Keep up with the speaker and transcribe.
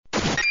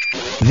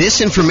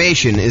This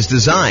information is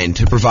designed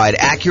to provide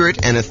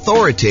accurate and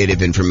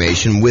authoritative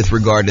information with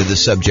regard to the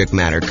subject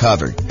matter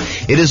covered.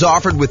 It is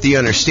offered with the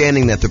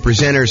understanding that the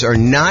presenters are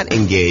not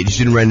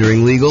engaged in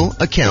rendering legal,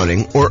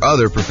 accounting, or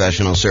other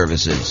professional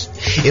services.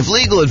 If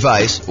legal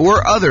advice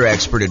or other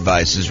expert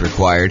advice is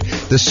required,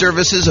 the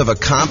services of a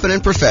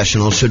competent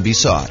professional should be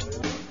sought.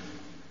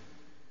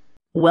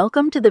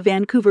 Welcome to the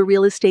Vancouver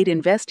Real Estate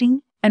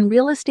Investing and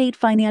Real Estate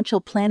Financial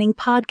Planning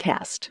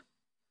Podcast.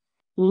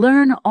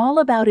 Learn all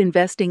about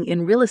investing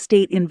in real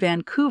estate in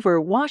Vancouver,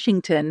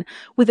 Washington,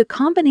 with a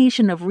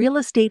combination of real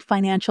estate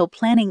financial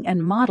planning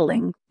and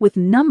modeling with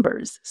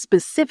numbers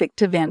specific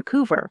to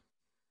Vancouver,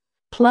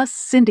 plus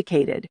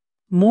syndicated,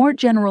 more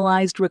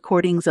generalized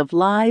recordings of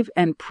live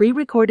and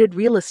pre-recorded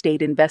real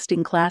estate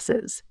investing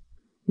classes,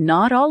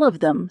 not all of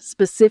them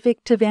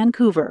specific to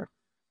Vancouver.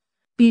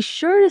 Be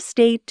sure to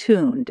stay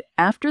tuned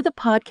after the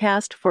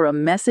podcast for a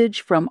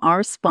message from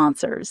our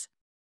sponsors.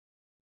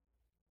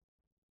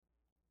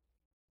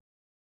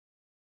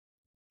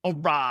 All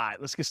right,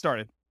 let's get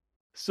started.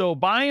 So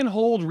buy and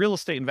hold real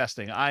estate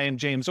investing. I am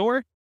James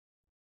Orr.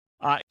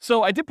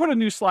 So I did put a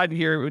new slide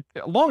here.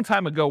 A long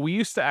time ago, we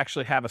used to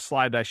actually have a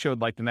slide that I showed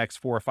like the next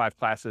 4 or 5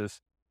 classes.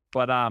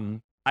 But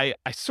I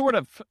sort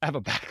of have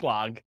a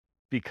backlog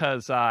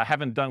because I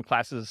haven't done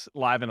classes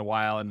live in a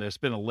while, and there's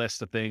been a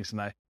list of things,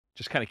 and I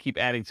just kind of keep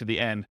adding to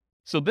the end.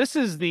 So this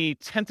is the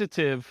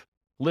tentative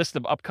list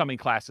of upcoming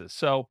classes.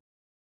 So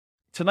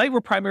tonight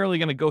we're primarily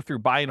going to go through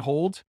buy and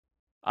hold.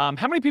 How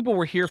many people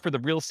were here for the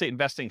real estate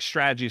investing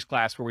strategies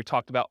class where we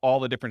talked about all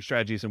the different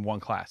strategies in one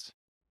class?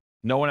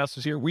 No one else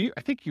was here?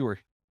 I think you were.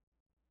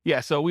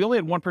 Yeah, so we only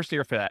had one person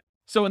here for that.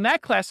 So in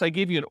that class, I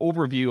gave you an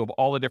overview of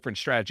all the different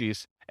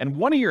strategies. And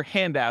one of your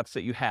handouts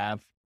that you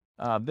have,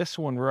 this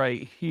one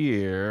right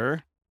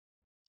here.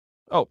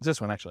 Oh,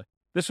 this one actually.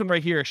 This one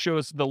right here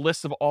shows the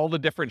list of all the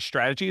different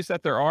strategies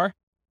that there are.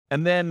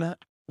 And then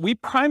we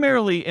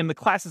primarily, in the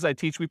classes I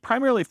teach, we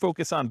primarily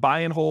focus on buy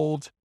and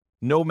hold,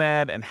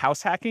 nomad, and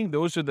house hacking.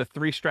 Those are the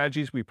 3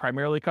 strategies we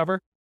primarily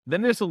cover.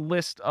 Then there's a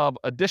list of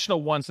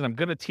additional ones that I'm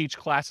going to teach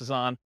classes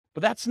on,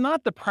 but that's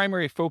not the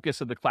primary focus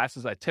of the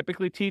classes I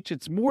typically teach.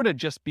 It's more to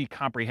just be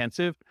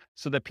comprehensive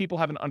so that people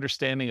have an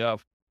understanding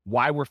of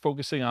why we're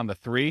focusing on the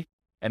 3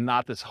 and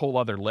not this whole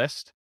other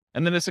list.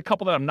 And then there's a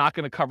couple that I'm not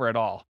going to cover at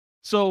all.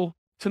 So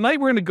tonight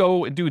we're going to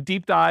go and do a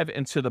deep dive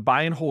into the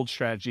buy and hold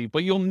strategy,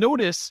 but you'll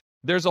notice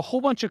there's a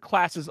whole bunch of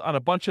classes on a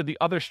bunch of the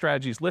other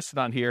strategies listed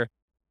on here.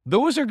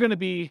 Those are going to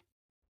be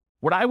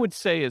what I would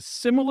say is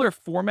similar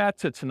format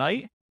to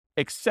tonight,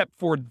 except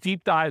for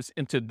deep dives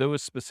into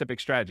those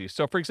specific strategies.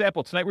 So for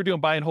example, tonight we're doing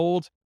buy and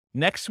hold.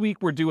 Next week,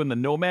 we're doing the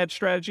nomad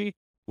strategy,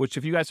 which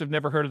if you guys have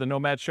never heard of the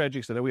nomad strategy,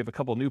 because I know we have a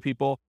couple of new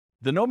people,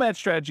 the nomad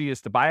strategy is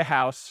to buy a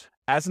house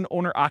as an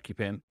owner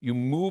occupant. You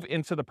move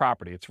into the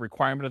property. It's a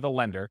requirement of the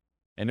lender.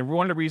 And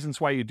one of the reasons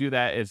why you do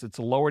that is it's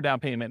a lower down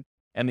payment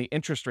and the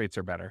interest rates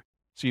are better.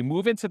 So you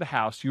move into the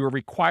house, you are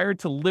required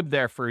to live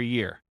there for a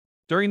year.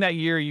 During that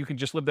year, you can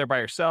just live there by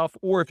yourself,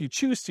 or if you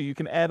choose to, you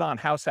can add on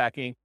house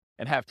hacking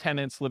and have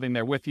tenants living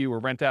there with you or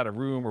rent out a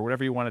room or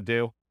whatever you want to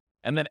do.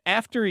 And then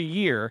after a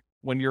year,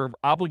 when your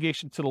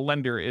obligation to the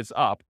lender is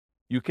up,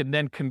 you can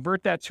then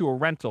convert that to a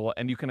rental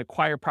and you can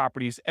acquire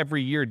properties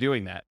every year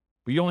doing that.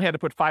 But you only had to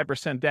put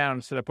 5% down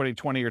instead of putting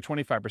 20 or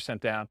 25%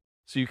 down.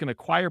 So you can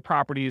acquire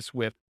properties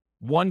with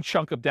one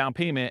chunk of down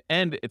payment,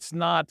 and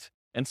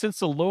since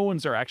the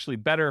loans are actually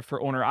better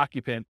for owner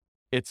occupant,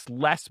 it's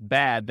less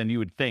bad than you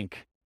would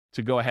think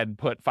to go ahead and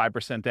put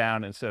 5%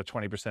 down instead of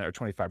 20% or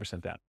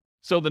 25% down.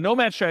 So the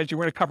nomad strategy,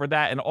 we're going to cover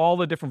that and all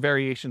the different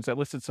variations. I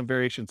listed some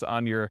variations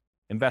on your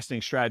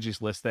investing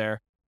strategies list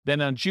there. Then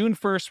on June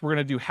 1st, we're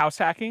going to do house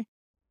hacking.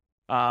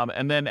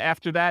 And then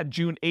after that,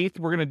 June 8th,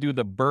 we're going to do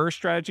the BRRRR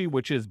strategy,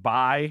 which is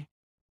buy,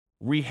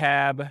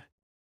 rehab,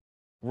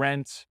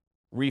 rent,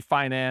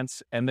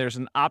 refinance. And there's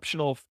an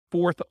optional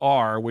 4th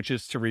R, which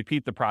is to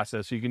repeat the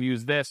process. So you can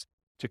use this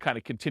to kind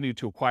of continue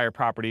to acquire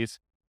properties.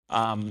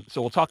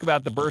 So we'll talk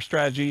about the BRRRR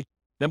strategy.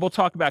 Then we'll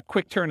talk about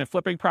quick turn and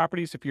flipping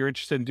properties if you're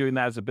interested in doing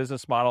that as a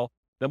business model.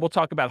 Then we'll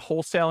talk about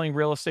wholesaling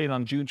real estate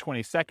on June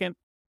 22nd.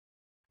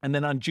 And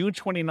then on June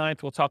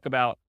 29th, we'll talk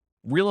about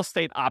real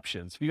estate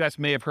options. You guys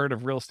may have heard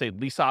of real estate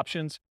lease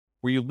options,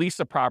 where you lease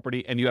a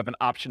property and you have an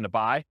option to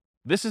buy.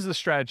 This is the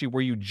strategy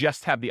where you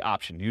just have the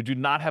option. You do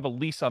not have a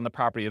lease on the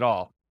property at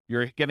all.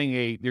 You're getting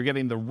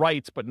the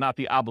rights, but not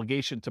the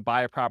obligation to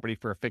buy a property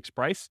for a fixed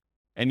price.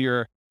 And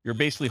you're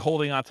basically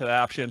holding on to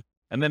that option.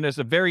 And then there's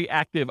a very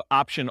active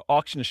option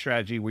auction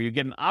strategy where you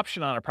get an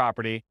option on a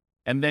property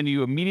and then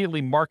you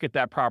immediately market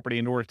that property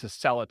in order to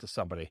sell it to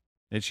somebody.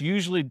 And it's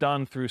usually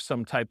done through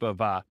some type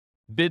of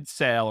bid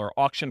sale or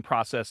auction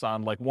process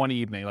on like one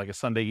evening, like a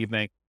Sunday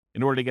evening,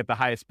 in order to get the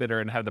highest bidder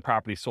and have the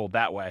property sold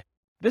that way.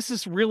 This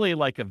is really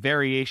like a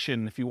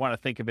variation, if you want to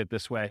think of it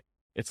this way.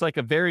 It's like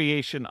a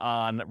variation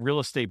on real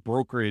estate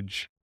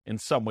brokerage in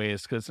some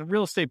ways, because in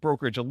real estate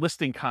brokerage, a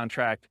listing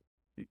contract,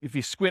 if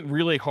you squint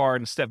really hard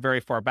and step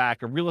very far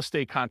back, a real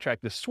estate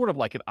contract is sort of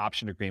like an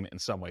option agreement in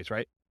some ways,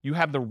 right? You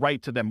have the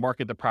right to then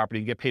market the property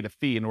and get paid a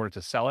fee in order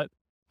to sell it.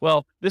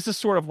 Well, this is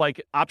sort of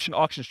like option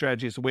auction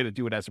strategy is a way to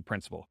do it as a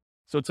principal.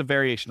 So it's a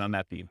variation on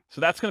that theme.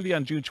 So that's going to be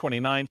on June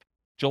 29th.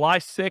 July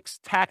 6th,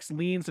 tax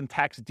liens and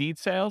tax deed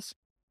sales.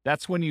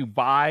 That's when you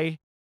buy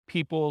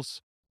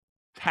people's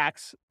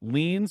tax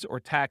liens or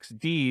tax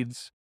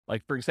deeds.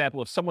 Like, for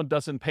example, if someone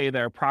doesn't pay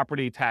their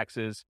property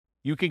taxes,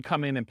 you can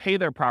come in and pay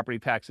their property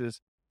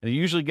taxes, and you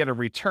usually get a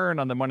return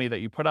on the money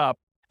that you put up.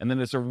 And then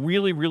there's a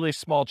really, really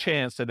small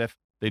chance that if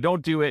they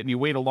don't do it and you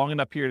wait a long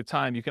enough period of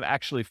time, you can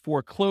actually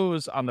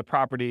foreclose on the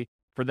property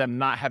for them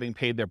not having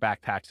paid their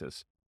back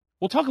taxes.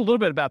 We'll talk a little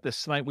bit about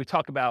this tonight. We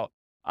talk about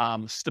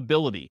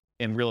stability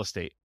in real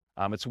estate.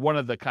 It's one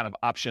of the kind of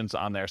options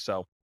on there.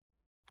 So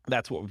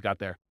that's what we've got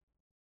there.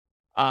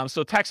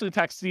 So tax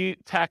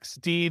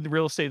deed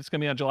real estate is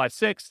going to be on July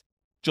 6th.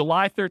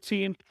 July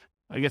 13th,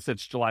 I guess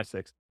it's July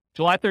 6th.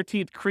 July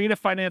 13th, creative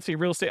financing,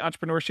 real estate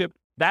entrepreneurship.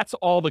 That's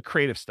all the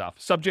creative stuff.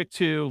 Subject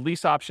to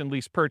lease option,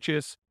 lease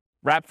purchase,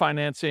 wrap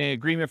financing,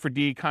 agreement for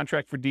deed,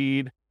 contract for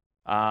deed.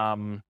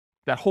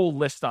 That whole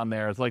list on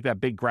there is like that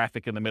big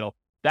graphic in the middle.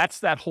 That's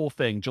that whole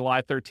thing.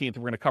 July 13th,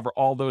 we're going to cover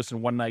all those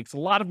in one night. A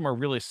lot of them are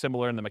really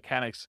similar in the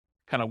mechanics.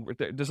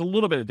 There's a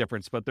little bit of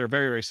difference, but they're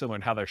very, very similar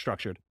in how they're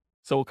structured.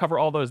 So we'll cover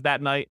all those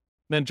that night.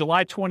 Then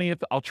July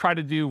 20th, I'll try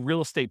to do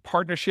real estate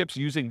partnerships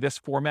using this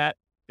format.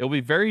 It'll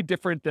be very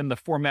different than the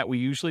format we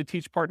usually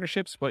teach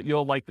partnerships, but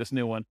you'll like this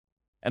new one.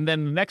 And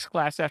then the next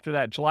class after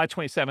that, July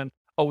 27th.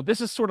 Oh,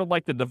 this is sort of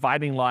like the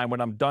dividing line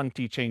when I'm done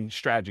teaching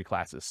strategy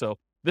classes. So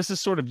this is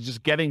sort of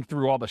just getting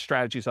through all the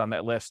strategies on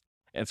that list.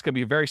 And it's going to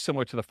be very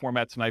similar to the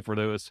format tonight for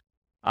those.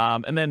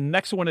 And then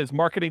next one is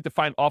marketing to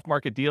find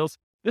off-market deals.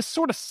 This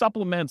sort of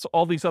supplements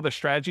all these other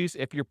strategies.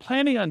 If you're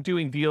planning on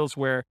doing deals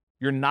where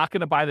you're not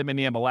going to buy them in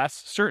the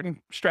MLS,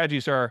 certain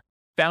strategies are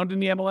found in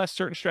the MLS.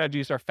 Certain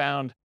strategies are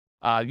found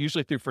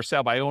usually through for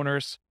sale by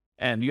owners,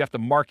 and you have to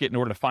market in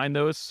order to find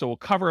those. So we'll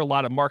cover a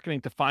lot of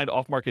marketing to find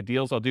off-market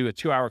deals. I'll do a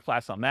 2-hour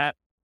class on that.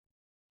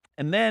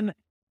 And then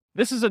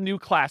this is a new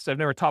class I've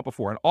never taught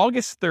before on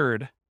August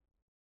 3rd.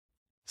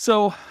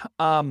 So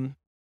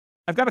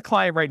I've got a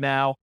client right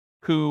now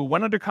who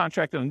went under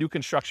contract on a new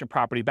construction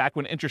property back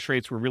when interest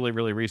rates were really,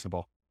 really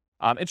reasonable.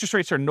 Interest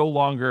rates are no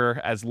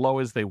longer as low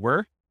as they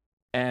were.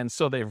 And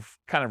so they've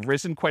kind of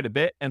risen quite a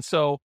bit. And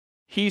so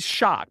he's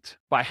shocked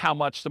by how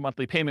much the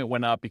monthly payment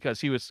went up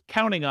because he was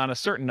counting on a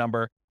certain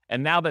number.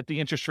 And now that the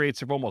interest rates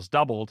have almost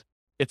doubled,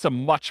 it's a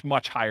much,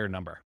 much higher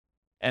number.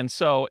 And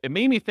so it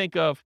made me think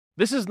of,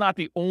 this is not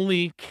the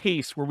only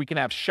case where we can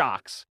have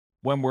shocks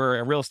when we're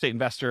a real estate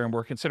investor and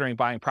we're considering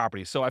buying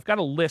properties. So I've got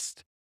a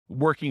list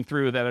working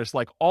through that is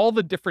like all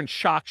the different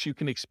shocks you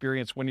can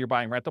experience when you're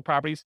buying rental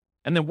properties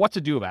and then what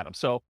to do about them.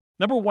 So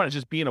number one is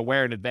just being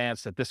aware in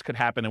advance that this could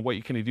happen and what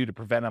you can do to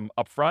prevent them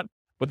up front.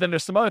 But then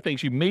there's some other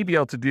things you may be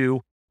able to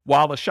do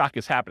while the shock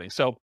is happening.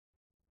 So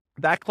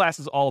that class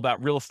is all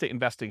about real estate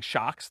investing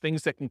shocks,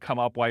 things that can come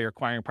up while you're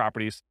acquiring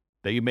properties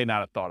that you may not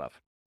have thought of.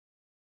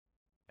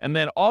 And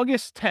then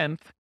August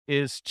 10th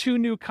is 2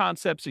 new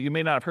concepts that you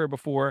may not have heard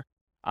before,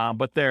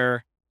 but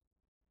there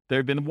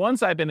have been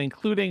ones I've been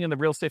including in the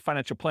Real Estate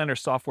Financial Planner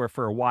software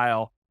for a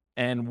while,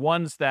 and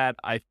ones that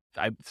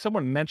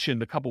someone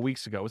mentioned a couple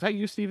weeks ago. Was that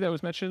you, Steve, that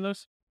was mentioning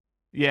those?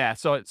 Yeah.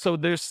 So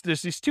there's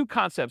these 2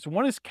 concepts.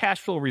 One is cash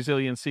flow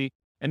resiliency,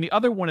 and the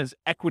other one is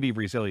equity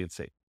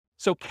resiliency.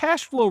 So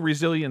cash flow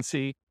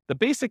resiliency, the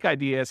basic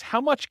idea is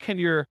how much can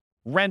your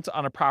rent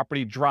on a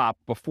property drop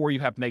before you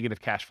have negative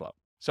cash flow?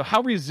 So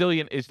how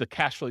resilient is the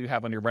cash flow you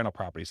have on your rental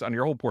properties, on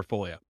your whole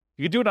portfolio?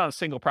 You can do it on a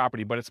single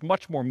property, but it's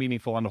much more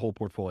meaningful on the whole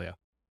portfolio.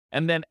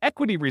 And then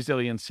equity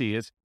resiliency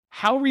is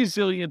how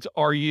resilient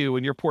are you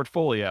in your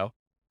portfolio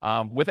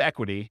with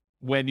equity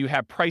when you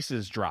have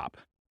prices drop?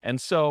 And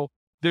so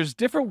there's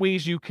different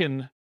ways you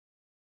can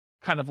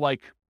kind of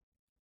like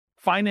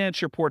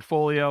finance your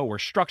portfolio or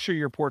structure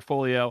your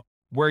portfolio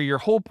where your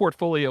whole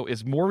portfolio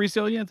is more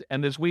resilient,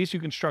 and there's ways you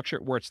can structure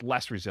it where it's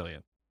less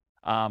resilient.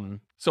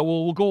 So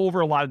we'll go over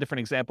a lot of different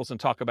examples and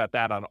talk about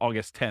that on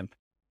August 10th.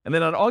 And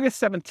then on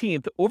August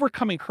 17th,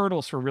 overcoming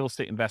hurdles for real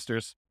estate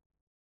investors.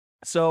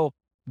 So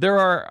there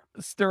are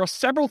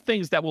several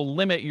things that will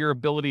limit your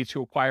ability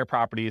to acquire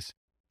properties.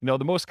 You know,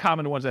 the most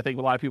common ones I think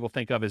a lot of people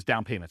think of is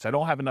down payments. I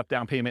don't have enough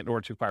down payment in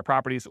order to acquire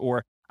properties,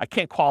 or I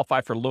can't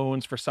qualify for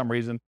loans for some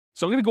reason.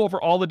 So I'm going to go over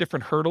all the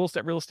different hurdles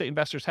that real estate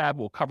investors have.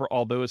 We'll cover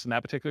all those in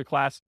that particular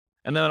class.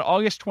 And then on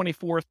August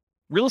 24th,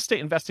 real estate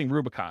investing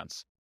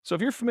Rubicons. So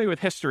if you're familiar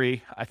with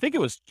history, I think it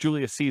was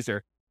Julius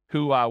Caesar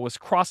who was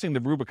crossing the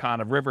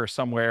Rubicon, a river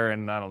somewhere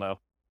in, I don't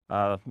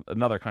know,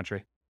 another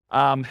country.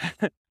 And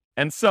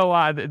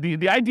so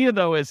the idea,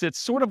 though, is it's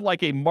sort of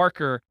like a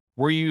marker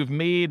where you've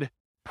made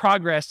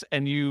progress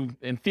and you,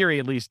 in theory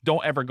at least,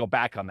 don't ever go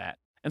back on that.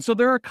 And so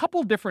there are a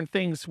couple different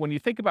things when you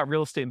think about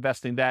real estate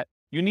investing that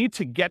you need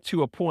to get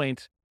to a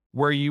point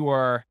where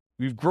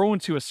you've grown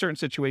to a certain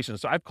situation.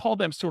 So I've called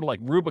them sort of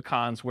like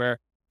Rubicons, where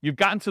you've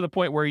gotten to the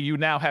point where you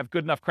now have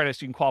good enough credit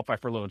so you can qualify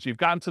for loans. You've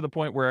gotten to the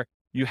point where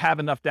you have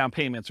enough down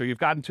payments, or you've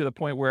gotten to the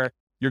point where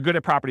you're good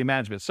at property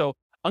management. So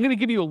I'm going to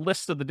give you a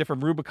list of the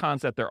different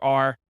Rubicons that there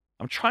are.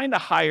 I'm trying to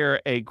hire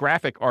a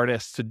graphic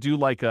artist to do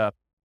like a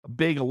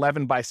big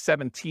 11 by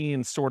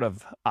 17 sort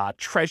of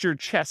treasure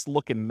chest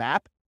looking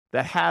map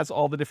that has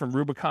all the different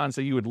Rubicons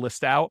that you would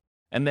list out.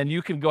 And then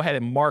you can go ahead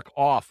and mark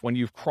off when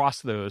you've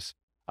crossed those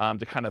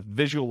to kind of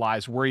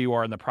visualize where you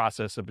are in the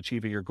process of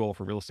achieving your goal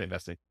for real estate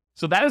investing.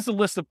 So that is the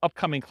list of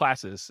upcoming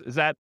classes. Is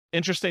that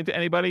interesting to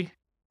anybody?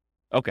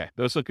 Okay,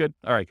 those look good.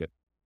 All right, good.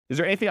 Is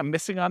there anything I'm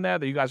missing on there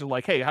that you guys are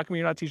like, hey, how come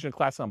you're not teaching a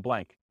class on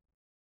blank?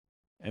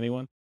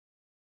 Anyone?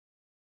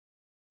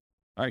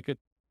 All right, good.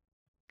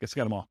 Guess I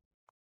got them all.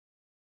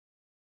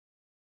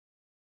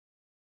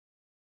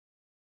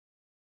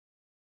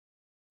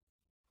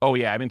 Oh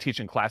yeah, I've been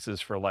teaching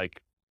classes for like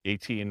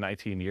 18,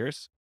 19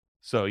 years.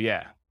 So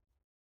yeah.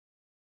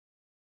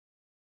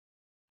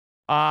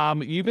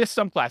 You missed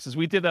some classes.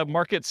 We did a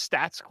market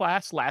stats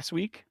class last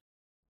week.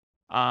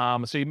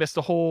 So you missed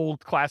the whole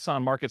class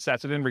on market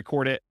stats. I didn't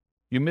record it.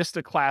 You missed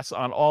a class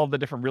on all the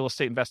different real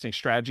estate investing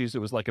strategies. It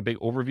was like a big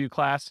overview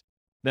class.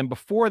 Then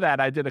before that,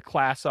 I did a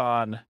class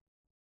on,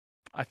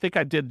 I think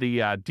I did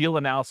the deal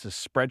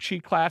analysis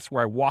spreadsheet class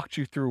where I walked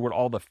you through what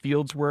all the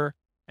fields were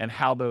and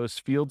how those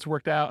fields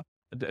worked out.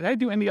 Did I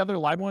do any other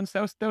live ones?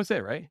 That was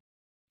it, right?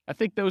 I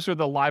think those are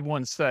the live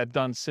ones that I've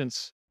done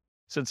since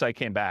I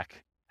came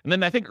back. And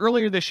then I think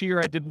earlier this year,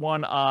 I did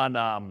one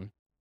on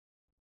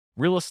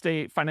real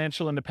estate,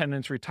 financial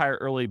independence, retire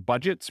early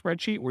budget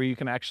spreadsheet, where you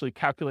can actually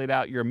calculate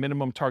out your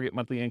minimum target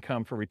monthly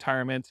income for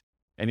retirement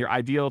and your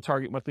ideal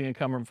target monthly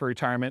income for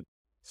retirement.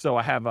 So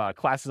I have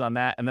classes on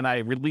that. And then I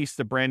released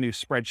a brand new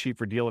spreadsheet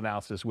for deal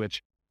analysis,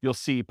 which you'll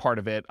see part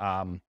of it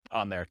on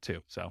there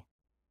too. So,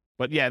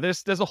 but yeah,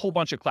 there's a whole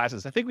bunch of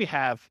classes. I think we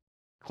have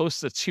close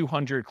to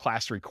 200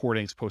 class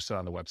recordings posted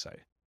on the website.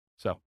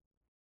 So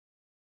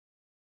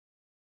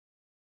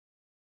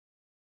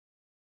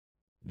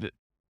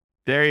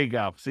there you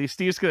go. See,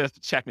 Steve's going to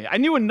check me. I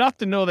knew enough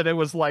to know that it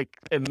was like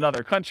in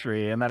another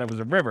country and that it was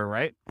a river,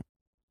 right?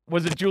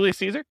 Was it Julius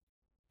Caesar?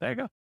 There you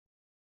go.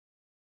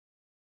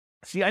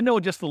 See, I know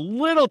just a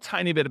little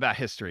tiny bit about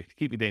history to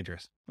keep you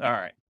dangerous. All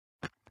right.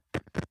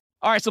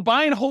 All right, so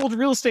buy and hold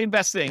real estate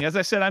investing. As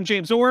I said, I'm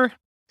James Orr.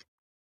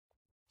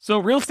 So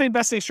real estate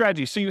investing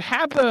strategies. So you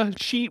have the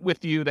sheet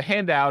with you, the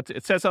handout.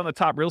 It says on the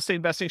top, real estate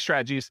investing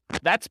strategies.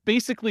 That's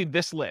basically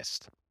this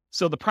list.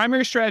 So the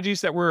primary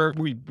strategies that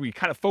we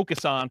kind of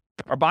focus on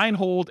are buy and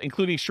hold,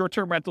 including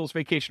short-term rentals,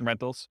 vacation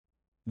rentals,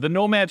 the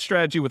nomad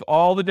strategy with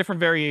all the different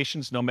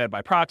variations, nomad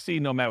by proxy,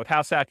 nomad with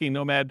house hacking,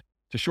 nomad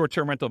to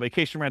short-term rental,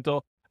 vacation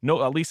rental,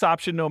 lease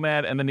option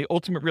nomad, and then the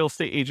ultimate real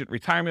estate agent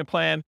retirement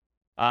plan,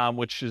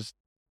 which is,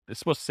 it's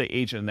supposed to say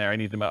agent in there. I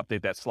need to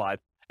update that slide.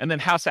 And then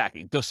house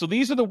hacking. So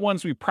these are the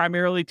ones we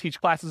primarily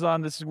teach classes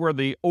on. This is where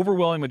the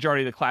overwhelming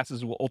majority of the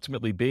classes will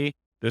ultimately be.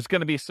 There's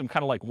going to be some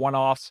kind of like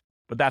one-offs,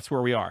 but that's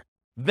where we are.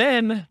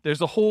 Then there's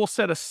a whole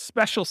set of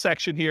special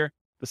section here,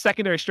 the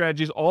secondary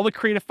strategies, all the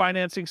creative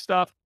financing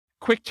stuff,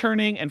 quick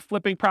turning and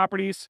flipping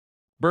properties,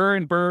 BRRRR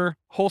and BRRRR,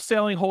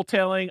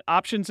 wholesaling,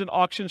 options and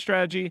auction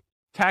strategy,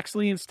 tax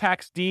liens,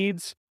 tax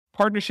deeds,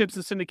 partnerships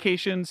and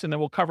syndications, and then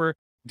we'll cover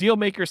deal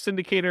maker,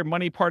 syndicator,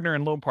 money partner,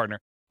 and loan partner.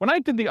 When I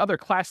did the other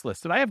class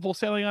list, did I have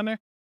wholesaling on there?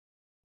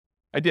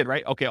 I did,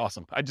 right? Okay,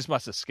 awesome. I just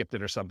must have skipped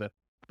it or something.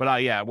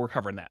 But yeah, we're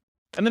covering that.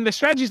 And then the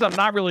strategies I'm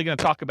not really going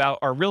to talk about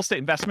are real estate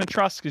investment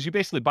trusts, because you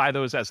basically buy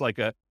those as like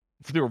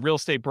through a real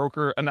estate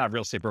broker, not a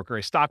real estate broker,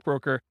 a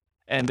stockbroker.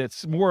 And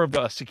it's more of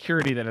a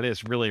security than it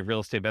is really a real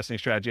estate investing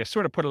strategy. I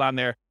sort of put it on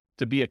there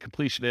to be a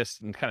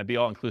completionist and kind of be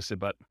all inclusive,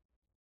 but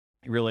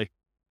really,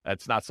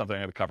 that's not something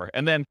I'm going to cover.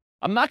 And then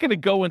I'm not going to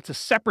go into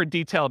separate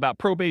detail about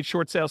probate,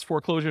 short sales,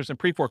 foreclosures, and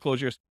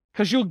pre-foreclosures,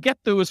 because you'll get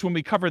those when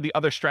we cover the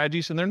other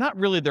strategies, and they're not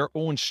really their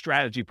own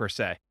strategy per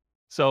se.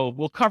 So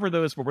we'll cover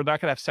those, but we're not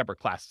going to have separate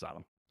classes on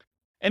them.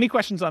 Any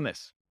questions on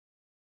this?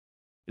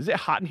 Is it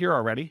hot in here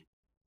already?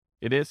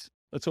 It is?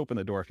 Let's open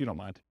the door if you don't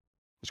mind.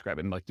 Just grab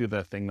it and do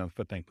the thing, the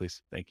foot thing,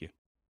 please. Thank you.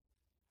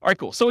 All right,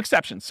 cool. So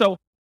exceptions. So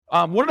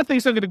one of the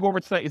things I'm going to go over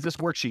tonight is this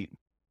worksheet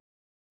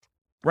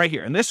right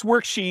here. And this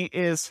worksheet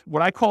is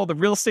what I call the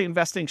real estate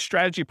investing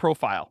strategy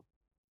profile.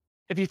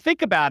 If you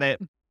think about it,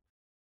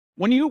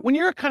 when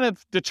you're kind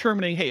of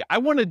determining, hey, I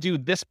want to do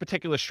this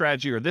particular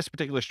strategy or this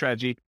particular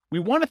strategy, we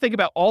want to think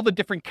about all the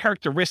different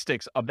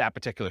characteristics of that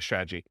particular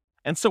strategy.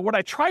 And so what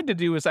I tried to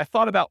do is I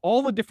thought about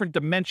all the different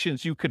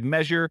dimensions you could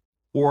measure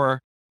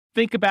or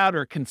think about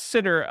or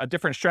consider a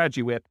different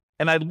strategy with.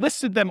 And I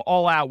listed them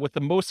all out with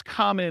the most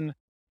common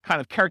kind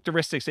of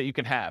characteristics that you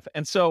can have.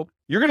 And so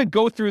you're going to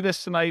go through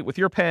this tonight with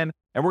your pen,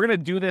 and we're going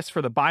to do this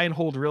for the buy and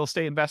hold real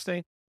estate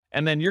investing.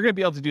 And then you're going to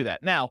be able to do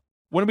that. Now,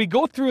 when we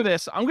go through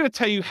this, I'm going to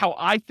tell you how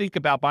I think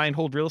about buy and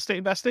hold real estate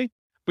investing,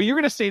 but you're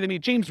going to say to me,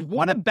 James,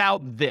 what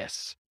about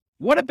this?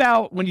 What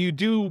about when you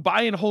do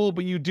buy and hold,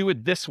 but you do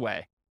it this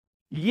way?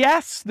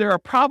 Yes, there are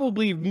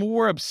probably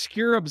more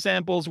obscure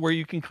examples where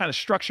you can kind of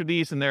structure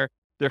these, and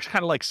there's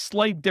kind of like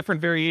slight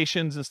different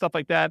variations and stuff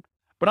like that.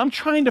 But I'm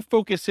trying to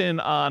focus in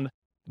on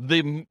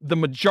the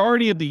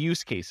majority of the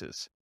use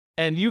cases.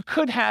 And you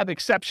could have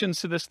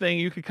exceptions to this thing.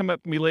 You could come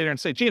up to me later and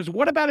say, James,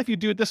 what about if you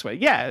do it this way?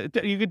 Yeah,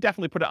 you could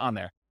definitely put it on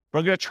there. But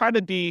I'm going to try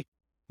to be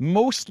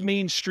most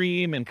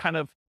mainstream and kind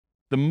of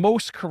the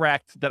most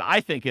correct that I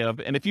think of.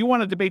 And if you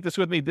want to debate this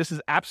with me, this is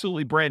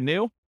absolutely brand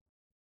new.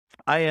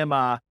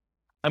 I'm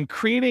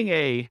creating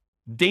a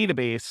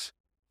database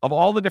of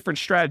all the different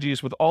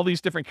strategies with all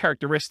these different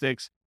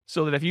characteristics,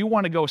 so that if you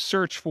want to go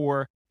search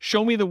for,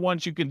 show me the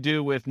ones you can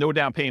do with no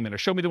down payment, or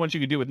show me the ones you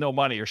can do with no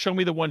money, or show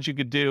me the ones you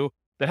could do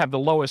that have the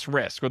lowest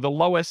risk or the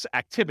lowest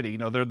activity,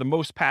 they're the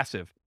most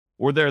passive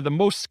or they're the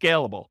most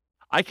scalable.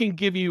 I can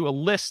give you a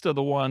list of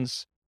the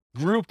ones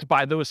grouped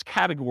by those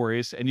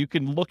categories, and you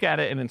can look at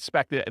it and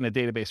inspect it in a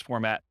database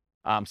format.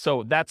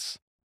 So that's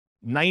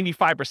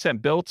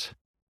 95% built,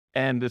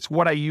 and it's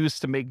what I use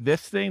to make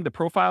this thing, the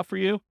profile for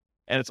you.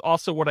 And it's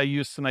also what I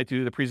use tonight to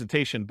do the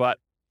presentation. But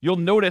you'll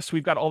notice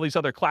we've got all these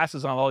other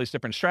classes on all these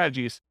different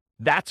strategies.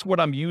 That's what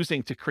I'm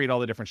using to create all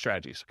the different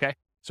strategies, okay?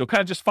 So kind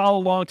of just follow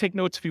along, take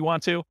notes if you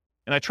want to.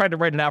 And I tried to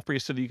write it out for you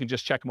so that you can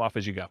just check them off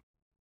as you go.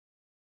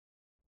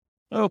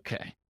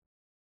 Okay.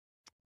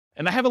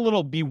 And I have a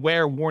little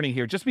beware warning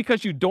here. Just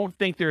because you don't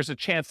think there's a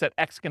chance that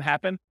X can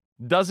happen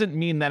doesn't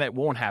mean that it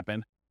won't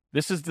happen.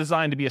 This is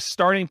designed to be a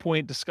starting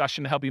point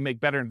discussion to help you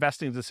make better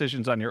investing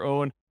decisions on your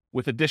own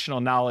with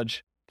additional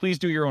knowledge. Please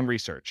do your own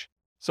research.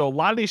 So a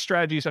lot of these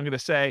strategies, I'm going to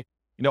say,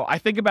 I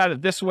think about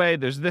it this way.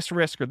 There's this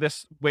risk or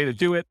this way to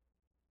do it.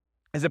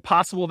 Is it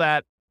possible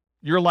that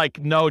you're like,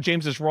 no,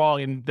 James is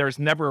wrong, and there's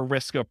never a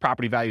risk of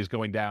property values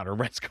going down or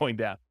rents going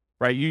down,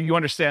 right? You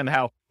understand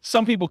how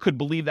some people could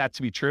believe that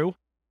to be true.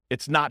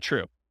 It's not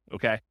true,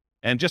 okay?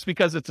 And just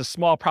because it's a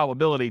small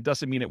probability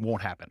doesn't mean it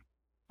won't happen.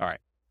 All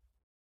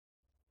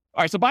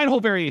right, so buy and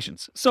hold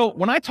variations. So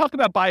when I talk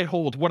about buy and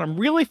hold, what I'm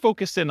really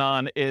focusing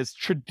on is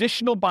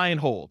traditional buy and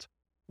hold,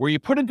 where you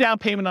put a down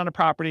payment on a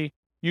property,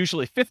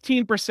 usually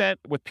 15%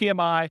 with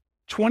PMI,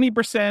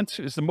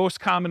 20% is the most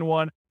common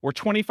one, or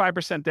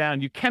 25%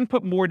 down. You can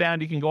put more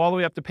down. You can go all the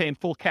way up to paying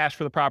full cash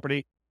for the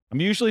property.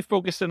 I'm usually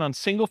focusing on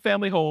single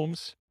family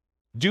homes,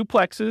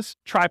 duplexes,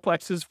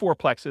 triplexes,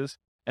 fourplexes,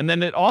 and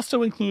then it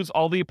also includes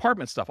all the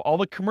apartment stuff, all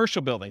the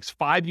commercial buildings,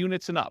 5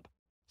 units and up.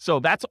 So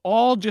that's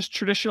all just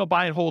traditional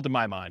buy and hold in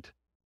my mind.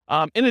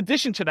 In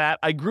addition to that,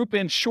 I group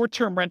in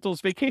short-term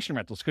rentals, vacation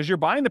rentals, because you're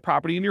buying the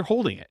property and you're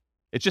holding it.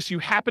 It's just you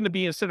happen to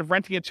be, instead of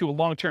renting it to a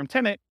long-term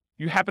tenant,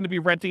 you happen to be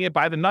renting it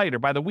by the night or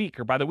by the week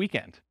or by the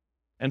weekend.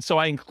 And so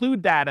I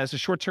include that as a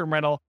short-term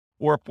rental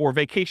or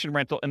vacation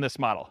rental in this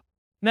model.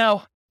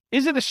 Now,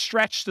 is it a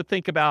stretch to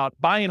think about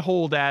buy and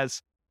hold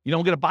as, I'm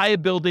going to buy a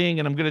building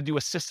and I'm going to do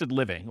assisted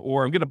living,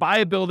 or I'm going to buy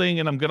a building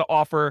and I'm going to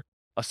offer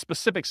a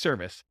specific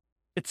service?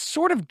 It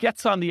sort of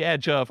gets on the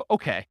edge of,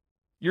 okay,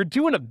 you're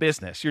doing a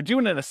business, you're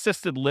doing an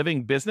assisted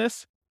living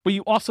business, but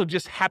you also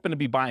just happen to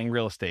be buying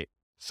real estate.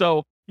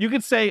 So you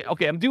could say,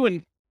 okay, I'm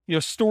doing,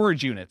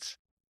 storage units.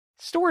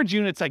 Storage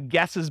units, I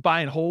guess, is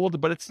buy and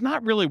hold, but it's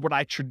not really what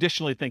I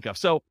traditionally think of.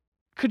 So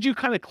could you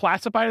kind of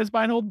classify it as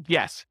buy and hold?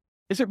 Yes.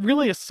 Is it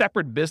really a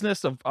separate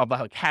business of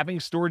like having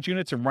storage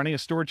units and running a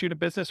storage unit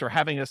business, or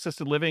having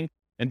assisted living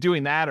and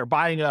doing that, or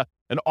buying an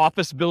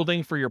office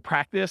building for your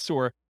practice,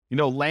 or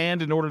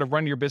land in order to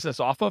run your business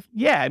off of?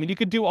 Yeah, I mean, you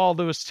could do all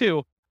those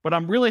too, but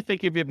I'm really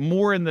thinking of it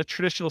more in the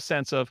traditional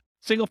sense of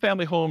single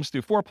family homes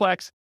through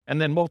fourplex, and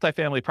then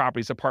multifamily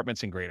properties,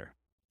 apartments, and greater.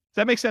 Does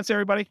that make sense to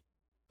everybody?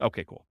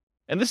 Okay, cool.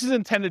 And this is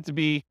intended to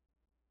be,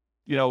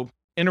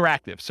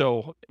 interactive.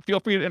 So feel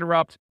free to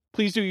interrupt.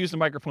 Please do use the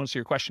microphone so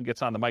your question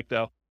gets on the mic,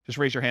 though. Just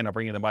raise your hand. I'll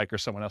bring you the mic, or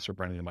someone else will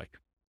bring you the mic.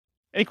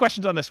 Any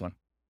questions on this one?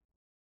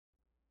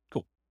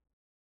 Cool.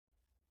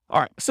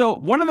 All right. So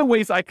one of the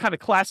ways I kind of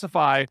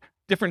classify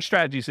different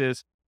strategies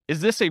is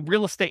this a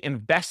real estate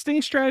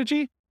investing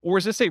strategy, or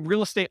is this a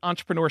real estate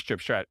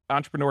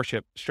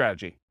entrepreneurship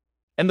strategy?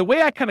 And the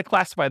way I kind of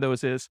classify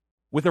those is,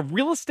 with a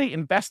real estate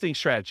investing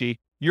strategy,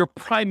 you're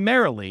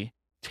primarily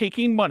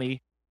taking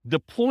money,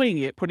 deploying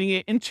it, putting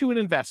it into an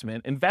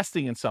investment,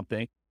 investing in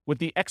something with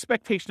the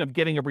expectation of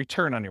getting a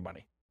return on your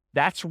money.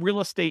 That's real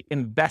estate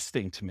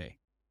investing to me.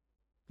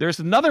 There's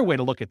another way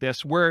to look at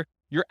this where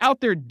you're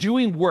out there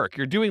doing work,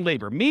 you're doing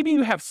labor. Maybe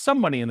you have some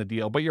money in the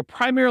deal, but you're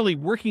primarily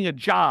working a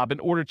job in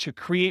order to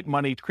create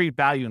money, to create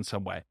value in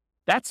some way.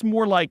 That's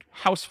more like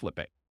house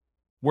flipping,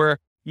 where,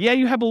 yeah,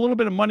 you have a little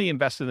bit of money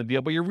invested in the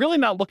deal, but you're really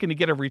not looking to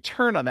get a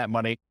return on that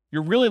money.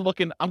 You're really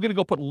looking, I'm going to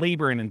go put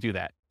labor in and do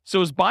that. So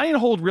is buy and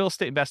hold real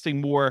estate investing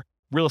more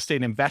real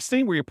estate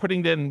investing, where you're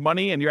putting in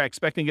money and you're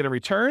expecting to get a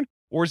return?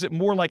 Or is it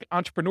more like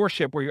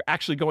entrepreneurship, where you're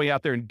actually going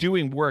out there and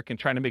doing work and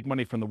trying to make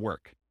money from the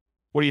work?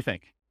 What do you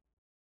think?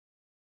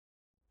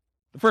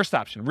 The first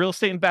option, real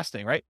estate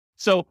investing, right?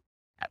 So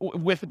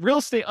with real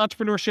estate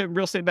entrepreneurship,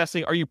 real estate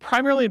investing, are you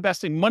primarily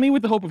investing money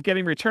with the hope of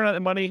getting a return on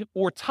that money,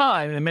 or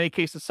time, and in many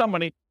cases, some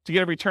money, to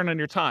get a return on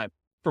your time?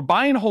 For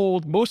buy and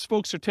hold, most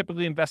folks are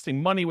typically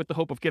investing money with the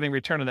hope of getting a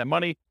return on that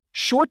money.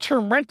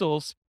 Short-term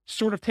rentals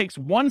sort of takes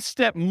one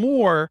step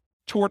more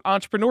toward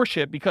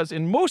entrepreneurship, because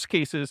in most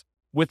cases,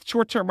 with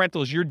short-term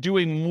rentals, you're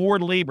doing more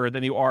labor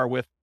than you are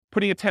with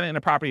putting a tenant in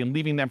a property and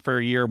leaving them for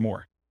a year or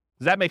more.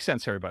 Does that make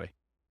sense to everybody?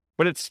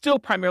 But it's still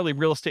primarily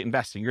real estate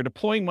investing. You're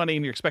deploying money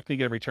and you're expecting to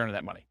get a return on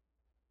that money.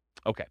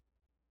 Okay.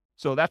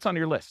 So that's on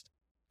your list.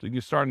 So you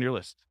can start on your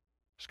list.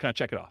 Just kind of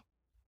check it off.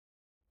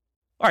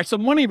 All right, so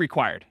money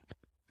required.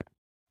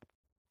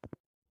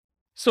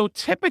 So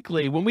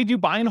typically when we do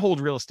buy and hold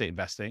real estate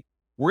investing,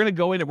 we're going to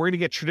go in and we're going to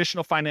get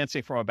traditional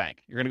financing from a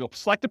bank. You're going to go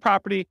select a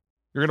property.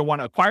 You're going to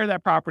want to acquire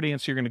that property. And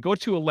so you're going to go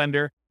to a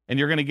lender and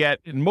you're going to get,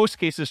 in most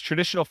cases,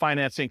 traditional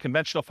financing,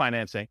 conventional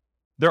financing.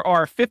 There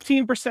are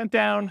 15%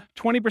 down,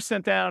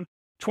 20% down,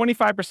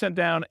 25%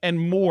 down, and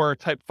more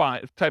type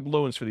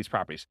loans for these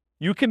properties.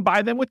 You can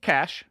buy them with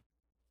cash,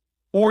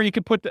 or you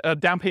can put a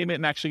down payment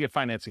and actually get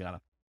financing on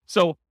them.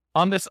 So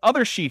on this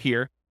other sheet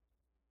here,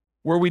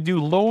 where we do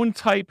loan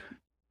type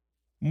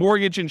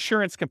mortgage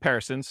insurance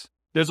comparisons,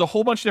 there's a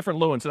whole bunch of different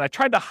loans. And I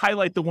tried to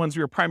highlight the ones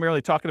we were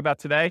primarily talking about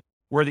today,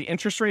 where the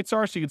interest rates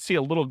are. So you can see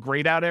a little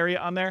grayed out area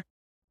on there.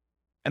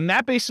 And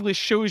that basically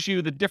shows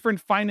you the different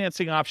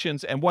financing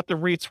options and what the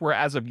rates were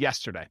as of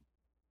yesterday.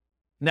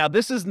 Now,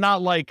 this is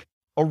not like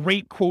a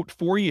rate quote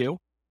for you.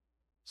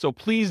 So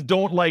please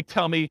don't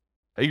tell me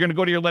you're going to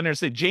go to your lender and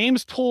say,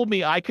 James told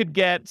me I could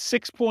get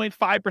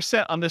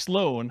 6.5% on this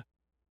loan,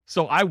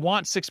 so I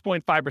want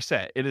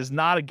 6.5%. It is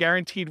not a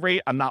guaranteed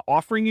rate. I'm not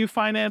offering you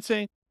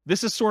financing.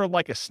 This is sort of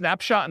like a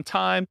snapshot in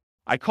time.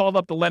 I called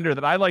up the lender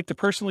that I like to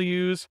personally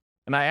use,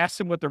 and I asked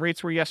him what the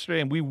rates were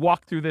yesterday, and we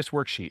walked through this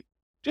worksheet.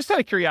 Just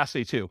out of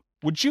curiosity too,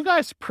 would you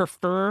guys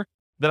prefer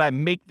that I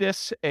make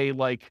this a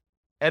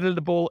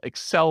editable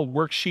Excel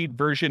worksheet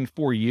version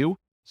for you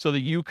so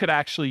that you could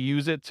actually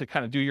use it to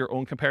kind of do your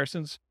own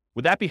comparisons?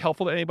 Would that be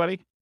helpful to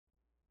anybody?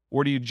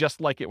 Or do you just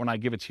like it when I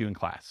give it to you in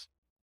class?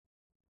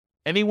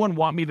 Anyone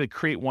want me to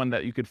create one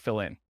that you could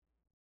fill in?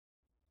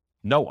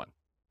 No one.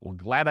 Well,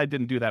 glad I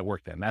didn't do that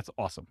work then. That's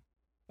awesome.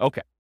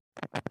 Okay.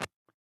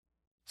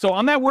 So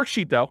on that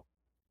worksheet though,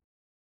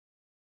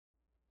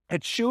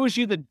 it shows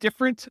you the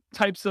different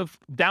types of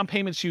down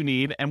payments you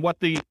need and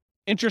what the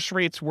interest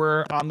rates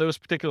were on those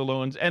particular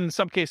loans, and in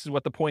some cases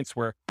what the points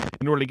were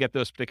in order to get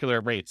those particular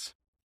rates.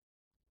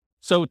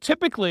 So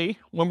typically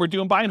when we're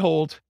doing buy and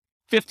hold,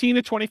 15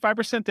 to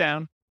 25%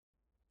 down,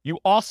 you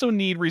also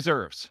need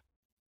reserves.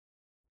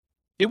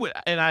 It would,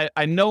 and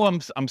I know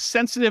I'm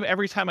sensitive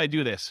every time I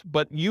do this,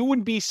 but you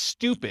would be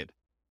stupid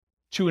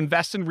to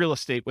invest in real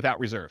estate without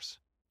reserves.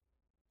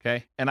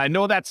 Okay? And I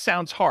know that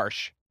sounds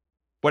harsh,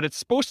 but it's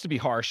supposed to be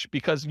harsh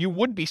because you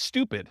would be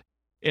stupid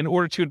in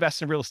order to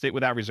invest in real estate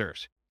without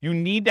reserves. You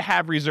need to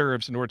have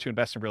reserves in order to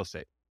invest in real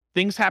estate.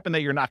 Things happen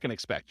that you're not going to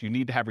expect. You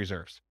need to have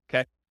reserves.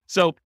 Okay?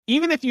 So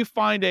even if you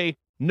find a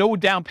no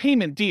down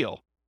payment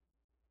deal,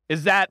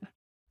 is that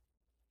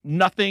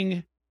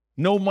nothing,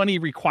 no money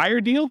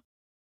required deal?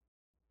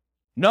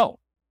 No.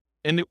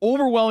 In the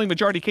overwhelming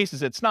majority of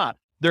cases, it's not.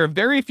 There are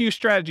very few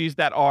strategies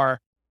that are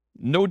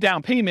no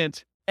down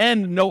payment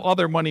and no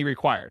other money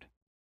required.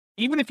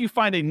 Even if you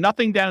find a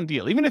nothing down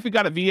deal, even if you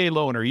got a VA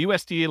loan or a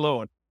USDA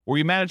loan, or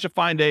you manage to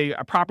find a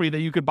property that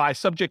you could buy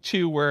subject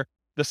to where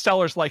the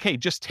seller's like, hey,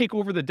 just take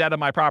over the debt of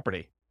my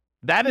property.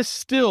 That is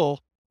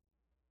still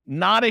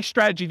not a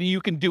strategy that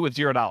you can do with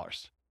 $0.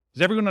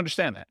 Does everyone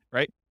understand that,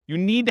 right? You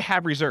need to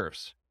have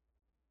reserves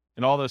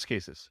in all those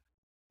cases.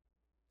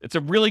 It's a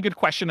really good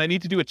question. I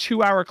need to do a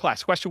 2-hour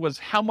class. Question was,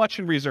 how much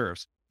in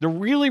reserves? The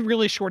really,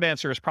 really short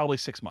answer is probably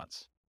 6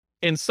 months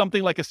in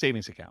something like a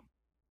savings account.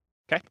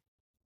 Okay?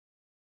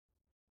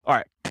 All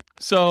right.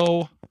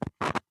 So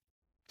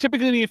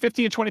typically you need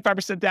 15 to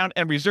 25% down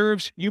and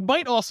reserves. You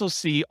might also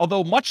see,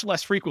 although much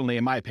less frequently,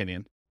 in my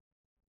opinion,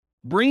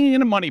 bringing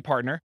in a money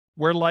partner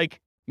where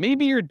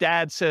maybe your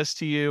dad says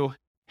to you,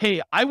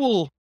 hey, I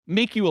will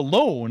make you a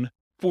loan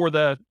for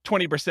the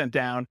 20%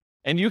 down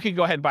and you can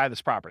go ahead and buy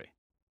this property.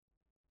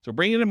 So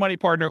bring in a money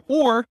partner,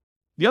 or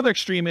the other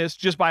extreme is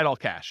just buy it all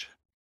cash.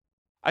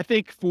 I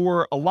think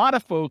for a lot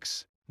of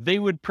folks, they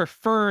would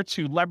prefer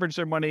to leverage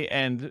their money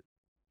and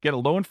get a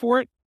loan for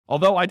it.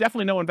 Although I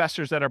definitely know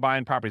investors that are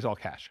buying properties all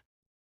cash.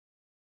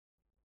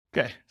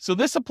 Okay, so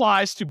this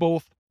applies to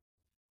both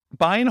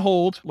buy and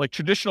hold, like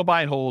traditional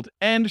buy and hold,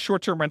 and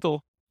short-term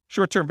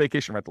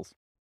vacation rentals.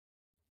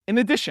 In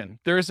addition,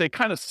 there is a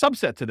kind of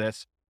subset to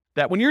this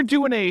that when you're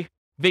doing a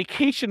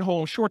vacation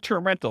home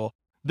short-term rental,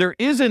 there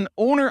is an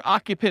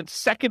owner-occupant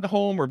second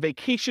home or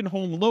vacation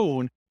home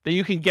loan that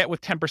you can get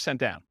with 10%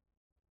 down.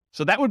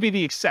 So that would be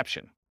the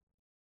exception.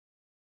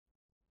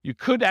 You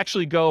could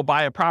actually go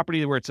buy a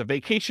property where it's a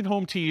vacation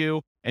home to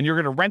you and you're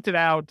going to rent it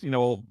out,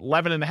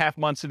 11 and a half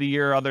months of the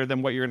year other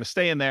than what you're going to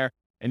stay in there,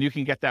 and you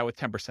can get that with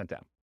 10%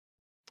 down.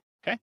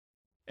 Okay?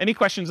 Any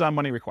questions on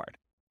money required?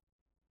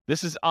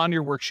 This is on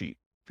your worksheet.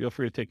 Feel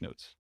free to take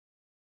notes.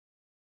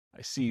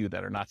 I see you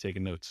that are not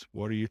taking notes.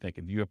 What are you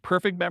thinking? Do you have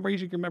perfect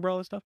memories? You can remember all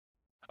this stuff?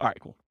 All right,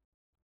 cool.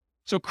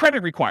 So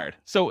credit required.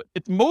 So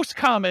it's most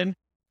common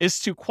is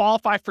to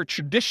qualify for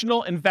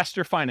traditional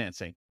investor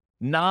financing,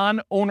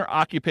 non-owner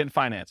occupant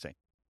financing.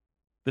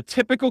 The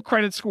typical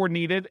credit score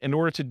needed in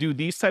order to do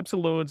these types of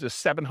loans is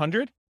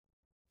 700.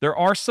 There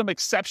are some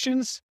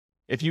exceptions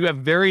if you have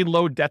very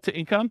low debt to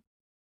income.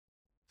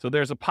 So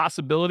there's a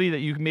possibility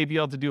that you may be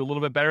able to do a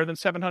little bit better than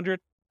 700,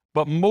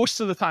 but most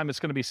of the time it's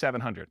going to be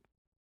 700.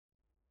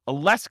 A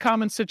less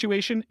common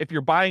situation, if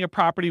you're buying a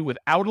property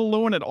without a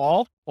loan at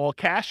all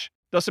cash,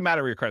 doesn't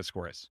matter what your credit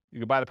score is. You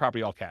can buy the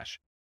property all cash.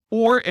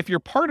 Or if you're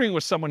partnering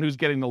with someone who's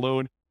getting the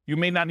loan, you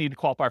may not need to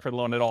qualify for the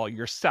loan at all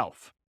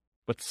yourself,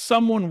 but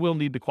someone will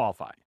need to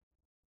qualify.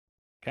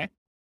 Okay.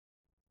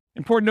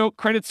 Important note,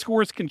 credit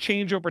scores can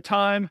change over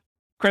time.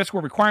 Credit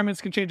score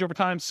requirements can change over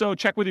time. So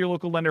check with your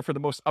local lender for the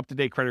most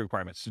up-to-date credit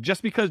requirements. So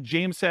just because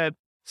James said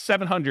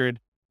 700,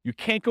 you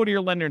can't go to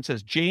your lender and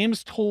says,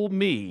 James told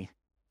me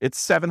it's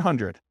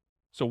 700.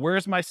 So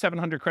where's my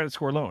 700 credit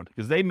score loan?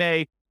 Because they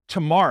may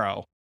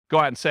tomorrow go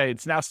out and say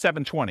it's now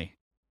 720.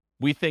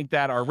 We think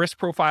that our risk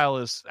profile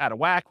is out of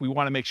whack. We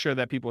want to make sure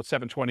that people at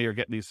 720 are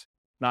getting these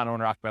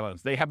non-owner occupied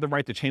loans. They have the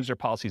right to change their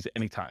policies at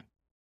any time.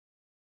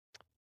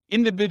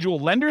 Individual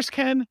lenders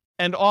can,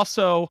 and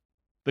also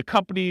the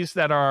companies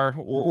that are,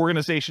 or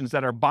organizations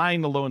that are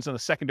buying the loans in the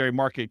secondary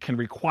market can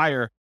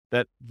require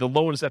that the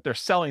loans that they're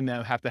selling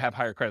them have to have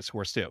higher credit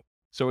scores too.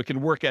 So it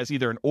can work as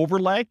either an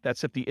overlay,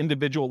 that's if the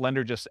individual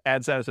lender just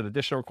adds that as an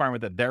additional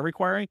requirement that they're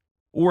requiring,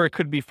 or it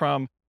could be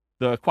from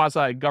the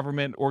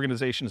quasi-government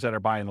organizations that are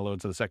buying the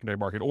loans in the secondary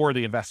market, or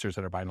the investors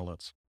that are buying the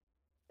loans.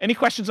 Any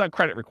questions on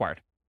credit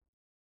required?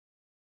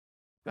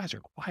 You guys are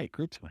a quiet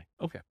group tonight.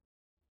 Okay.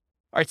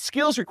 All right,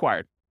 skills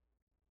required.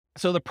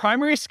 So the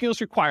primary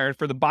skills required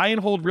for the buy and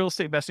hold real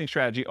estate investing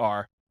strategy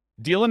are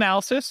deal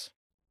analysis.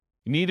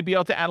 You need to be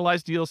able to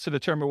analyze deals to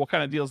determine what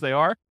kind of deals they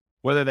are,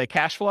 whether they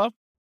cash flow,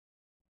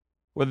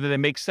 whether they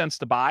make sense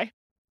to buy,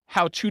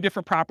 how 2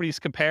 different properties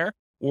compare,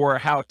 or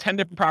how 10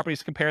 different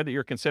properties compare that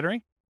you're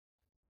considering.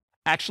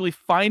 Actually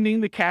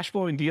finding the cash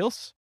flowing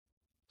deals,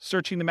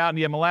 searching them out in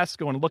the MLS,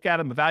 going to look at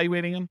them,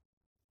 evaluating them.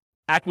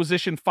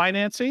 Acquisition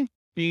financing,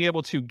 being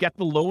able to get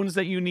the loans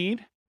that you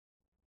need,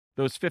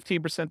 those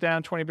 15%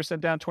 down, 20%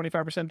 down,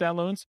 25% down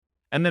loans,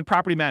 and then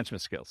property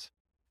management skills.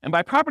 And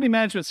by property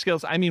management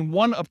skills, I mean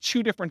one of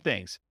 2 different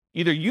things.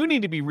 Either you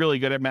need to be really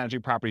good at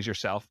managing properties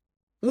yourself,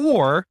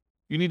 or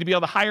you need to be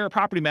able to hire a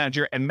property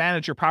manager and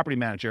manage your property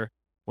manager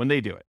when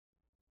they do it.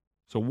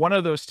 So one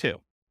of those 2.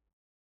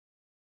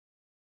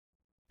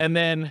 And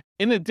then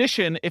in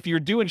addition, if you're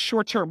doing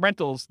short-term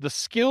rentals, the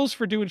skills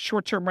for doing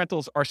short-term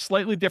rentals are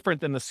slightly different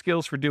than the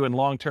skills for doing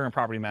long-term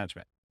property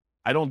management.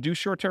 I don't do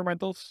short-term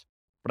rentals,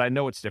 but I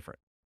know it's different.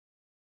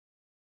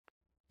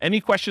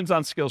 Any questions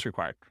on skills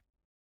required?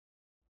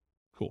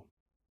 Cool.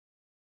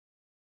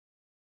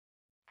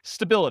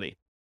 Stability.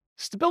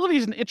 Stability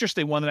is an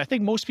interesting one that I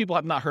think most people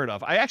have not heard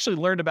of. I actually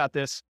learned about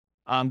this.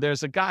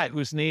 There's a guy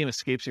whose name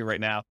escapes me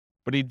right now,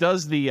 but he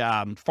does the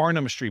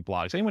Farnham Street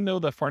blogs. Anyone know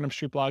the Farnham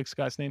Street blogs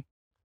guy's name?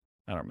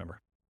 I don't remember.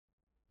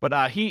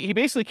 But he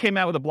basically came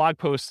out with a blog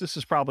post. This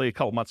is probably a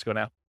couple months ago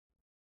now.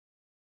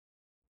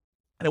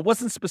 And it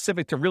wasn't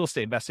specific to real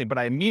estate investing, but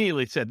I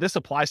immediately said, this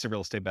applies to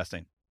real estate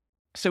investing.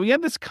 So we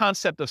have this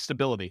concept of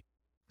stability.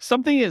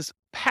 Something is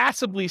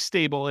passively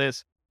stable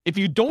is if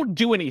you don't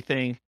do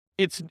anything,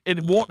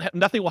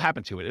 nothing will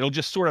happen to it. It'll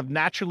just sort of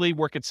naturally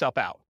work itself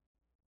out.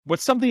 But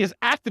something is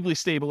actively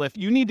stable if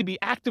you need to be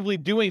actively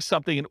doing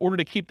something in order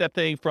to keep that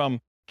thing from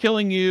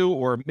killing you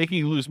or making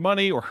you lose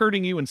money or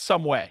hurting you in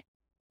some way.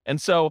 And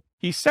so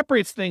he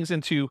separates things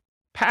into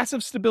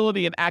passive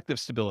stability and active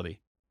stability.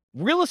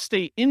 Real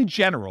estate in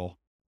general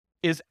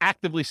is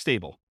actively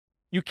stable.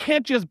 You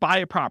can't just buy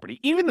a property,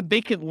 even the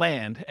vacant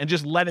land, and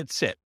just let it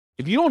sit.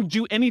 If you don't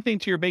do anything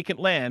to your vacant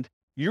land,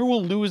 you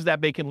will lose that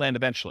vacant land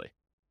eventually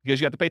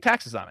because you have to pay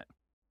taxes on it.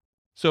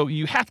 So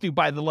you have to,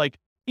 by the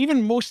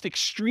even most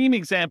extreme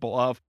example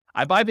of,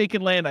 I buy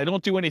vacant land, I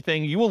don't do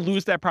anything, you will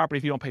lose that property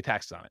if you don't pay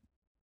taxes on it.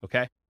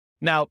 Okay?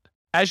 Now,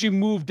 as you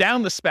move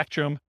down the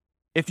spectrum,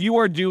 if you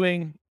are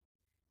doing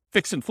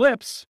fix and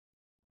flips,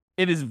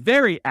 it is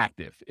very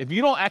active. If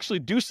you don't actually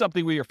do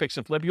something with your fix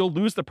and flip, you'll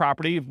lose the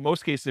property. In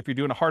most cases, if you're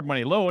doing a hard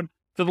money loan,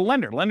 to the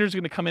lender. Lender's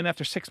going to come in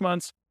after 6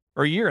 months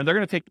or a year, and they're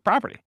going to take the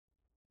property.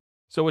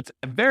 So it's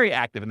very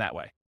active in that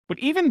way. But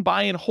even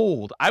buy and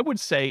hold, I would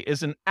say,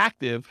 is an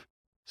active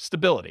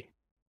stability.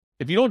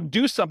 If you don't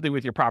do something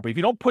with your property, if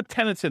you don't put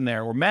tenants in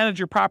there or manage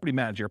your property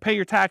manager, pay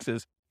your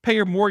taxes, pay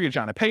your mortgage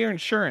on it, pay your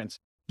insurance,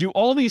 do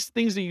all these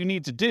things that you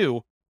need to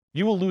do,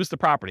 you will lose the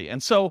property.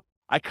 And so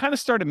I kind of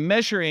started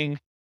measuring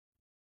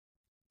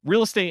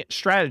real estate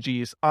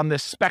strategies on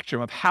this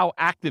spectrum of how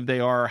active they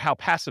are or how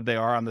passive they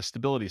are on the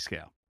stability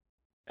scale.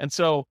 And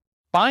so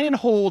buy and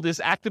hold is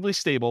actively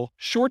stable.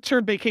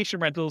 Short-term vacation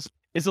rentals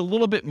is a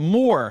little bit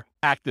more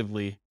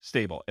actively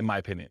stable, in my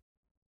opinion.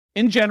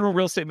 In general,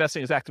 real estate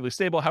investing is actively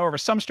stable. However,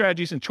 some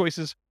strategies and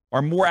choices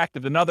are more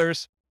active than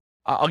others.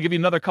 I'll give you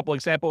another couple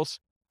examples.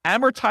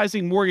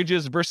 Amortizing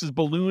mortgages versus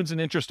balloons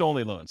and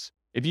interest-only loans.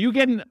 If you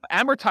get an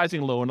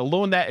amortizing loan, a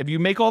loan that if you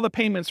make all the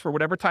payments for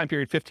whatever time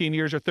period, 15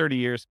 years or 30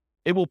 years,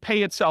 it will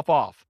pay itself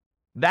off.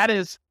 That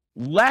is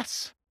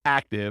less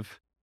active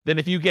than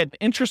if you get an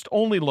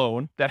interest-only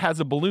loan that has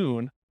a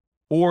balloon,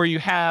 or you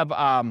have,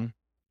 well,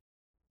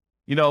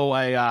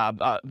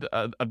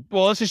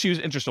 let's just use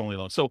interest-only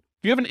loans. So if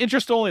you have an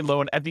interest-only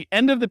loan, at the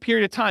end of the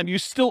period of time, you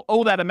still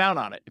owe that amount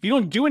on it. If you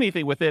don't do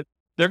anything with it,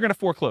 they're going to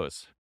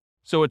foreclose.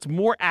 So it's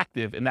more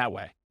active in that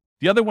way.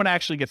 The other one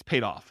actually gets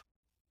paid off.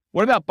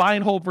 What about buy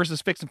and hold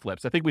versus fix and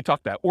flips? I think we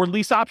talked about, or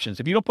lease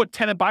options. If you don't put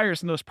tenant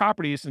buyers in those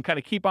properties and kind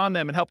of keep on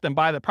them and help them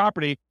buy the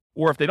property,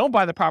 Or if they don't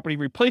buy the property,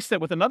 replace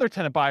that with another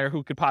tenant buyer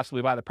who could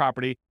possibly buy the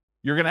property.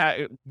 You're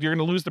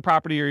gonna lose the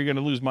property or you're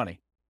gonna lose money.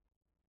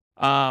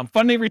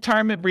 Funding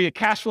retirement via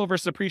cash flow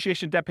versus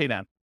appreciation, debt pay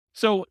down.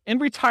 So in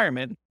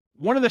retirement,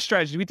 one of the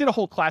strategies, we did a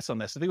whole class on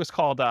this. I think it was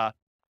called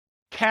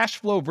cash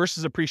flow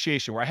versus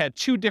appreciation, where I had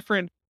two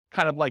different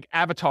kind of like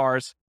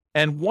avatars.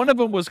 And one of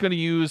them was going to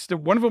use,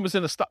 one of them was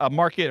in a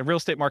market, a real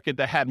estate market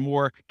that had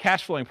more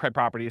cash flowing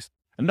properties.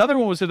 Another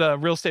one was in a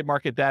real estate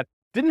market that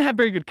didn't have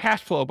very good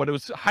cash flow, but it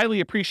was highly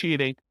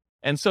appreciating.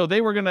 And so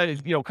they were going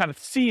to, kind of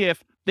see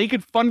if they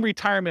could fund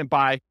retirement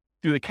by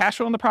through the cash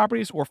flow on the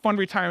properties or fund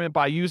retirement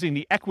by using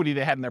the equity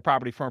they had in their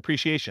property from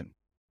appreciation.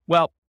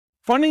 Well,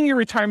 funding your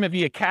retirement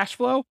via cash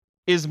flow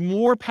is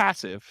more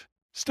passive,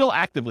 still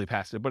actively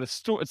passive, but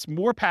it's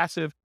more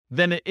passive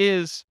than it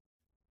is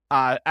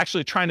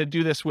actually trying to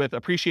do this with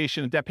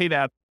appreciation and debt pay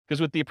down. Because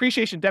with the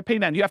appreciation debt pay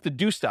down, you have to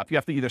do stuff. You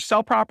have to either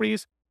sell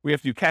properties, we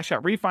have to do cash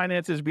out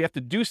refinances, we have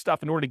to do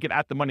stuff in order to get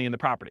at the money in the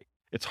property.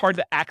 It's hard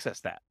to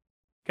access that.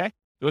 Okay,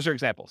 those are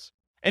examples.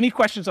 Any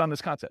questions on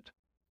this concept?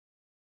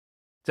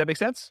 Does that make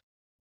sense?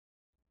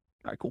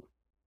 All right, cool.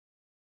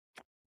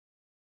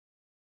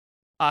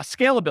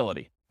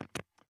 Scalability.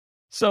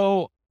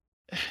 So,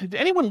 did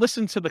anyone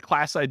listen to the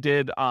class I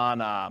did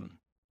on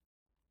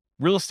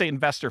Real Estate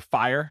Investor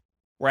Fire,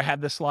 where I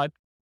had this slide?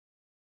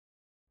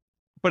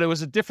 But it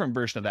was a different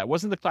version of that. It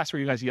wasn't the class where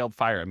you guys yelled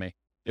fire at me.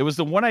 It was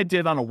the one I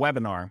did on a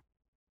webinar.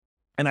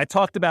 And I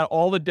talked about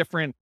all the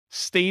different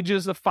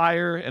stages of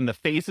fire and the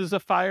phases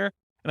of fire.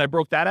 And I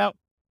broke that out.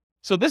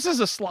 So this is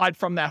a slide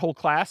from that whole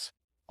class.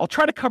 I'll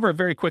try to cover it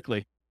very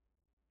quickly.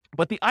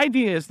 But the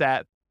idea is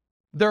that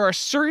there are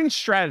certain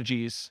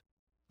strategies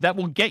that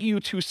will get you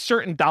to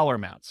certain dollar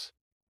amounts.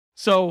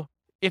 So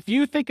if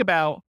you think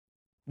about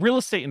real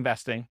estate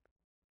investing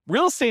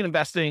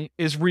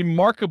is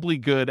remarkably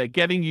good at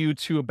getting you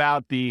to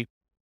about and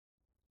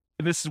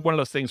this is one of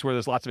those things where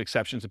there's lots of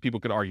exceptions and people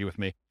could argue with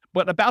me,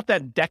 but about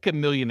that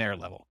decamillionaire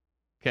level,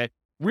 okay?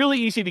 Really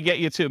easy to get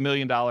you to $1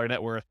 million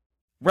net worth,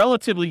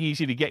 relatively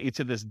easy to get you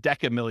to this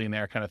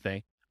decamillionaire kind of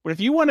thing. But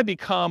if you want to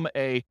become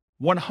a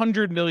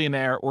 100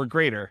 millionaire or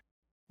greater,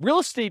 real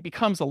estate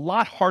becomes a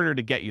lot harder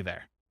to get you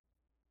there,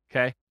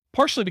 okay?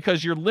 Partially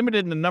because you're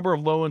limited in the number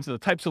of loans and the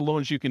types of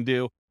loans you can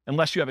do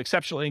unless you have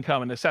exceptional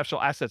income and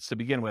exceptional assets to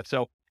begin with.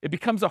 So it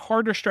becomes a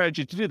harder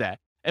strategy to do that.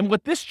 And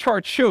what this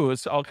chart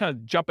shows, I'll kind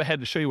of jump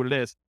ahead to show you what it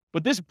is,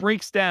 but this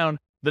breaks down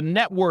the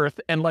net worth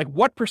and like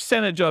what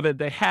percentage of it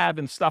they have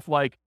in stuff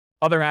like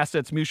other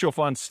assets, mutual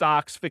funds,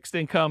 stocks, fixed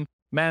income,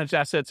 managed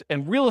assets,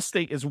 and real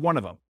estate is one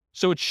of them.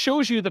 So it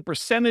shows you the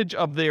percentage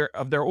of their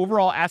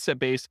overall asset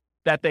base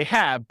that they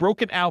have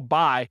broken out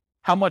by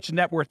how much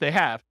net worth they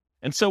have.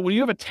 And so when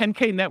you have a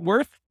 10K net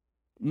worth,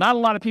 not a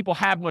lot of people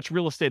have much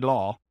real estate at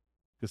all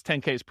because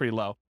 10K is pretty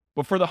low.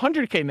 But for the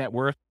 100K net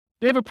worth,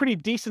 they have a pretty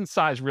decent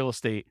sized real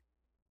estate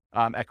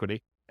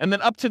equity. And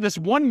then up to this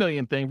 1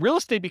 million thing, real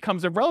estate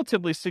becomes a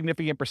relatively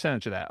significant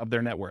percentage of that, of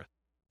their net worth.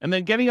 And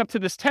then getting up to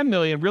this 10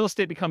 million, real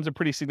estate becomes a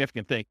pretty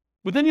significant thing.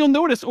 But then you'll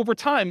notice over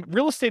time,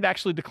 real estate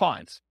actually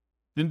declines.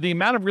 The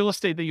amount of real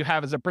estate that you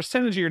have as a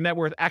percentage of your net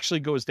worth actually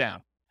goes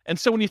down. And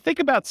so when you think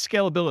about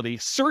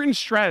scalability, certain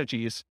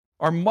strategies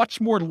are much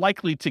more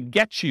likely to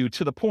get you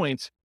to the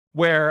point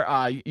where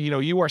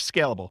you are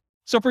scalable.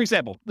 So for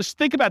example, let's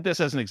think about this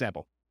as an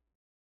example.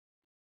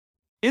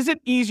 Is it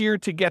easier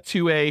to get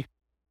to a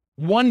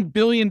 $1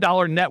 billion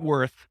net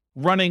worth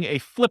running a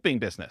flipping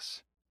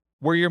business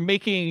where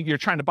you're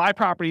trying to buy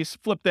properties,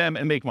 flip them,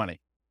 and make money?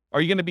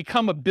 Are you going to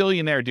become a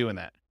billionaire doing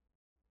that?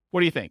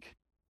 What do you think?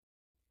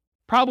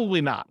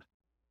 Probably not.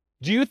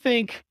 Do you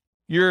think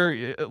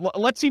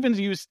let's even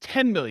use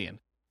 10 million.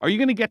 Are you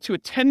going to get to a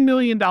 $10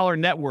 million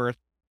net worth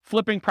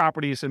flipping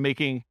properties and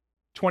making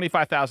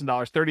 $25,000,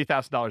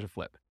 $30,000 a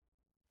flip?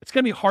 It's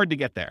going to be hard to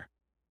get there.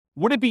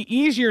 Would it be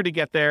easier to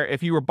get there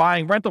if you were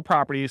buying rental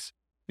properties,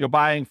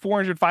 buying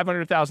 $400,000,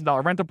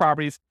 $500,000 rental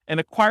properties and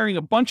acquiring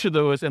a bunch of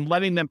those and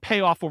letting them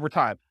pay off over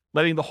time,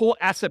 letting the whole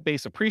asset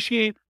base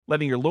appreciate,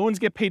 letting your loans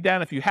get paid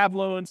down if you have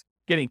loans,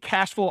 getting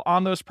cash flow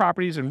on those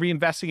properties and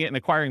reinvesting it and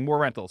acquiring more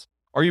rentals?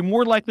 Are you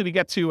more likely to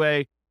get to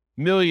a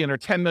 $1 million or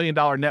 $10 million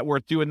net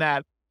worth doing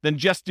that than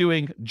just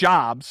doing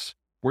jobs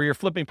where you're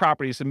flipping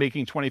properties and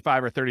making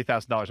 $25,000 or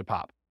 $30,000 a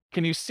pop?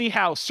 Can you see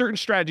how certain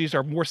strategies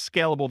are more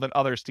scalable than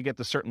others to get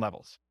to certain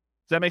levels?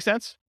 Does that make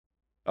sense?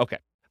 Okay.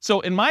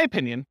 So in my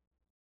opinion,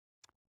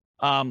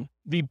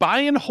 the buy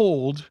and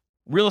hold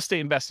real estate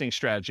investing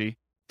strategy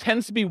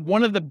tends to be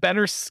one of the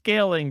better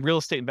scaling real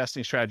estate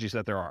investing strategies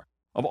that there are.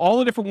 Of all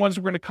the different ones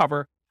we're going to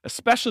cover,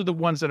 especially the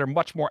ones that are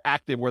much more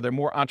active, where they're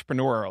more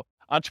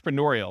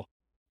entrepreneurial,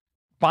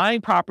 buying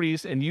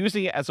properties and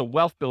using it as a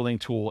wealth building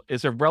tool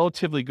is a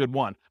relatively good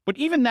one. But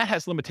even that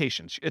has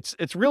limitations.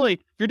 It's really,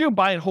 if you're doing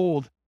buy and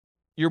hold,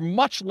 you're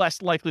much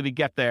less likely to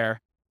get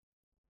there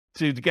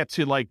to get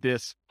to like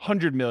this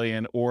 100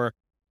 million or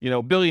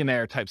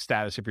billionaire type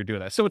status if you're doing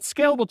that. So it's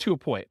scalable to a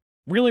point.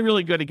 Really,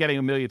 really good at getting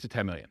 1 million to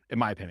 10 million, in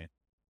my opinion.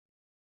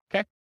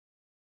 Okay.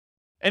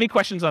 Any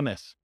questions on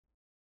this?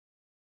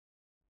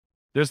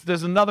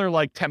 There's another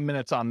like 10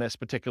 minutes on this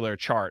particular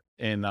chart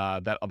in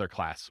that other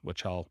class,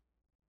 which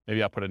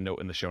maybe I'll put a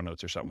note in the show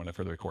notes or something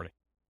for the recording.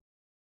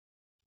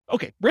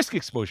 Okay, risk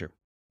exposure.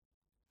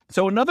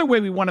 So another way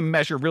we want to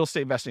measure real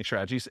estate investing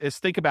strategies is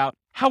think about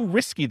how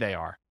risky they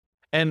are.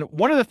 And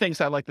one of the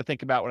things I like to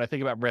think about when I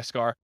think about risk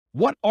are,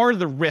 what are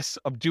the risks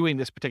of doing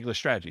this particular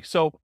strategy?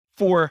 So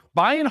for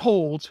buy and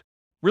hold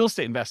real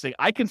estate investing,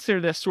 I consider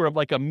this sort of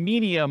like a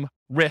medium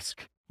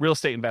risk real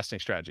estate investing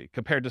strategy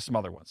compared to some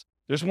other ones.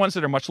 There's ones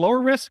that are much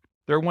lower risk.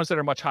 There are ones that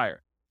are much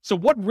higher. So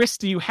what risks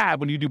do you have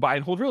when you do buy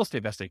and hold real estate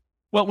investing?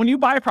 Well, when you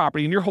buy a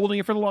property and you're holding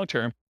it for the long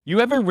term, you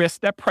have a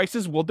risk that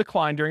prices will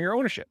decline during your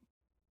ownership,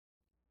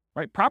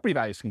 right? Property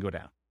values can go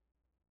down.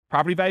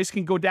 Property values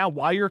can go down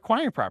while you're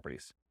acquiring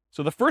properties.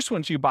 So the first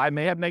ones you buy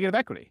may have negative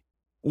equity,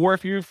 or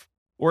if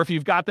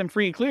you've got them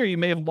free and clear, you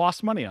may have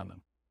lost money on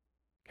them.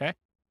 Okay.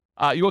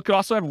 You could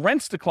also have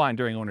rents decline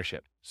during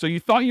ownership. So you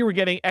thought you were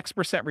getting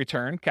X%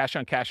 return, cash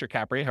on cash or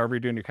cap rate, however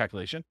you're doing your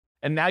calculation.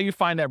 And now you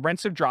find that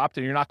rents have dropped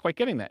and you're not quite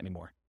getting that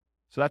anymore.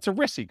 So that's a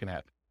risk you can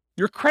have.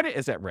 Your credit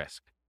is at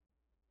risk.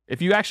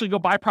 If you actually go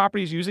buy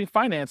properties using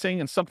financing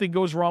and something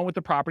goes wrong with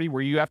the property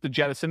where you have to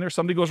jettison, or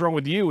something goes wrong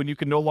with you and you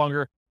can no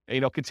longer,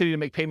 continue to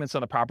make payments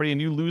on the property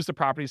and you lose the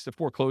properties to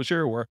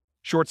foreclosure or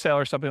short sale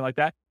or something like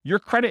that, your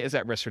credit is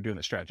at risk for doing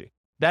this strategy.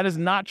 That is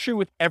not true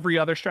with every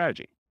other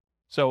strategy.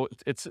 So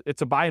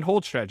it's a buy and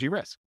hold strategy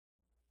risk.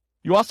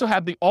 You also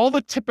have all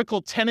the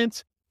typical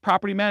tenant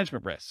property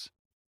management risks.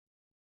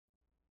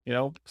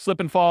 Slip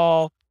and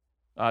fall,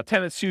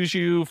 tenant sues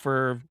you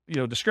for,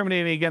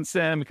 discriminating against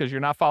them because you're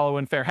not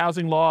following fair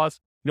housing laws.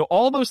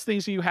 All those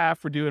things that you have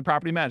for doing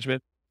property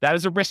management, that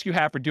is a risk you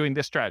have for doing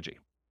this strategy.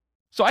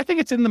 So I think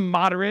it's in the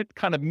moderate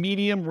kind of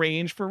medium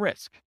range for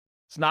risk.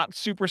 It's not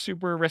super,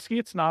 super risky.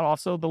 It's not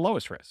also the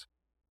lowest risk.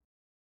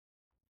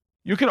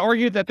 You can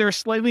argue that there's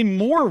slightly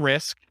more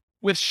risk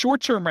with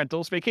short-term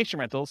rentals, vacation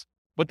rentals,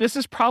 but this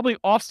is probably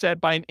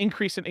offset by an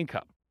increase in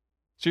income.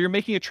 So you're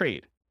making a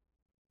trade.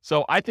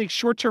 So I think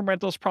short-term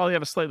rentals probably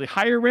have a slightly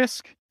higher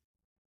risk.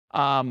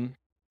 But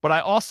I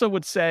also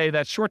would say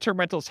that short-term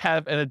rentals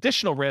have an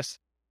additional risk,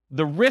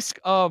 the risk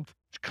of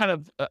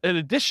an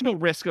additional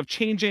risk of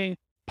changing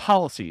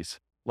policies.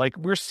 Like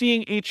we're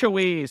seeing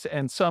HOAs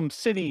and some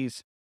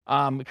cities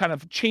kind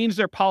of change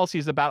their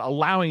policies about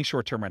allowing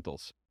short-term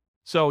rentals.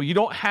 So you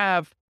don't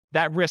have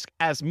that risk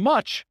as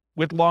much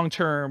with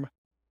long-term,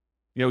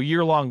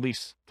 year-long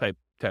lease type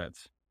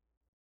tenants.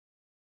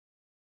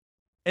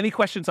 Any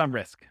questions on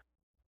risk?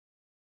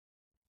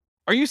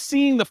 Are you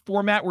seeing the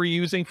format we're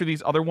using for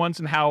these other ones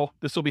and how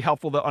this will be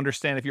helpful to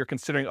understand if you're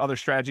considering other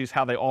strategies,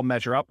 how they all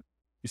measure up?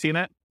 You seeing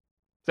that?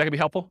 Is that gonna be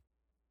helpful?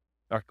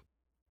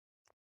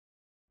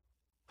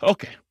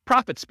 Okay,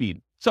 profit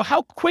speed. So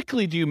how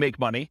quickly do you make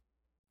money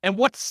and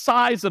what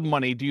size of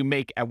money do you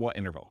make at what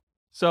interval?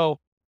 So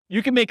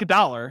you can make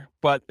 $1,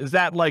 but is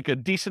that like a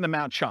decent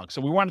amount chunk?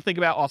 So we want to think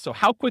about also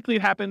how quickly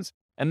it happens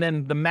and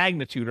then the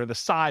magnitude or the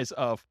size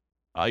of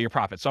your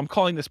profit. So I'm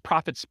calling this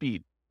profit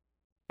speed.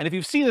 And if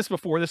you've seen this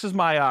before, this is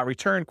my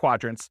return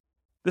quadrants.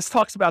 This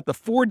talks about the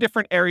 4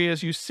 different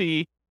areas you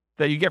see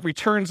that you get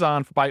returns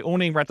on by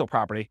owning rental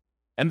property.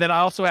 And then I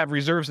also have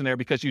reserves in there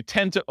because you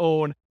tend to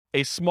own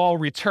a small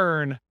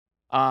return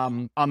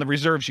on the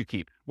reserves you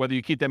keep. Whether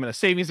you keep them in a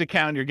savings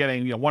account, you're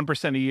getting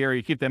 1% a year.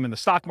 You keep them in the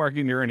stock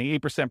market, you're earning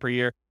 8% per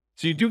year.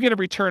 So you do get a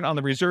return on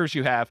the reserves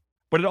you have,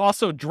 but it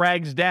also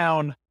drags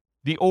down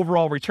the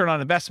overall return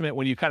on investment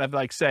when you kind of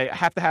like say, I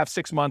have to have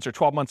 6 months or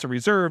 12 months of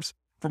reserves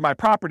for my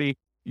property.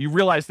 You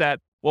realize that,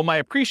 well, my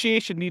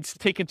appreciation needs to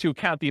take into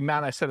account the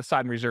amount I set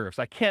aside in reserves.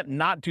 I can't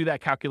not do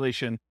that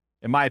calculation,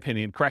 in my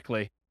opinion,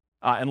 correctly,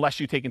 unless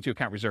you take into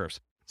account reserves.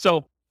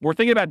 So we're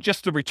thinking about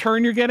just the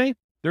return you're getting.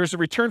 There's a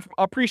return from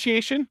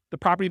appreciation, the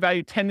property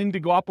value tending to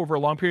go up over a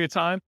long period of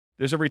time.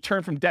 There's a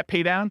return from debt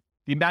pay down,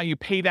 the amount you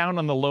pay down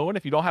on the loan.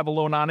 If you don't have a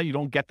loan on it, you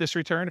don't get this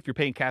return. If you're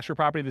paying cash for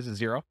property, this is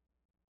 0.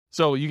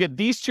 So you get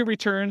these 2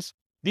 returns.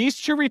 These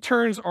 2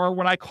 returns are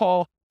what I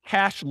call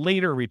cash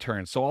later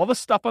returns. So all the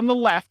stuff on the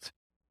left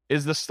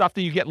is the stuff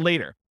that you get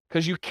later,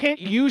 because you can't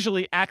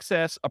usually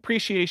access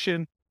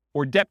appreciation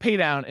or debt pay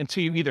down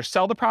until you either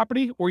sell the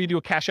property or you do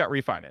a cash out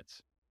refinance.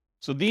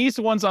 So these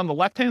ones on the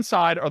left-hand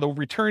side are the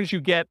returns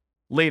you get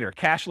later,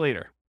 cash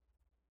later.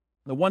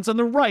 The ones on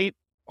the right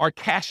are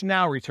cash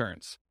now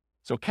returns.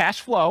 So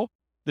cash flow,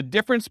 the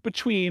difference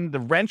between the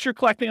rent you're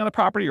collecting on the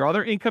property or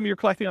other income you're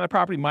collecting on the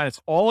property minus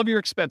all of your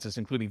expenses,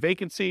 including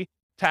vacancy,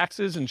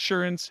 taxes,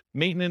 insurance,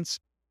 maintenance,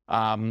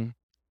 your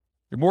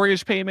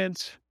mortgage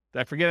payments.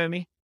 Did I forget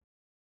any?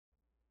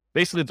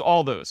 Basically, it's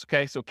all those,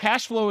 okay? So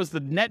cash flow is the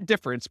net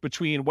difference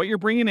between what you're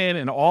bringing in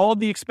and all of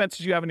the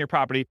expenses you have in your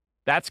property.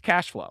 That's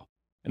cash flow.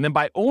 And then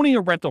by owning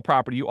a rental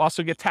property, you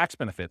also get tax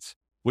benefits,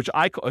 which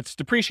it's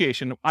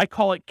depreciation. I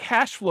call it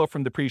cash flow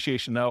from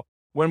depreciation, though,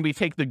 when we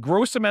take the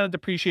gross amount of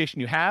depreciation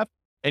you have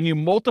and you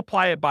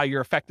multiply it by your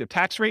effective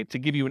tax rate to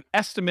give you an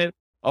estimate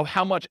of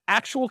how much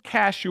actual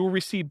cash you will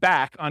receive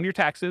back on your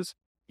taxes,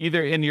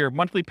 either in your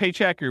monthly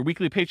paycheck or your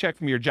weekly paycheck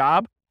from your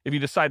job, if you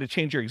decide to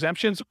change your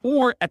exemptions,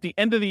 or at the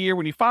end of the year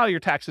when you file your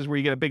taxes where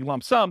you get a big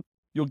lump sum,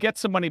 you'll get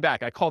some money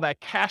back. I call that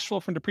cash flow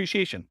from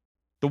depreciation.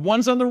 The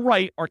ones on the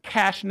right are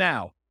cash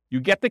now. You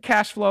get the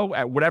cash flow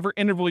at whatever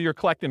interval you're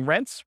collecting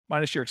rents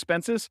minus your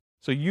expenses.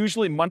 So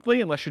usually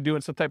monthly, unless you're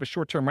doing some type of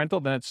short-term rental,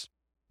 then it's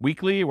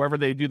weekly, wherever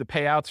they do the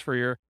payouts for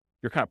your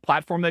kind of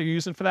platform that you're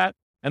using for that.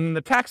 And then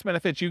the tax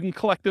benefits, you can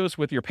collect those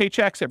with your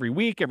paychecks every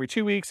week, every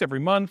 2 weeks, every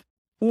month,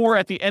 or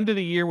at the end of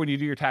the year when you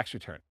do your tax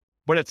return.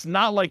 But it's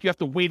not like you have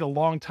to wait a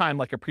long time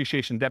like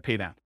appreciation debt pay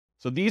down.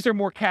 So these are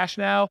more cash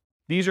now.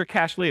 These are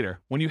cash later.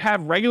 When you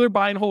have regular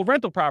buy and hold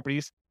rental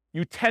properties,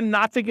 you tend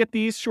not to get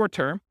these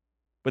short-term,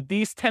 but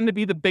these tend to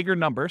be the bigger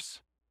numbers.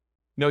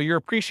 Your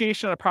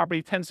appreciation on a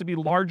property tends to be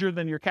larger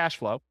than your cash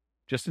flow,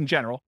 just in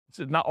general. It's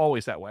not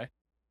always that way.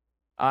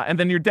 And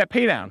then your debt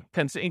pay down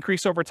tends to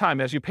increase over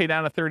time. As you pay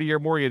down a 30-year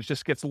mortgage,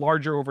 just gets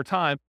larger over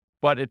time,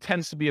 but it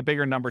tends to be a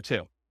bigger number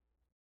too.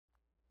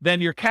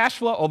 Then your cash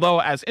flow, although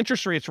as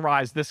interest rates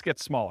rise, this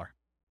gets smaller.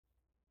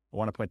 I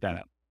want to point that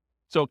out.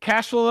 So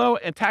cash flow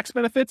and tax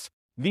benefits,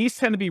 these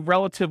tend to be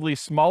relatively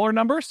smaller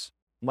numbers,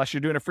 unless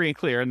you're doing a free and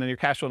clear, and then your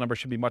cash flow number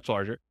should be much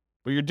larger.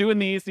 But you're doing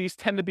these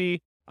tend to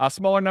be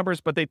smaller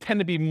numbers, but they tend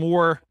to be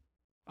more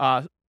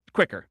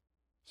quicker.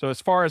 So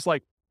as far as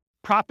like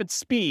profit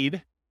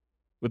speed,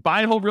 with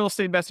buy and hold real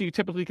estate investing, you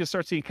typically can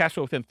start seeing cash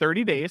flow within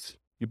 30 days.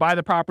 You buy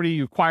the property,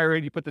 you acquire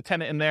it, you put the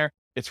tenant in there.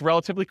 It's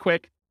relatively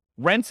quick.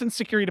 Rents and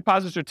security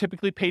deposits are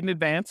typically paid in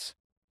advance.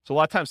 So a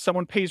lot of times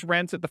someone pays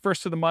rents at the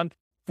first of the month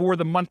for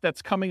the month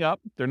that's coming up.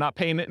 They're not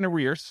paying it in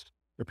arrears.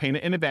 They're paying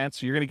it in advance.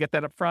 So you're going to get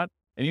that up front.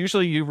 And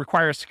usually you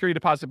require a security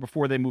deposit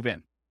before they move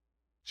in.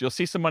 So you'll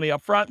see some money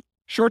up front.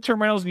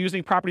 Short-term rentals and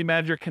using property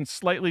manager can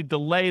slightly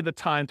delay the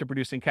time to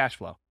producing cash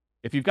flow.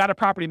 If you've got a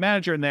property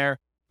manager in there,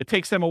 it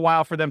takes them a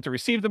while for them to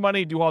receive the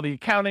money, do all the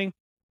accounting,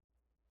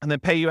 and then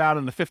pay you out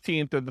on the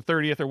 15th or the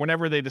 30th or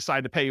whenever they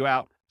decide to pay you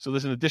out. So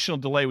there's an additional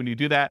delay when you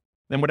do that.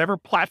 Then whatever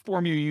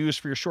platform you use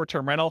for your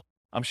short-term rental,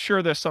 I'm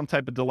sure there's some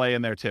type of delay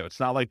in there too. It's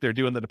not like they're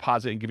doing the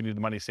deposit and giving you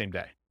the money same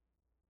day.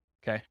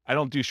 Okay. I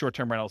don't do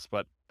short-term rentals,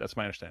 but that's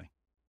my understanding.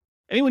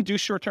 Anyone do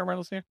short-term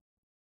rentals here?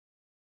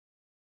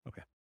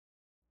 Okay.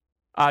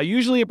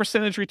 Usually a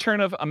percentage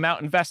return of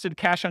amount invested,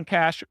 cash on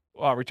cash,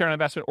 return on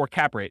investment, or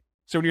cap rate.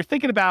 So when you're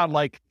thinking about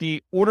like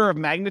the order of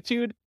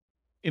magnitude,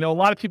 a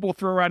lot of people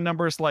throw around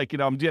numbers like,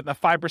 I'm getting a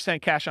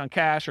 5% cash on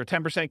cash or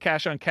 10%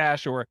 cash on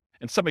cash, or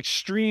in some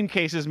extreme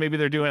cases, maybe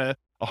they're doing a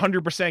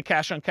 100%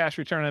 cash on cash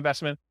return on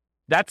investment.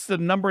 That's the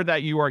number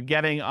that you are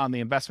getting on the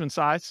investment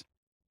size,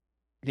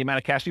 the amount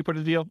of cash you put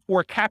in the deal.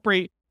 Or cap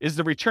rate is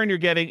the return you're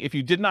getting if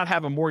you did not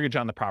have a mortgage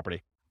on the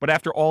property, but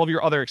after all of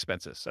your other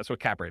expenses. That's what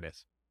cap rate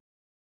is.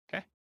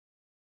 Okay.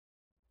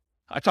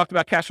 I talked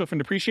about cash flow from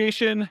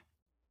depreciation.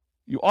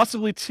 You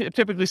also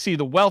typically see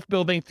the wealth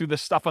building through the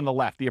stuff on the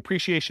left. The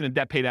appreciation and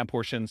debt pay down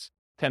portions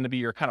tend to be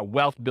your kind of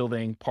wealth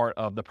building part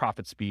of the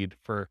profit speed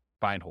for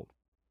buy and hold.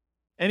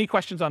 Any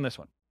questions on this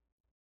one?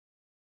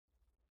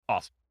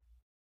 Awesome.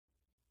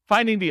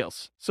 Finding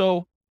deals.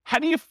 So how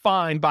do you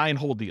find buy and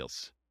hold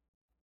deals?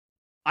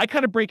 I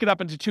kind of break it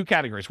up into two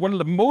categories. One of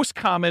the most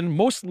common,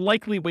 most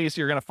likely ways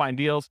you're going to find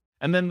deals,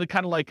 and then the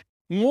kind of like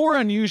more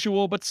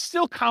unusual, but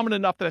still common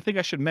enough that I think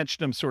I should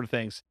mention them sort of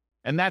things.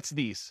 And that's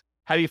these.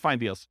 How do you find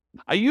deals?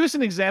 I used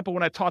an example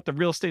when I taught the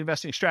real estate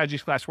investing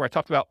strategies class where I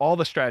talked about all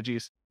the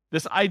strategies,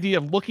 this idea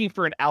of looking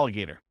for an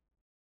alligator.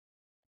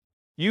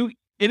 It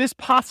is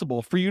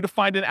possible for you to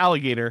find an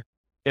alligator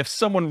if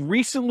someone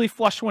recently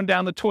flushed one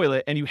down the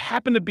toilet and you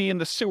happen to be in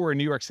the sewer in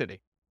New York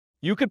City.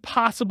 You could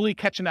possibly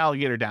catch an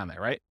alligator down there,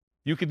 right?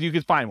 You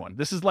could find one.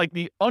 This is like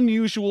the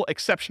unusual,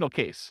 exceptional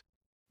case.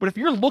 But if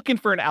you're looking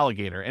for an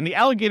alligator, and the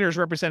alligator is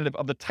representative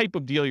of the type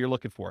of deal you're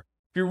looking for,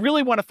 if you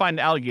really want to find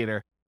an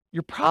alligator,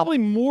 you're probably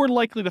more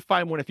likely to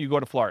find one if you go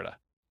to Florida.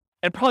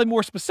 And probably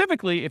more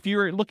specifically, if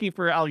you're looking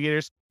for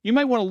alligators, you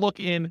might want to look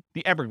in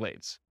the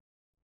Everglades.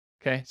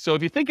 Okay, so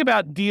if you think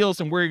about deals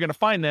and where you're going to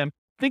find them,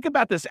 think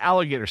about this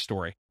alligator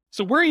story.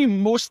 So where are you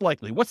most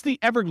likely? What's the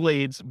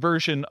Everglades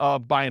version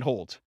of buy and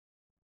hold?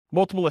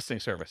 Multiple listing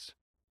service.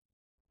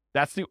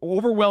 That's the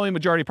overwhelming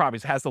majority of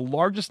properties. It has the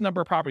largest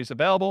number of properties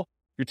available.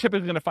 You're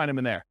typically going to find them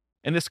in there.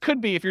 And this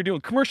could be, if you're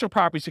doing commercial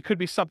properties, it could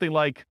be something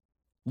like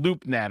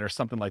LoopNet or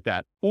something like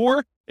that.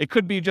 Or it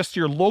could be just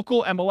your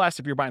local MLS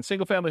if you're buying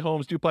single family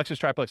homes, duplexes,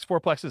 triplexes,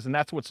 fourplexes, and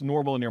that's what's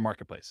normal in your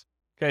marketplace.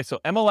 Okay, so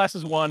MLS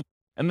is one.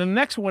 And the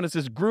next one is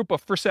this group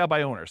of for sale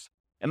by owners.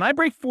 And I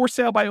break for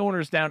sale by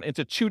owners down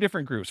into two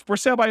different groups. For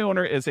sale by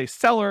owner is a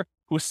seller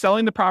who is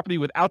selling the property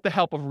without the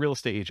help of a real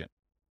estate agent.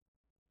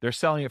 They're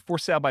selling it for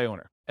sale by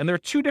owner. And there are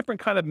two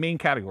different kind of main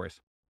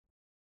categories.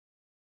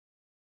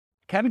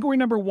 Category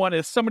number one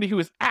is somebody who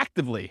is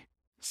actively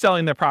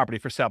selling their property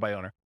for sale by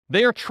owner.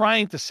 They are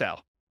trying to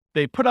sell.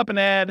 They put up an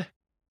ad.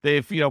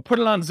 They've put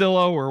it on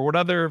Zillow or what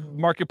other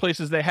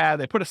marketplaces they have.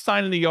 They put a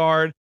sign in the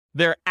yard.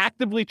 They're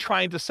actively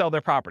trying to sell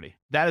their property.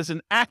 That is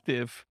an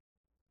actively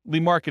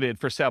marketed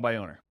for sale by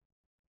owner.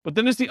 But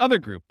then there's the other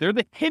group. They're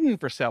the hidden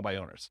for sale by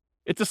owners.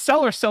 It's a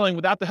seller selling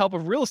without the help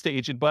of a real estate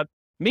agent, but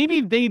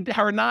maybe they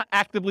are not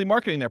actively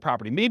marketing their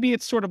property. Maybe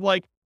it's sort of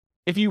like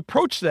if you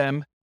approach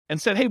them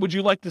and said, hey, would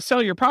you like to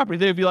sell your property?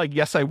 They'd be like,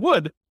 yes, I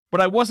would,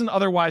 but I wasn't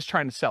otherwise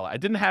trying to sell it. I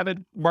didn't have it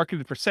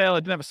marketed for sale. I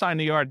didn't have a sign in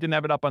the yard. Didn't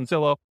have it up on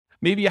Zillow.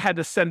 Maybe you had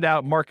to send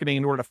out marketing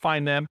in order to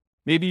find them.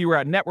 Maybe you were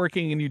out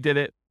networking and you did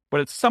it, but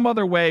it's some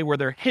other way where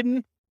they're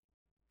hidden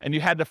and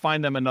you had to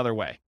find them another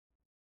way.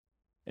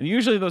 And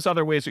usually those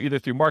other ways are either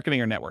through marketing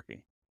or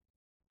networking.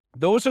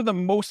 Those are the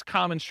most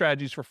common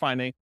strategies for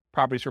finding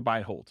properties for buy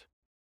and hold.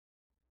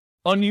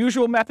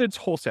 Unusual methods,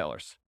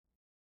 wholesalers.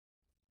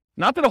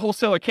 Not that a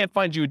wholesaler can't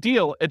find you a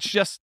deal. It's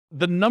just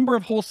the number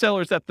of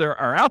wholesalers that there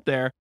are out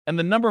there and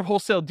the number of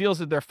wholesale deals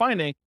that they're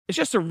finding is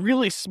just a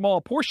really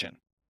small portion,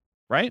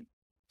 right?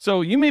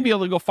 So you may be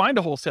able to go find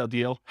a wholesale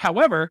deal.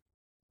 However,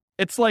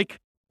 it's like,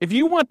 if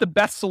you want the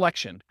best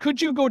selection,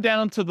 could you go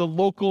down to the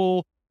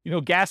local,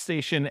 gas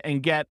station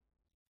and get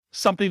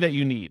something that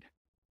you need?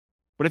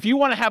 But if you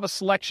want to have a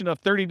selection of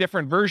 30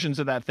 different versions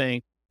of that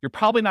thing, you're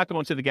probably not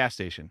going to the gas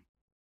station.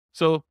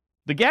 So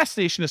the gas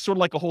station is sort of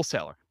like a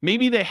wholesaler.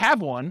 Maybe they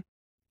have one,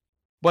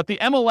 but the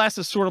MLS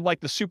is sort of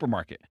like the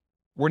supermarket,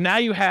 where now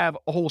you have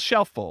a whole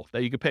shelf full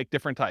that you can pick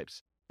different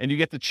types, and you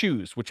get to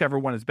choose whichever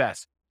one is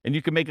best, and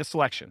you can make a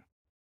selection.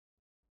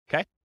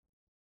 Okay?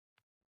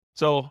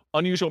 So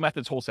unusual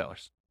methods,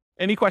 wholesalers.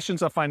 Any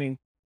questions on finding?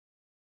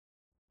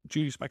 Did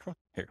you use microphone?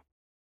 Here.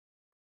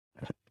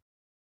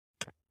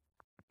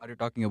 Are you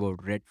talking about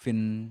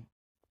Redfin,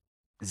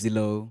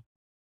 Zillow?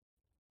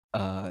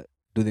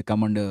 Do they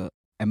come under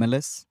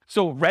MLS?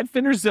 So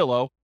Redfin or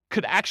Zillow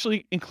could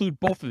actually include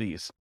both of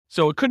these.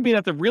 So it could be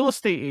that the real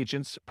estate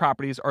agents'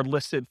 properties are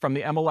listed from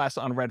the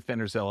MLS on Redfin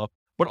or Zillow,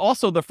 but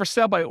also the for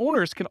sale by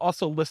owners can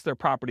also list their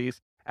properties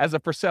as a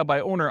for sale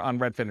by owner on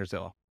Redfin or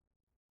Zillow.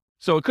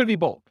 So it could be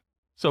both.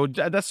 So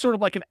that's sort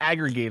of like an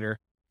aggregator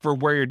for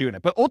where you're doing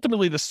it. But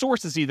ultimately, the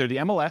source is either the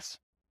MLS,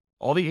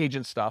 all the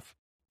agent stuff,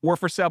 or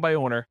for sale by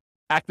owner,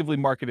 actively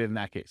marketed in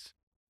that case.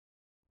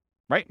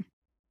 Right?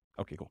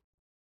 Okay, cool.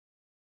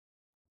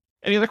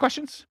 Any other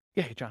questions?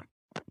 Yeah, hey, John.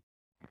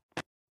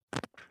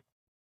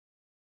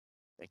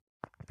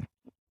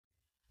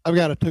 I've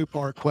got a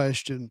two-part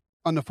question.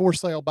 On the for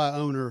sale by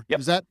owner, Yep.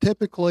 is that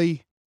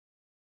typically,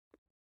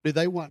 do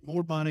they want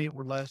more money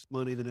or less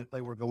money than if they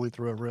were going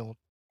through a realtor?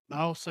 And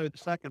also, the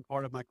second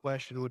part of my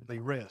question would be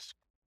risk.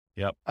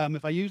 Yep.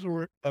 If I use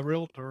a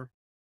realtor,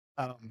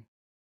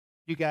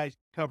 you guys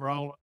cover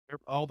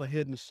all the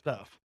hidden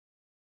stuff.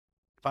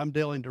 If I'm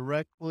dealing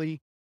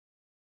directly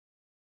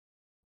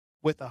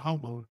with a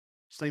homeowner,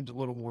 seems a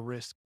little more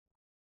risky.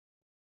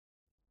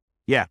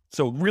 Yeah.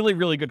 So really,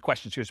 really good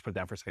questions. Just put it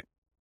down for a second.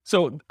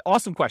 So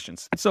awesome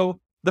questions. So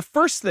the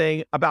first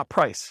thing about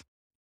price,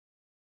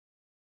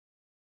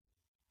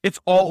 it's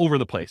all over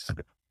the place.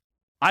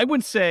 I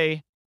would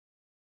say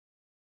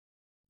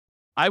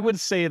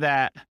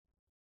that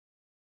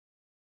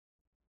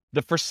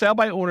the for sale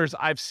by owners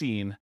I've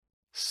seen,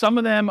 some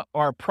of them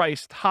are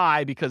priced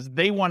high because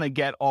they want to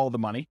get all the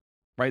money,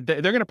 right?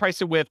 They're going to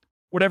price it with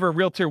whatever a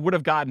realtor would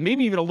have gotten,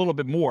 maybe even a little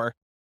bit more,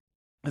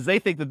 because they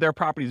think that their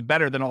property is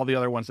better than all the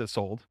other ones that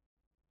sold.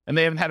 And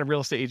they haven't had a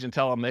real estate agent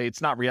tell them, hey,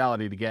 it's not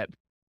reality to get,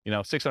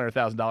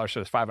 $600,000 for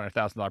this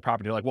 $500,000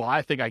 property. You're like, well,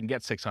 I think I can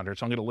get 600,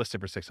 so I'm going to list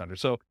it for 600.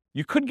 So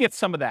you could get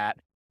some of that.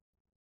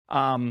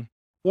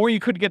 Or you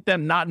could get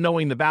them not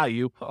knowing the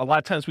value. A lot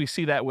of times we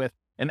see that with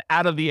an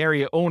out of the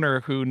area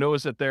owner who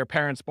knows that their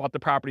parents bought the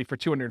property for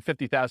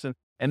 $250,000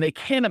 and they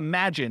can't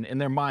imagine in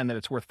their mind that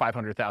it's worth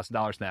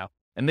 $500,000 now.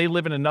 And they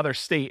live in another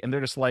state and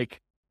they're just like,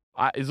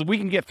 if we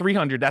can get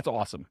 300, that's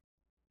awesome.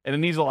 And it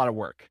needs a lot of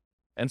work.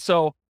 And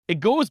so it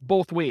goes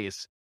both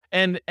ways.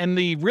 And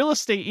the real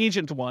estate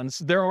agent ones,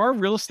 there are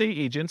real estate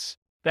agents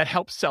that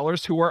help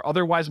sellers who are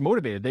otherwise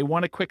motivated. They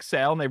want a quick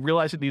sale and they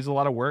realize it needs a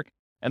lot of work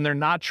and they're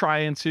not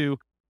trying to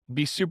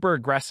be super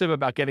aggressive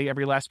about getting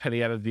every last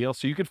penny out of the deal.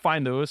 So you could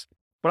find those.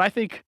 But I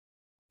think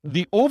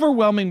the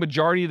overwhelming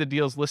majority of the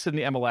deals listed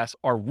in the MLS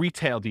are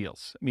retail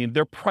deals. I mean,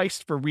 they're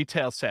priced for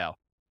retail sale.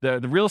 The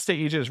real estate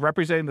agent is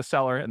representing the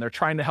seller and they're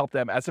trying to help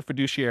them as a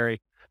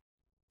fiduciary,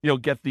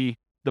 get the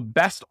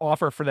best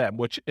offer for them,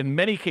 which in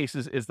many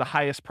cases is the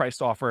highest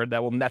priced offer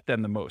that will net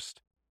them the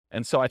most.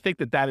 And so I think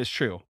that is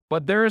true.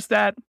 But there's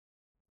that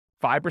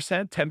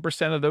 5%,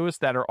 10% of those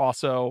that are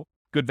also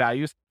good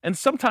values. And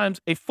sometimes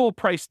a full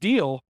price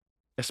deal,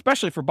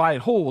 especially for buy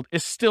and hold,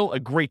 is still a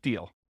great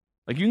deal.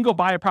 Like you can go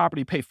buy a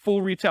property, pay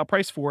full retail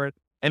price for it,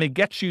 and it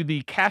gets you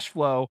the cash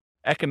flow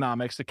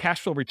economics, the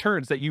cash flow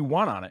returns that you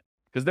want on it,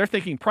 because they're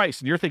thinking price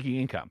and you're thinking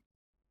income,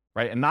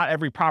 right? And not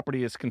every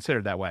property is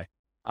considered that way.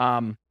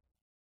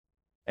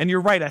 And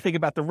you're right, I think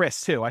about the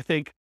risk too. I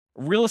think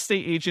real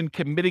estate agent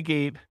can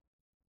mitigate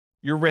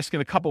your risk in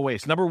a couple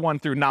ways. Number one,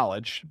 through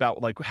knowledge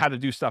about like how to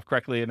do stuff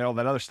correctly and all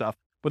that other stuff.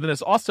 But then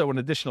there's also an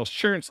additional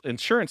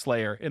insurance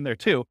layer in there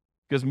too,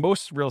 because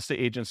most real estate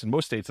agents in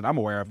most states that I'm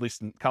aware of, at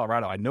least in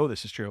Colorado, I know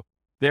this is true,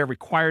 they're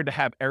required to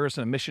have errors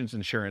and omissions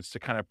insurance to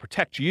kind of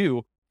protect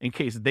you in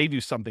case they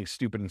do something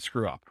stupid and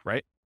screw up,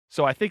 right?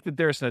 So I think that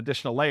there's an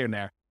additional layer in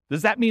there.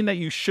 Does that mean that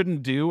you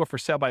shouldn't do a for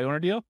sale by owner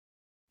deal?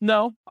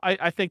 No,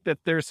 I think that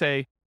there's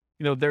a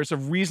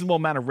reasonable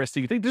amount of risk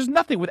that you think. There's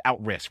nothing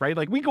without risk, right?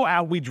 Like we go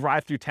out, we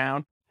drive through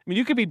town. I mean,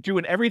 you could be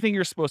doing everything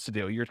you're supposed to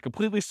do. You're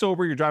completely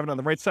sober. You're driving on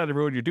the right side of the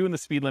road. You're doing the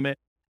speed limit,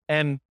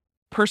 and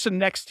person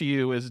next to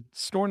you is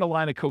snorting a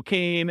line of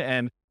cocaine,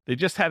 and they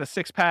just had a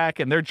 6-pack,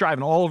 and they're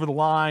driving all over the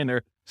line.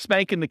 They're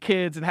spanking the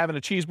kids and having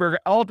a cheeseburger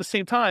all at the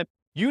same time.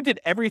 You did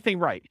everything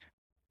right,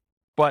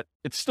 but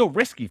it's still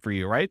risky for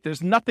you, right?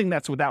 There's nothing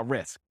that's without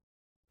risk.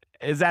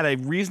 Is that a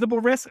reasonable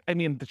risk? I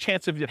mean, the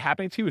chance of it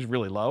happening to you is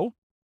really low,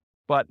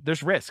 but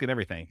there's risk in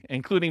everything,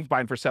 including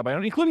buying for sale by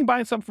owner, including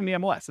buying some from the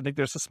MLS. I think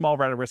there's a small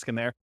amount of risk in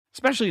there,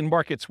 especially in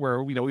markets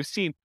where,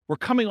 we're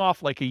coming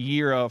off like a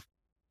year of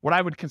what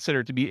I would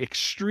consider to be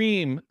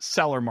extreme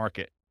seller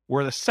market,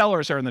 where the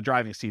sellers are in the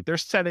driving seat. They're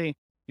setting,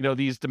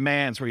 these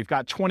demands where you've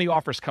got 20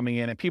 offers coming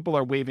in and people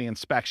are waiving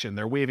inspection,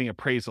 they're waiving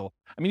appraisal.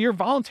 I mean, you're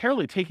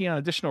voluntarily taking on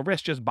additional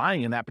risk just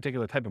buying in that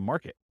particular type of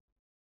market.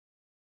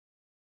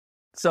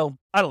 So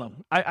I don't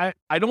know.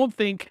 I don't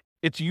think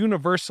it's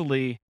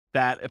universally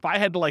that if I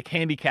had to like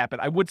handicap it,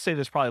 I would say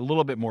there's probably a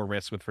little bit more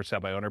risk with for sale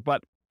by owner,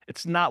 but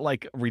it's not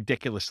like a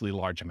ridiculously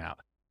large amount,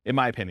 in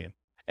my opinion.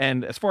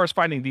 And as far as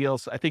finding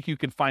deals, I think you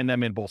can find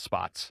them in both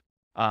spots.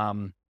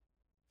 And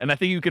I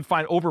think you can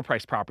find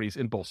overpriced properties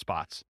in both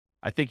spots.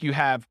 I think you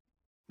have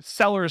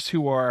sellers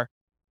who are,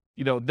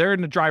 they're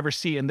in the driver's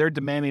seat and they're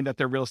demanding that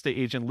their real estate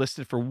agent list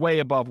it for way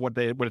above what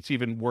it's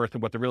even worth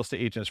and what the real estate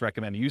agent is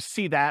recommending. You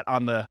see that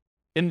on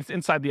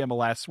inside the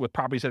MLS with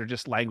properties that are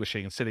just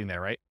languishing and sitting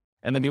there, right?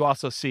 And then you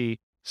also see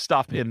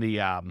stuff in the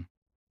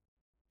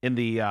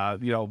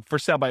for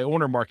sale by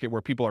owner market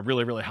where people are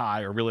really, really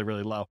high or really,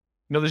 really low.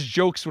 There's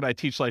jokes when I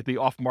teach like the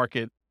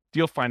off-market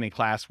deal finding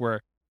class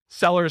where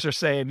sellers are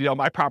saying,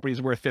 my property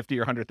is worth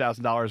 $50,000 or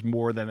 $100,000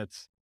 more than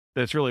it's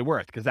really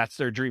worth because that's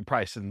their dream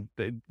price, and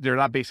they're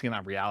not basing it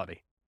on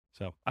reality.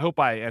 So I hope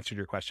I answered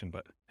your question,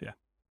 but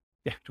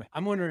yeah.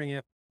 I'm wondering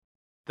if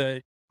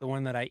the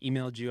one that I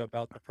emailed you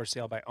about the for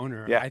sale by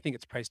owner, Yeah. I think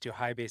it's priced too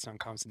high based on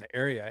comps in the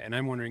area. And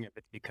I'm wondering if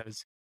it's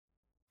because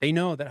they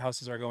know that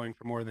houses are going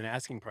for more than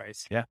asking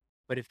price. Yeah.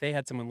 But if they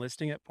had someone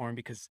listing it for them,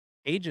 because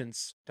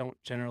agents don't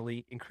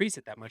generally increase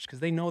it that much because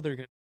they know they're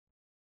going to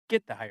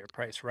get the higher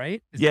price,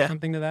 right? Is there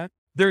something to that?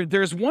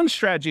 There's one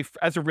strategy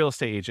as a real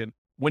estate agent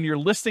when you're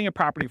listing a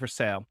property for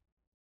sale.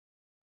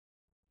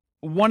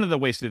 One of the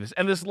ways to do this,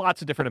 and there's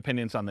lots of different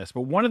opinions on this,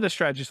 but one of the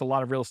strategies a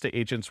lot of real estate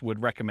agents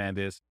would recommend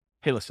is,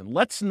 hey, listen,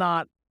 let's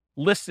not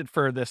list it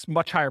for this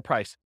much higher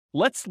price.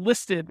 Let's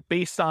list it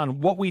based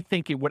on what we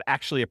think it would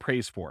actually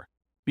appraise for.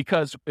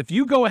 Because if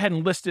you go ahead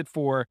and list it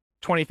for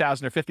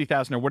 $20,000 or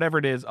 $50,000 or whatever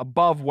it is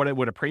above what it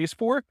would appraise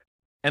for,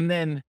 and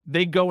then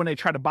they go and they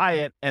try to buy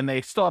it and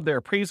they still have their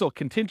appraisal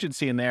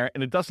contingency in there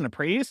and it doesn't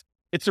appraise,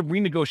 it's a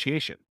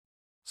renegotiation.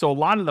 So a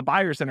lot of the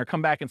buyers then are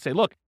come back and say,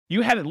 look,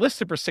 you had it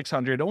listed for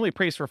 $600, only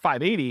appraised for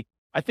 $580.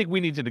 I think we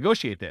need to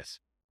negotiate this.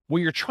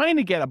 What you're trying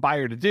to get a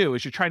buyer to do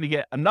is you're trying to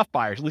get enough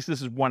buyers, at least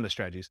this is one of the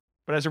strategies,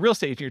 but as a real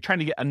estate agent, you're trying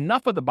to get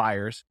enough of the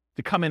buyers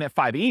to come in at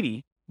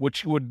 $580,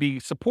 which would be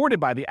supported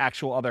by the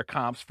actual other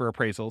comps for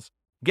appraisals,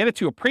 get it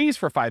to appraise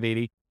for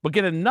 $580, but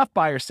get enough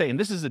buyers saying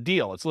this is a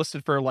deal. It's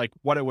listed for like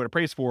what it would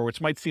appraise for, which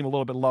might seem a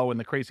little bit low in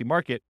the crazy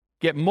market.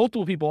 Get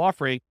multiple people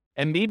offering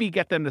and maybe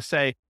get them to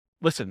say,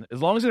 listen,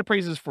 as long as it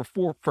appraises for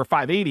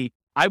 $580,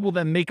 I will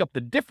then make up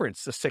the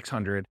difference to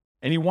 $600.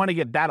 And you want to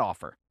get that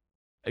offer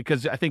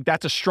because I think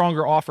that's a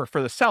stronger offer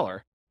for the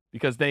seller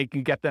because they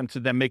can get them to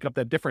then make up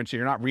that difference. So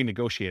you're not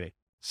renegotiating.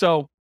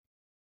 So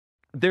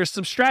there's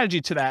some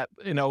strategy to that.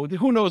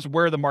 Who knows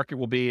where the market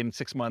will be in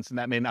 6 months, and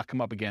that may not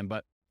come up again,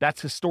 but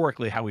that's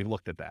historically how we've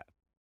looked at that.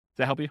 Does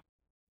that help you?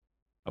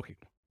 Okay.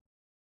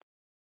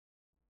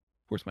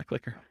 Where's my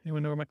clicker?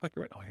 Anyone know where my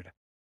clicker went? Oh, here it is.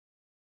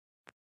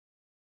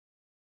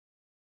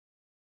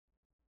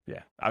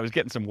 Yeah, I was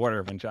getting some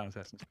water when John was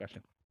asking this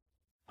question.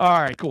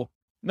 All right, cool.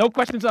 No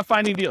questions on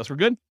finding deals. We're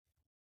good?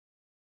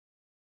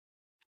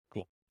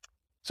 Cool.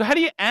 So how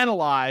do you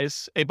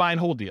analyze a buy and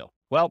hold deal?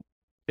 Well,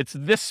 it's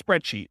this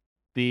spreadsheet,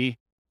 the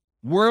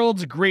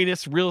world's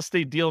greatest real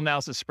estate deal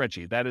analysis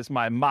spreadsheet. That is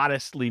my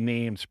modestly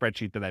named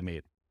spreadsheet that I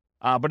made.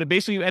 But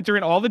basically you enter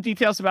in all the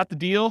details about the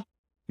deal,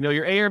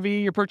 your ARV,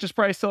 your purchase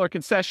price, seller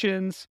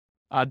concessions,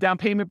 down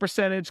payment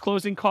percentage,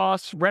 closing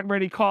costs, rent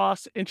ready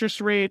costs, interest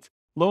rate,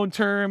 loan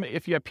term,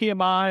 if you have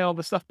PMI, all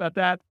the stuff about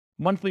that,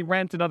 monthly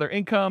rent and other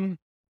income,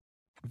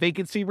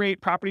 vacancy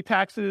rate, property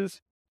taxes,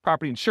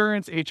 property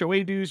insurance,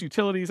 HOA dues,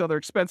 utilities, other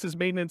expenses,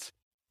 maintenance,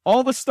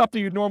 all the stuff that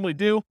you normally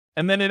do.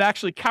 And then it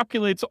actually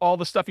calculates all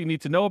the stuff you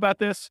need to know about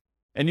this.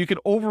 And you can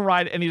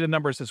override any of the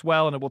numbers as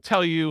well. And it will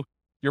tell you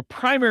you're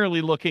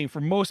primarily looking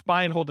for most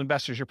buy and hold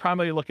investors. You're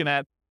primarily looking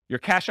at your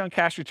cash on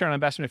cash return on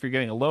investment if you're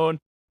getting a loan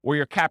or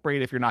your cap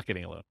rate if you're not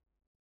getting a loan.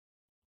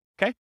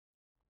 Okay.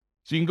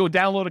 So you can go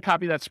download a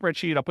copy of that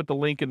spreadsheet. I'll put the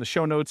link in the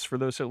show notes for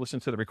those who listen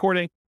to the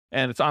recording,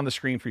 and it's on the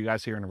screen for you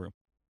guys here in the room.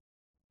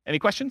 Any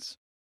questions?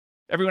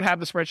 Everyone have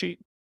the spreadsheet?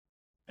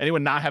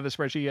 Anyone not have the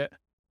spreadsheet yet?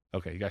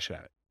 Okay, you guys should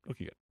have it.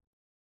 Okay, good.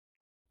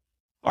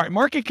 All right,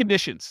 market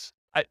conditions.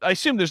 I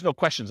assume there's no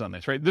questions on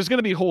this, right? There's going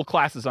to be whole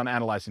classes on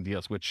analyzing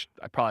deals, which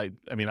I've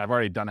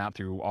already done out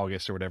through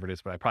August or whatever it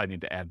is, but I probably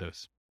need to add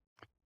those.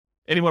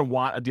 Anyone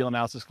want a deal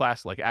analysis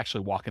class, like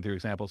actually walking through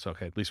examples?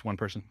 Okay, at least one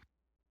person.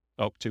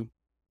 Oh, two.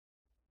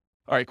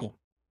 All right, cool.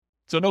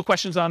 So no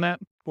questions on that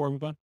before we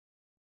move on?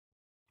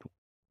 Cool.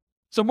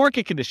 So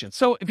market conditions.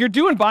 So if you're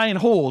doing buy and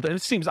hold, and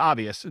it seems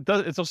obvious,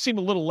 it'll seem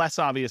a little less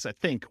obvious, I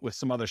think, with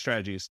some other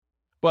strategies.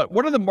 But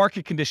what are the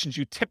market conditions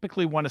you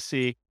typically want to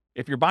see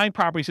if you're buying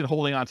properties and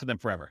holding on to them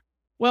forever?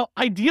 Well,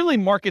 ideally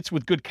markets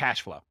with good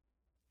cash flow.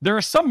 There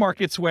are some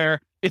markets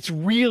where it's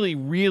really,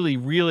 really,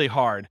 really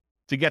hard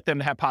to get them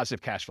to have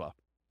positive cash flow.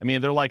 I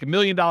mean, they're like $1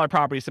 million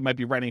properties that might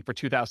be renting for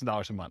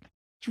 $2,000 a month.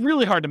 It's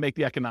really hard to make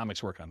the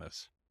economics work on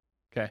this.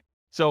 Okay.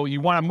 So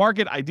you want a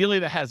market ideally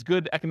that has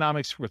good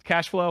economics with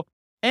cash flow,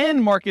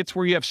 and markets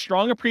where you have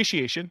strong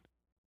appreciation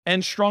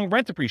and strong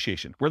rent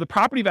appreciation, where the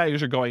property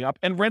values are going up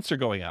and rents are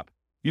going up.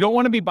 You don't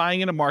want to be buying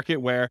in a market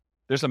where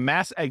there's a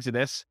mass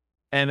exodus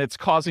and it's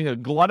causing a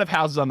glut of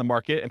houses on the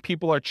market and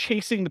people are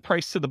chasing the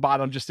price to the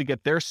bottom just to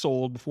get theirs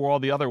sold before all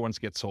the other ones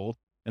get sold.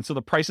 And so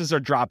the prices are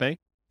dropping.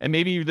 And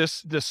maybe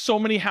there's so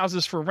many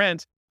houses for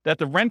rent that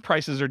the rent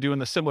prices are doing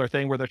the similar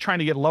thing where they're trying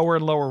to get lower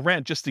and lower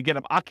rent just to get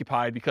them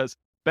occupied, because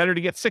better to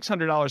get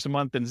 $600 a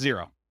month than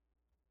zero.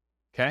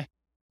 Okay.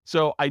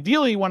 So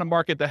ideally you want a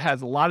market that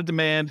has a lot of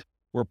demand,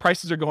 where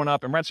prices are going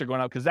up and rents are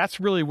going up, because that's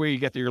really where you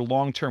get your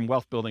long-term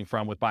wealth building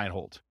from with buy and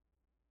hold.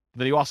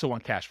 Then you also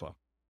want cash flow.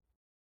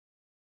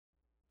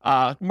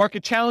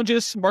 Market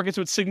challenges, markets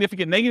with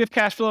significant negative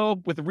cash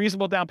flow with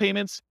reasonable down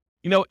payments.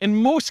 In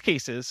most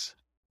cases,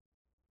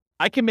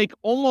 I can make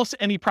almost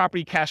any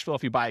property cash flow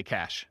if you buy it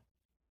cash,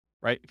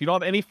 right? If you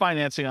don't have any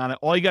financing on it,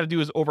 all you got to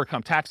do is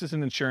overcome taxes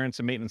and insurance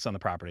and maintenance on the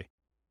property.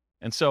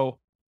 And so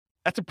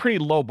that's a pretty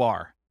low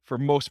bar for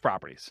most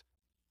properties.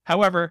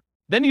 However,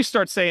 then you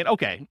start saying,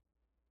 okay,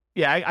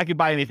 yeah, I could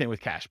buy anything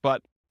with cash,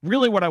 but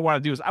really what I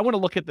want to do is I want to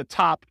look at the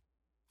top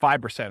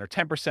 5% or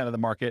 10% of the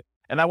market,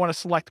 and I want to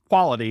select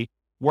quality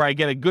where I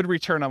get a good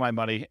return on my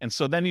money. And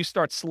so then you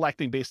start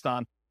selecting based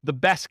on the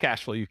best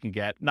cash flow you can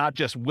get, not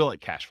just will it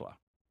cash flow.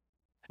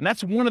 And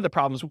that's one of the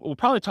problems. We'll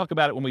probably talk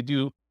about it when we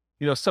do,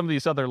 some of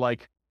these other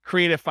like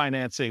creative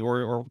financing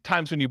or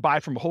times when you buy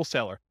from a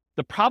wholesaler.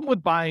 The problem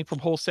with buying from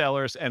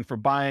wholesalers and for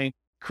buying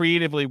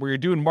creatively where you're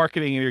doing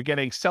marketing and you're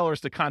getting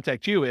sellers to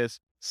contact you is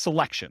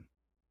selection.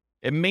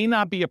 It may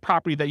not be a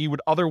property that you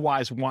would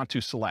otherwise want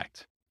to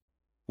select.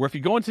 Where if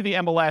you go into the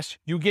MLS,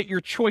 you get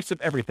your choice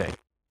of everything.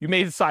 You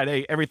may decide,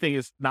 hey, everything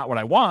is not what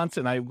I want,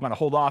 and I want to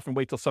hold off and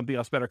wait till something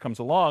else better comes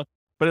along.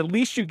 But at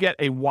least you get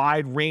a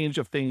wide range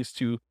of things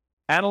to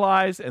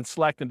analyze and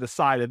select and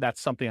decide if that's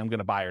something I'm going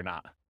to buy or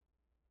not.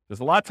 There's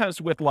a lot of times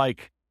with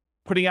like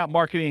putting out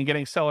marketing and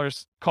getting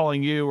sellers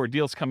calling you or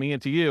deals coming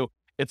into you,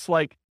 it's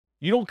like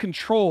you don't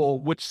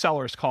control which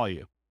sellers call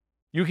you.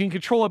 You can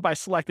control it by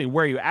selecting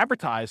where you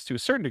advertise to a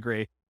certain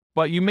degree,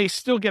 but you may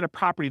still get a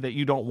property that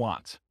you don't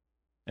want.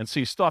 And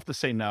so you still have to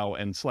say no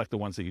and select the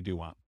ones that you do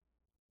want.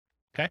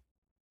 Okay.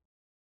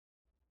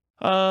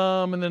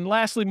 And then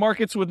lastly,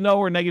 markets with no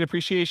or negative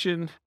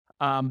appreciation.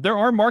 There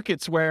are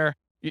markets where,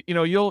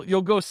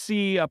 you'll go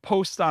see a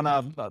post on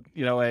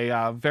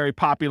a very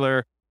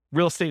popular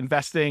real estate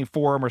investing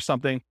forum or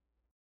something.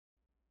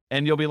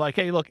 And you'll be like,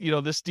 hey, look,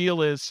 this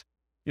deal is,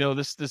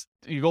 this,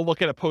 you go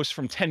look at a post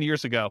from 10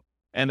 years ago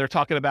and they're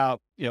talking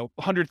about,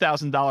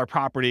 $100,000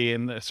 property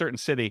in a certain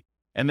city.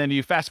 And then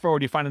you fast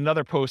forward, you find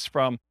another post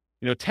from,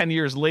 10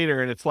 years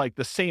later, and it's like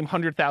the same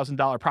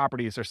 $100,000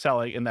 properties are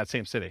selling in that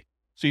same city.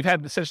 So you've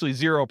had essentially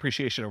zero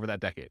appreciation over that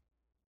decade.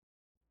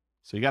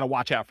 So you got to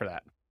watch out for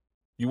that.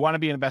 You want to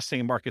be investing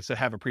in markets that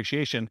have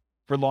appreciation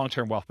for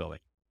long-term wealth building.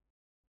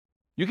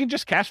 You can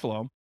just cash flow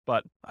them,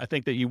 but I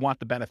think that you want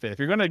the benefit. If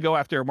you're going to go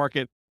after a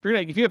market,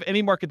 if you have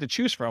any market to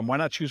choose from, why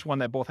not choose one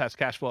that both has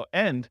cash flow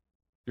and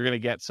you're going to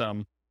get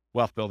some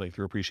wealth building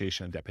through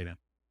appreciation and debt pay down,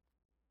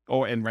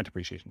 and rent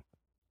appreciation.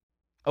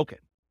 Okay.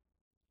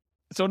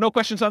 So no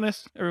questions on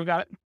this? Everyone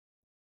got it?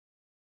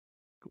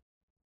 Cool.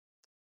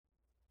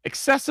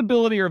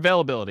 Accessibility or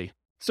availability.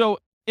 So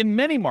in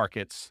many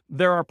markets,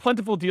 there are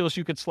plentiful deals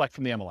you could select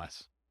from the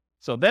MLS.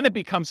 So then it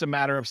becomes a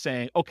matter of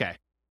saying, okay,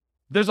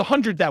 there's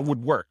 100 that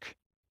would work.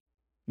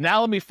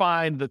 Now let me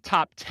find the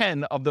top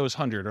 10 of those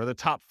 100 or the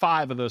top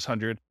 5 of those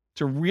 100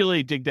 to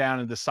really dig down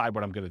and decide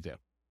what I'm going to do.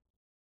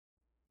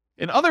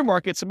 In other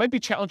markets, it might be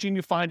challenging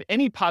to find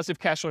any positive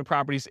cash flowing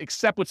properties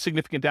except with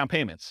significant down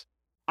payments.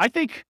 I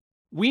think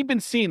we've been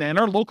seeing, in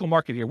our local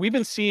market here, we've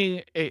been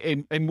seeing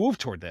a move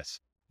toward this.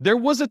 There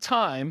was a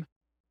time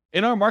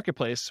in our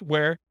marketplace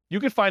where you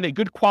could find a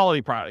good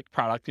quality product,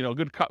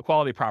 good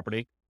quality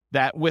property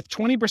that with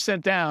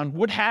 20% down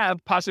would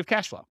have positive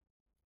cash flow.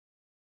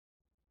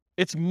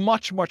 It's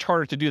much, much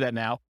harder to do that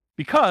now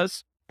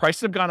because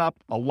prices have gone up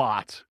a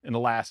lot in the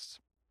last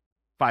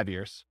 5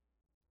 years.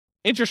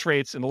 Interest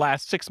rates in the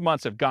last 6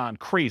 months have gone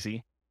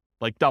crazy,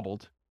 like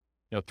doubled,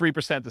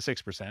 3% to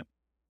 6%.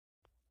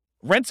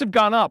 Rents have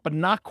gone up, but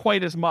not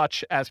quite as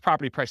much as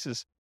property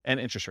prices and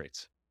interest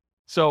rates.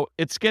 So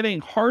it's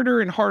getting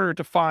harder and harder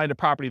to find a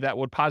property that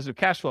would positive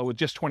cash flow with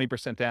just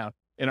 20% down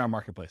in our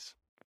marketplace.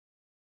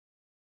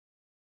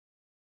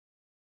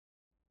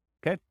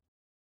 Okay.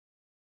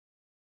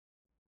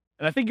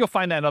 And I think you'll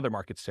find that in other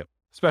markets too,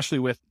 especially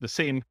with the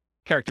same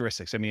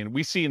characteristics. I mean,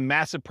 we see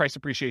massive price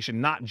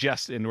appreciation, not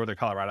just in Northern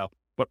Colorado,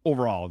 but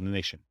overall in the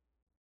nation.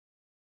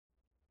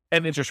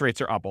 And interest rates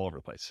are up all over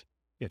the place.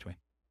 Yeah, Dwayne.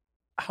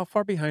 How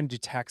far behind do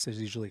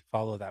taxes usually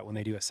follow that when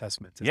they do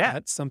assessments? Is Yeah.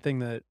 that something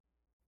that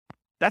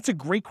That's a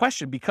great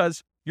question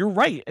because you're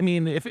right. I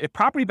mean, if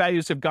property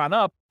values have gone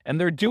up and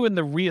they're doing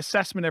the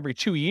reassessment every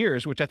 2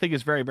 years, which I think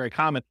is very, very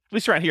common, at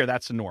least around here,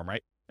 that's the norm,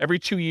 right? Every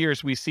 2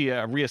 years, we see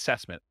a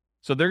reassessment.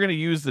 So they're going to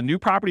use the new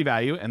property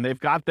value and they've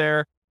got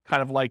their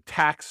kind of like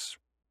tax,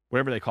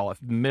 whatever they call it,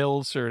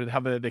 mills or how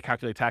they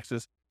calculate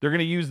taxes. They're going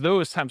to use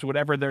those times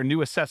whatever their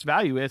new assessed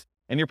value is,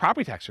 and your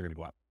property taxes are going to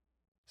go up.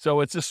 So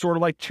it's just sort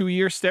of like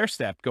 2-year stair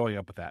step going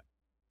up with that.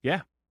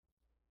 Yeah.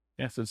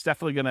 Yeah. So it's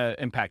definitely going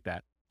to impact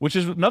that, which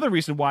is another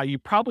reason why you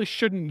probably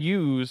shouldn't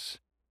use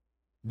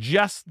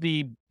just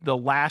the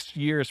last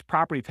year's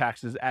property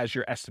taxes as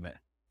your estimate,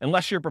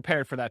 unless you're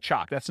prepared for that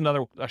shock. That's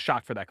a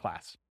shock for that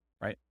class,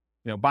 right?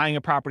 Buying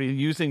a property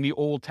using the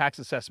old tax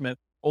assessment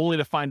only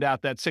to find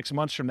out that 6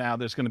 months from now,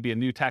 there's going to be a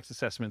new tax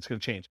assessment. It's going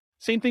to change.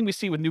 Same thing we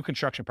see with new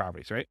construction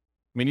properties, right?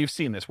 I mean, you've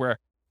seen this where,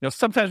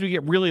 sometimes we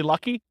get really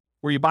lucky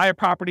where you buy a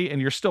property and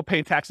you're still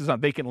paying taxes on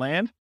vacant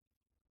land.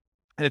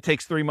 And it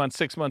takes 3 months,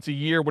 6 months, a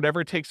year,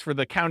 whatever it takes for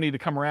the county to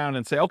come around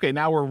and say, okay,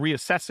 now we're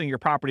reassessing your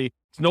property.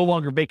 It's no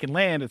longer vacant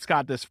land. It's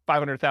got this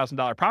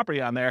 $500,000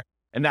 property on there.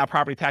 And now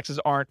property taxes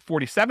aren't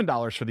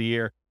 $47 for the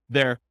year.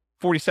 They're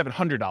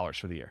 $4,700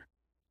 for the year.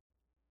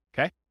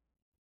 Okay.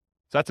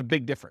 So that's a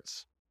big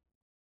difference.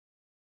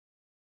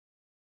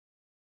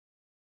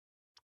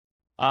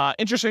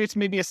 Interest rates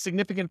may be a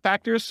significant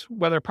factors,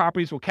 whether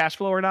properties will cash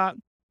flow or not.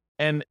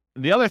 And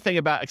the other thing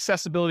about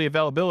accessibility,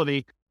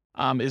 availability,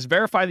 is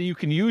verify that you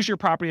can use your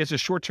property as a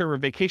short-term or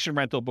vacation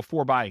rental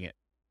before buying it.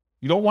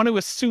 You don't want to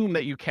assume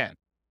that you can.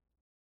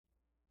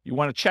 You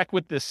want to check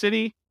with the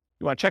city.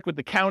 You want to check with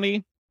the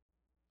county.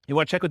 You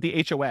want to check with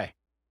the HOA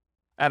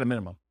at a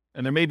minimum.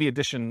 And there may be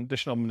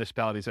additional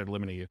municipalities that are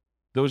limiting you.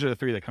 Those are the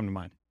 3 that come to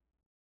mind.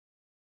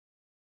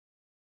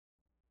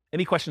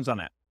 Any questions on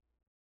that?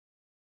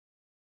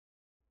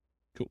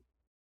 Cool.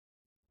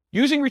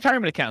 Using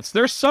retirement accounts.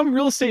 There are some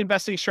real estate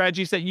investing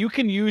strategies that you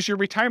can use your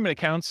retirement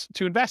accounts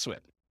to invest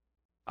with.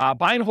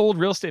 Buy and hold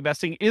real estate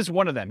investing is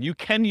one of them. You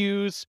can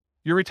use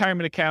your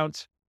retirement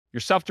account,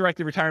 your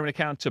self-directed retirement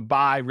account to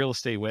buy real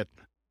estate with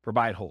for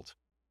buy and hold.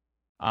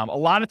 A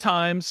lot of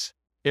times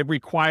it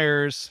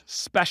requires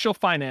special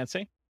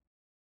financing.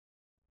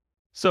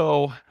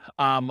 So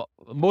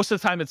most of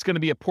the time it's going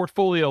to be a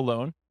portfolio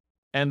loan,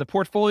 and the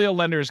portfolio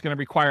lender is going to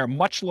require a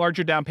much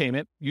larger down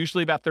payment,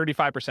 usually about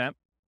 35%.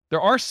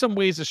 There are some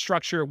ways to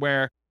structure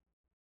where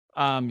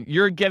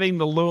you're getting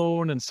the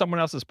loan and someone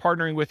else is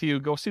partnering with you.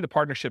 Go see the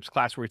partnerships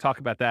class where we talk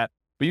about that.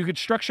 But you could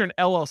structure an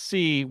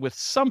LLC with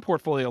some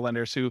portfolio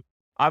lenders who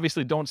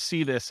obviously don't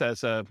see this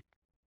as a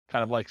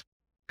kind of like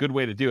good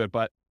way to do it.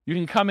 But you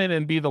can come in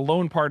and be the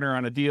loan partner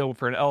on a deal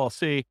for an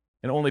LLC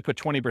and only put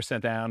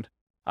 20% down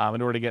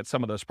in order to get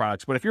some of those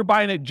products. But if you're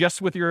buying it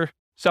just with your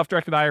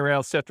self-directed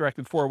IRA,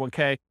 self-directed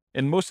 401k,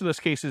 in most of those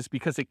cases,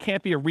 because it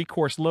can't be a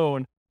recourse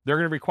loan, they're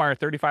going to require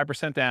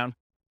 35% down.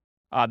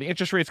 The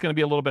interest rate is going to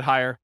be a little bit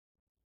higher.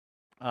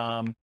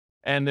 And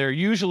they're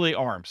usually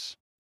ARMs.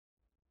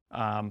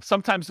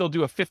 Sometimes they'll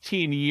do a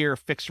 15-year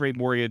fixed rate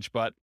mortgage,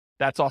 but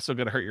that's also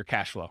going to hurt your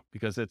cash flow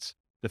because it's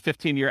the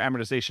 15-year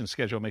amortization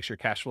schedule makes your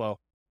cash flow,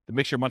 it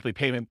makes your monthly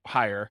payment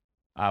higher,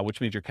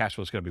 which means your cash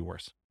flow is going to be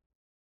worse.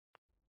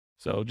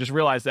 So just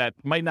realize that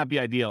might not be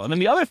ideal. And then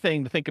the other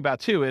thing to think about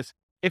too is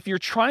if you're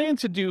trying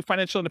to do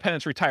financial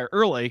independence, retire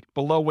early,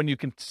 below when you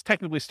can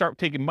technically start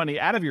taking money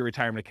out of your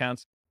retirement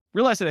accounts,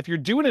 realize that if you're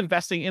doing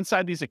investing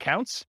inside these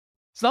accounts,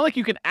 it's not like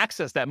you can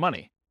access that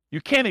money. You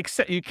can't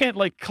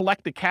like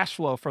collect the cash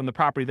flow from the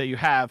property that you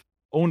have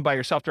owned by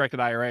your self-directed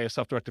IRA or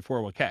self-directed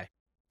 401k.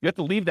 You have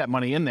to leave that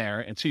money in there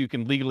until you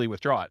can legally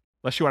withdraw it,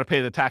 unless you want to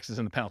pay the taxes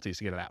and the penalties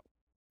to get it out.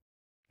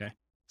 Okay.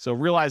 So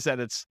realize that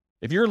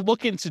if you're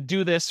looking to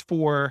do this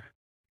for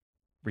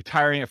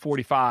retiring at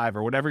 45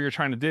 or whatever you're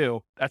trying to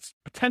do, that's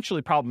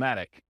potentially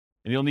problematic.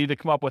 And you'll need to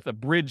come up with a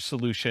bridge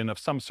solution of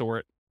some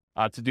sort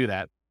to do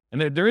that.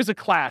 And there is a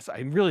class, I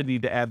really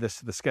need to add this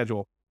to the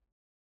schedule.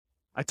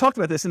 I talked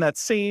about this in that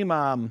same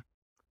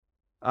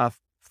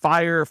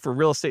Fire for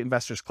Real Estate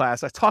Investors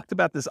class. I talked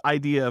about this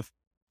idea of,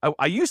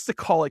 I used to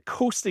call it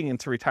coasting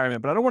into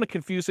retirement, but I don't want to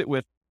confuse it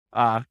with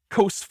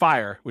Coast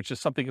Fire, which is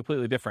something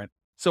completely different.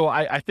 So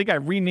I think I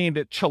renamed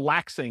it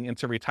chillaxing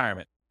into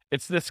retirement.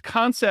 It's this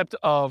concept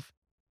of,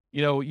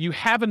 you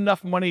have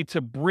enough money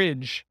to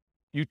bridge,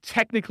 you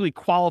technically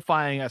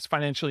qualifying as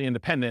financially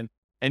independent,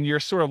 and you're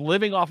sort of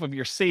living off of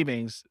your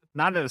savings,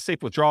 not at a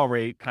safe withdrawal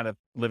rate, kind of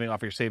living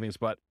off your savings,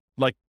 but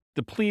like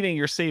depleting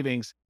your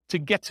savings to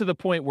get to the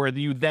point where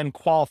you then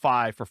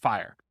qualify for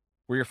FIRE,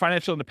 where your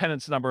financial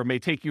independence number may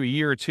take you a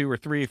year or 2 or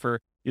 3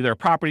 for either a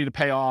property to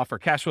pay off or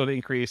cash flow to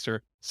increase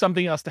or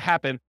something else to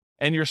happen.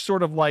 And you're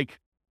sort of like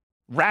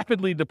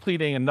rapidly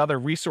depleting another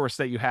resource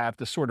that you have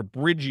to sort of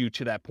bridge you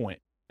to that point.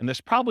 And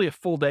there's probably a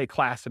full day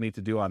class I need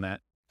to do on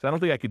that. So I don't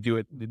think I could do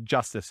it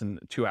justice in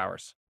 2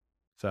 hours.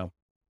 So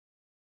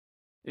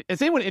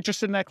is anyone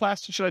interested in that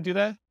class? Should I do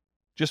that?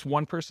 Just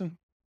one person?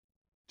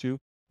 Two?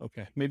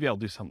 Okay. Maybe I'll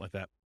do something like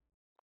that.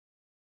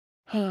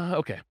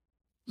 Okay.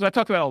 So I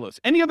talked about all those.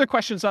 Any other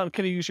questions on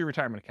can you use your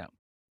retirement account?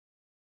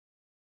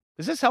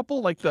 Is this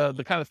helpful? Like the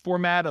kind of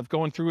format of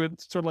going through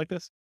it sort of like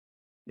this?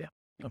 Yeah.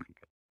 Okay,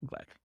 good. I'm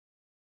glad.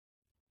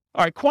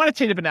 All right,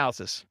 quantitative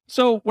analysis.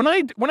 So when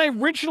I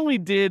originally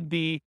did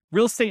the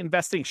real estate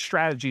investing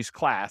strategies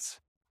class,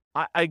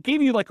 I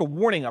gave you like a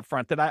warning up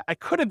front that I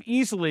could have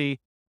easily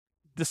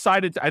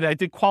decided, I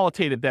did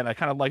qualitative then. I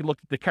kind of like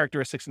looked at the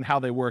characteristics and how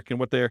they work and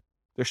what their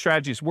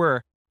strategies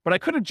were. But I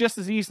could have just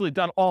as easily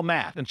done all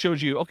math and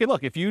showed you, okay,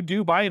 look, if you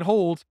do buy and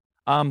hold,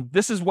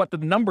 this is what the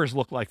numbers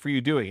look like for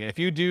you doing it. If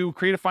you do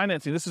creative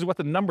financing, this is what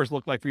the numbers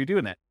look like for you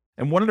doing it.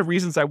 And one of the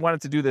reasons I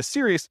wanted to do this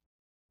series,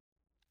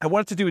 I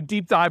wanted to do a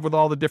deep dive with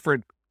all the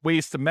different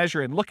ways to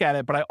measure and look at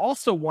it, but I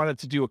also wanted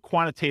to do a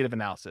quantitative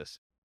analysis.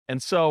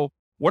 And so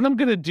what I'm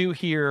going to do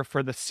here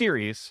for the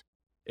series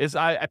is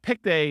I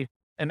picked an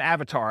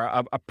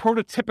avatar, a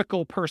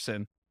prototypical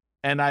person,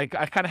 and I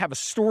kind of have a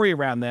story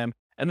around them.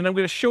 And then I'm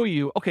going to show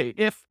you, okay,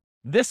 if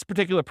this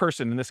particular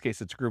person, in this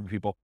case, it's a group of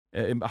people,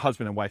 a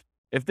husband and wife,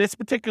 if this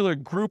particular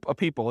group of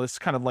people, this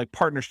kind of like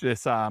partnership,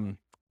 this, what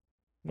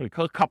do you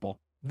call it, couple,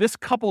 this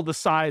couple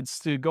decides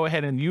to go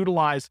ahead and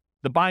utilize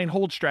the buy and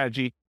hold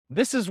strategy,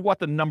 this is what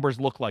the numbers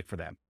look like for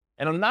them.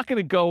 And I'm not going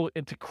to go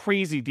into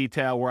crazy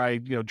detail where I,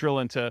 drill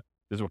into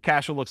this is what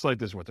cash flow looks like,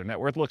 this is what their net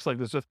worth looks like.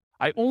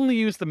 I only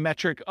use the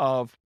metric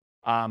of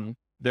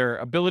their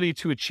ability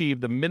to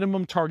achieve the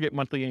minimum target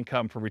monthly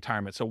income for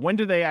retirement. So when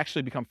do they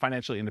actually become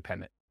financially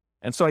independent?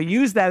 And so I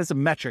use that as a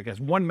metric,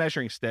 as one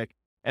measuring stick.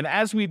 And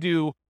as we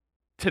do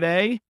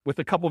today with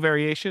a couple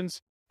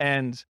variations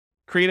and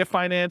creative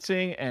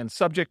financing and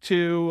subject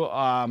to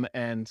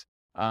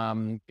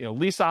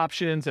lease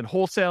options and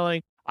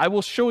wholesaling, I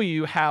will show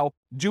you how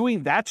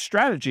doing that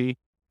strategy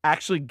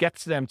actually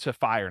gets them to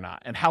FI or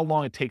not and how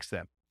long it takes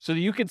them so that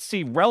you can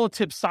see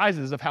relative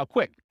sizes of how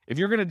quick. If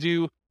you're going to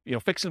do,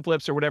 fix and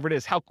flips or whatever it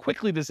is, how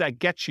quickly does that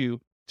get you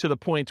to the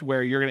point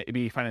where you're going to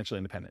be financially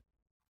independent?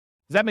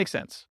 Does that make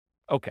sense?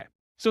 Okay.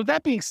 So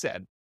that being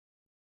said,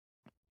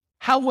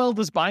 how well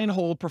does buy and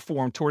hold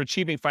perform toward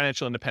achieving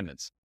financial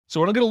independence? So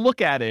what I'm going to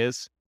look at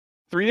is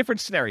 3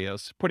 different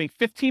scenarios, putting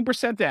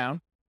 15%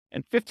 down.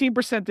 And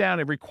 15%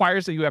 down, it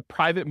requires that you have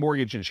private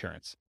mortgage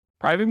insurance.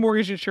 Private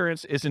mortgage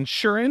insurance is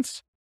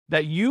insurance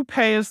that you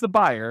pay as the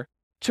buyer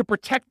to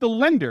protect the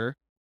lender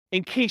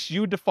in case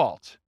you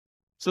default.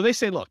 So they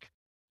say, look,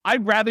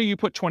 I'd rather you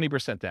put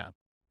 20% down.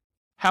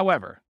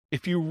 However,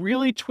 if you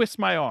really twist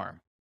my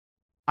arm,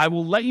 I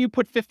will let you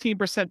put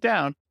 15%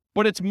 down,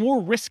 but it's more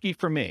risky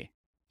for me.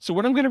 So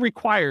what I'm going to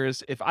require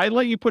is if I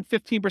let you put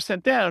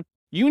 15% down,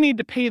 you need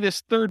to pay this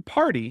third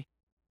party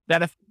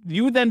that if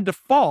you then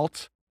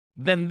default,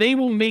 then they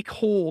will make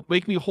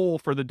me whole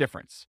for the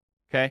difference.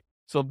 Okay.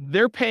 So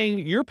you're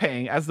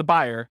paying as the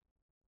buyer,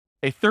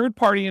 a third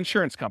party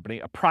insurance company,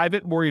 a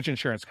private mortgage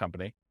insurance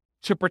company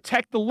to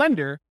protect the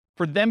lender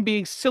for them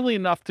being silly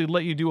enough to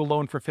let you do a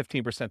loan for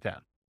 15%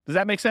 down. Does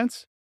that make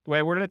sense? The way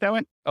I worded it that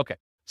way? Okay.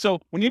 So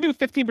when you do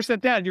 15%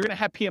 down, you're going to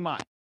have PMI.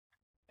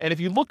 And if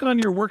you look on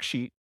your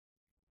worksheet,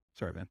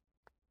 sorry, man,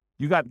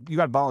 you got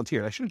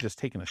volunteered. I should have just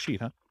taken a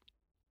sheet,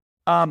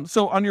 huh?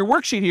 So on your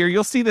worksheet here,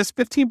 you'll see this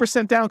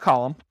 15% down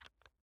column.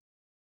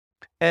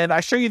 And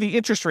I show you the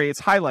interest rate,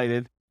 it's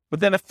highlighted,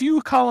 but then a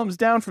few columns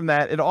down from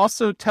that, it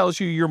also tells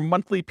you your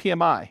monthly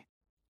PMI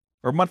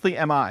or monthly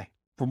MI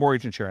for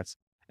mortgage insurance.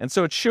 And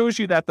so it shows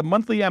you that the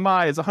monthly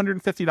MI is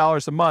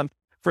 $150 a month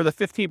for the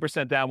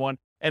 15% down one,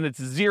 and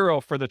it's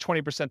 0 for the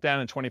 20% down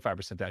and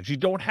 25% down. You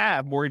don't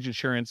have mortgage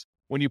insurance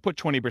when you put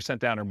 20%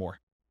 down or more.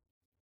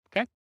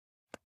 Okay?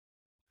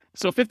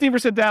 So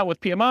 15% down with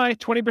PMI,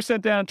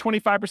 20% down,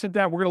 25%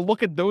 down. We're going to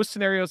look at those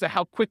scenarios at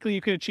how quickly you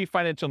can achieve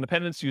financial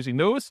independence using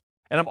those.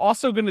 And I'm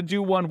also going to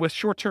do one with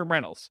short-term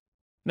rentals.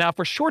 Now,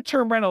 for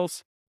short-term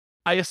rentals,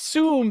 I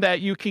assume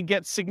that you can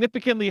get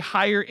significantly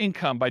higher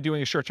income by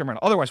doing a short-term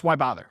rental. Otherwise, why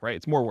bother, right?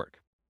 It's more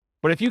work.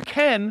 But if you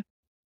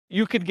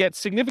could get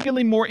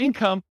significantly more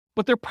income,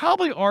 but there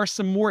probably are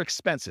some more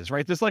expenses,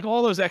 right? There's like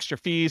all those extra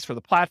fees for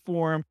the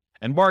platform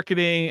and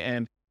marketing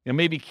and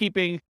maybe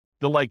keeping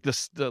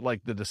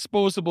the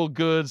disposable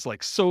goods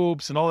like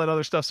soaps and all that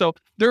other stuff. So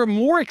there are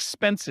more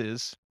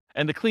expenses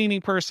and the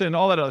cleaning person,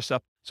 all that other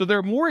stuff. So there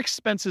are more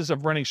expenses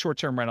of running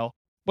short-term rental,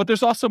 but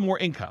there's also more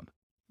income.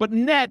 But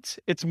net,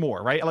 it's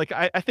more, right? Like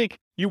I think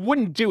you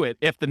wouldn't do it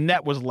if the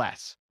net was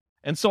less.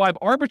 And so I've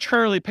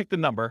arbitrarily picked a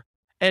number.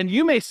 And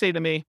you may say to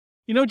me,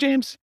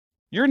 James,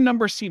 your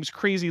number seems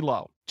crazy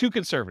low, too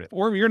conservative,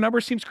 or your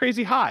number seems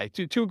crazy high,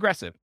 too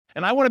aggressive.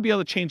 And I want to be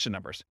able to change the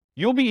numbers.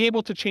 You'll be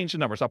able to change the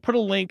numbers. I'll put a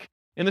link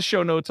in the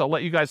show notes. I'll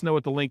let you guys know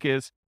what the link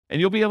is,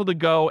 and you'll be able to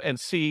go and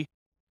see.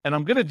 And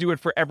I'm going to do it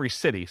for every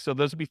city. So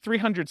those will be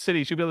 300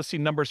 cities. You'll be able to see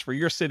numbers for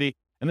your city.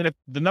 And then if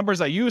the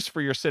numbers I use for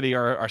your city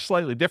are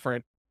slightly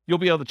different, you'll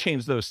be able to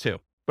change those too.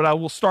 But I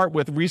will start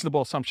with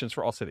reasonable assumptions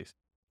for all cities.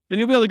 Then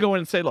you'll be able to go in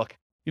and say, look,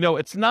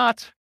 it's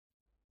not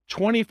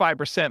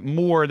 25%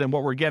 more than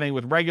what we're getting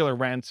with regular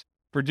rent.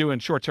 for doing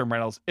short-term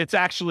rentals, it's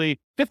actually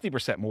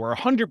 50% more,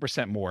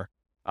 100% more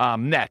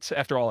net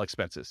after all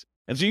expenses.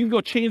 And so you can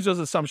go change those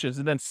assumptions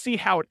and then see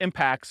how it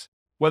impacts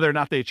whether or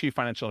not they achieve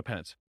financial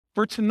independence.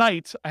 For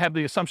tonight, I have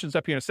the assumptions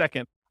up here in a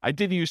second. I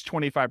did use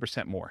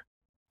 25% more.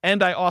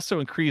 And I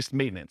also increased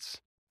maintenance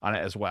on it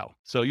as well.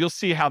 So you'll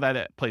see how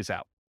that plays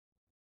out.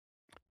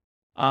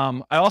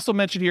 I also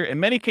mentioned here, in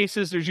many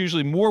cases, there's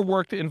usually more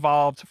work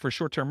involved for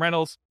short-term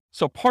rentals.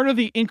 So part of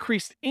the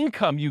increased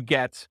income you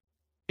get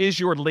is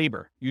your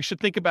labor. You should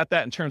think about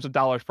that in terms of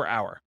dollars per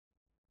hour.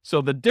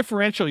 So the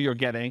differential you're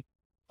getting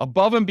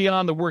above and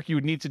beyond the work you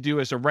would need to do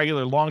as a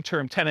regular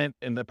long-term tenant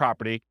in the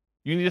property,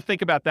 you need to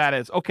think about that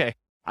as, okay,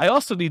 I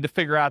also need to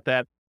figure out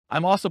that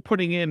I'm also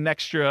putting in an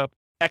extra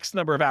X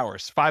number of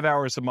hours, 5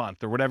 hours a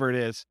month or whatever it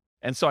is.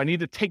 And so I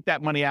need to take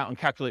that money out and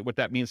calculate what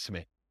that means to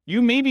me.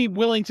 You may be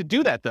willing to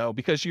do that though,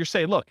 because you're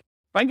saying, look,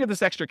 if I can get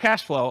this extra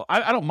cash flow,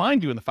 I don't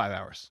mind doing the 5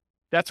 hours.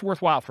 That's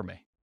worthwhile for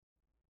me.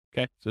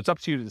 Okay. So it's up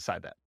to you to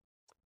decide that.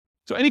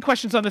 So any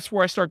questions on this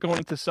before I start going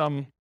into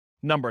some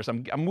numbers?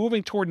 I'm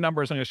moving toward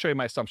numbers. I'm going to show you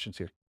my assumptions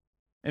here.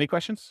 Any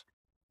questions?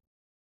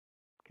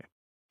 Okay.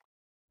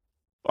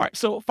 All right.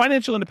 So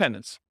financial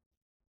independence.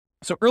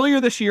 So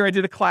earlier this year, I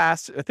did a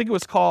class, I think it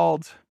was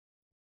called,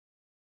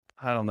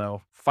 I don't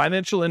know,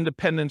 Financial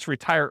Independence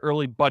Retire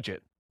Early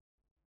Budget.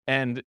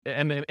 And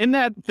in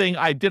that thing,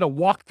 I did a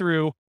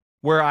walkthrough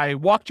where I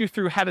walked you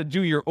through how to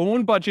do your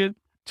own budget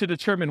to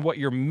determine what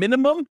your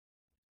minimum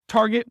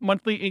target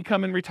monthly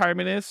income in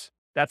retirement is.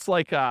 That's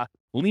like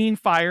lean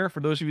fire, for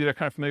those of you that are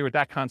kind of familiar with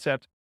that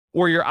concept,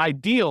 or your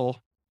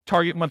ideal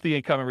target monthly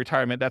income in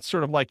retirement. That's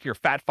sort of like your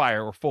fat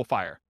fire or full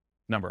fire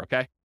number,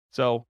 okay?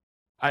 So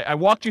I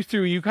walked you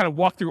through, you kind of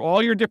walked through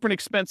all your different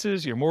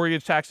expenses, your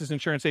mortgage, taxes,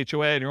 insurance,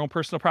 HOA, and your own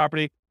personal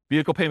property,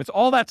 vehicle payments,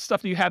 all that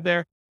stuff that you have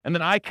there. And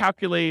then I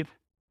calculate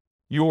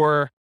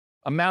your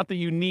amount that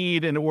you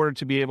need in order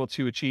to be able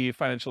to achieve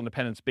financial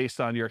independence based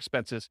on your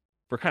expenses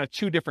for kind of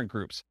two different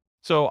groups.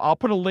 So I'll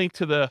put a link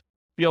to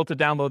be able to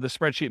download the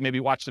spreadsheet, maybe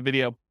watch the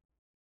video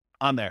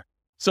on there.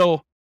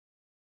 So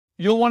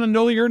you'll want to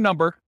know your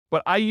number,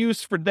 but I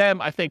used for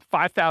them, I think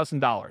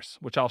 $5,000,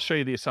 which I'll show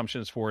you the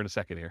assumptions for in a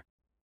second here.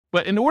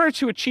 But in order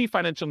to achieve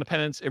financial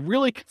independence, it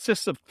really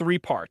consists of three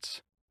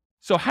parts.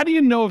 So how do you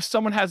know if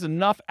someone has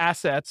enough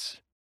assets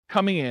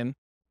coming in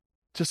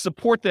to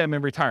support them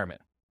in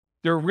retirement?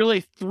 There are really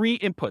three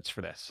inputs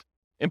for this.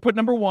 Input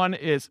number one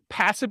is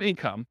passive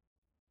income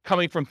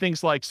coming from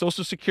things like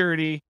Social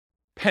Security,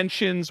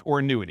 pensions, or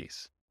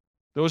annuities.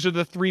 Those are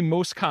the three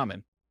most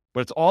common,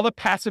 but it's all the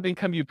passive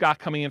income you've got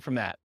coming in from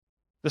that.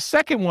 The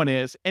second one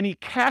is any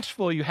cash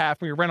flow you have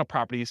from your rental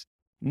properties,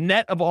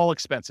 net of all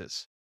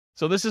expenses.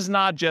 So this is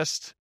not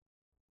just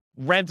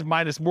rent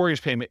minus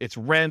mortgage payment. It's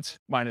rent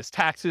minus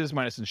taxes,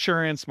 minus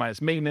insurance,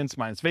 minus maintenance,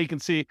 minus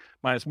vacancy,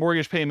 minus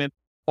mortgage payment.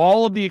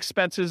 All of the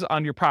expenses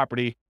on your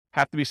property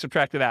have to be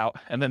subtracted out.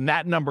 And then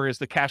that number is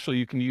the cash flow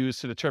you can use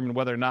to determine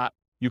whether or not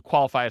you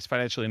qualify as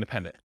financially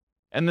independent.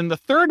 And then the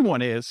third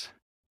one is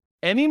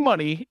any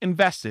money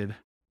invested,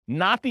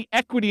 not the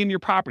equity in your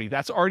property.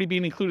 That's already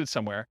being included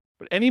somewhere,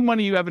 but any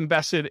money you have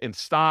invested in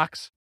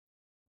stocks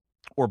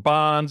or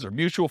bonds or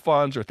mutual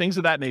funds or things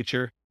of that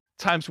nature,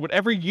 times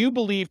whatever you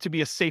believe to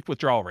be a safe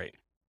withdrawal rate.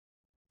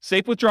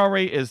 Safe withdrawal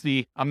rate is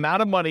the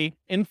amount of money,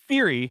 in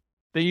theory,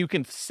 that you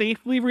can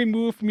safely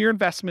remove from your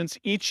investments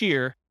each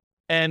year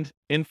and,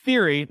 in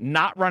theory,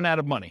 not run out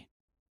of money.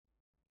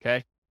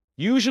 Okay?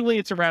 Usually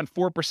it's around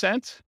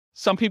 4%.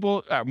 Some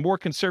people more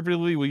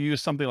conservatively will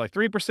use something like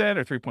 3%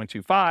 or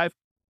 3.25.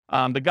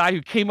 The guy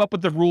who came up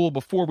with the rule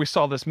before we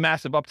saw this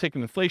massive uptick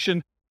in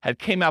inflation had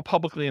came out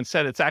publicly and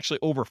said it's actually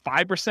over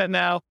 5%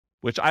 now,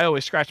 which I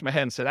always scratched my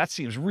head and said, that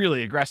seems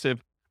really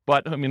aggressive.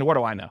 But I mean, what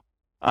do I know?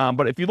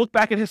 But if you look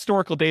back at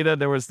historical data,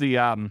 there was the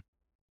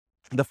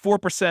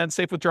 4%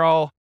 safe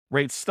withdrawal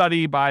rate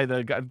study by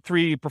the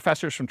three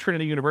professors from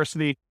Trinity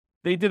University.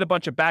 They did a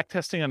bunch of back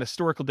testing on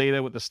historical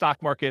data with the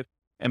stock market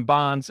and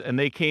bonds, and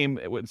they came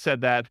and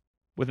said that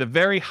with a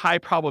very high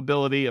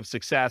probability of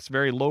success,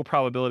 very low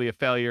probability of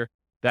failure,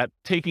 that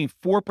taking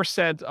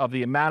 4% of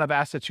the amount of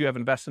assets you have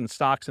invested in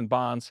stocks and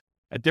bonds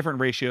at different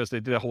ratios, they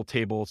did a whole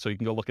table, so you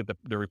can go look at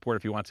the report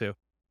if you want to.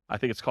 I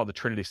think it's called the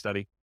Trinity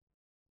study.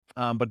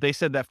 But they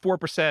said that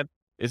 4%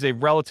 is a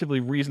relatively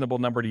reasonable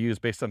number to use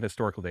based on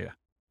historical data.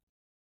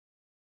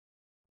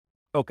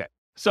 Okay,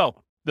 so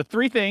the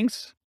three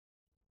things,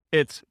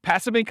 it's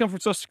passive income from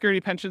Social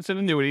Security, pensions, and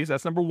annuities.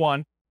 That's number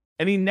one.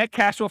 Any net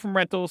cash flow from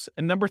rentals.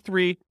 And number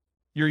three,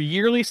 your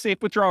yearly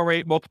safe withdrawal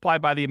rate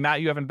multiplied by the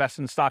amount you have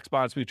invested in stocks,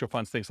 bonds, mutual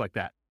funds, things like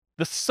that.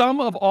 The sum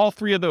of all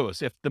three of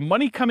those, if the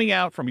money coming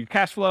out from your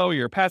cash flow,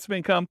 your passive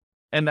income,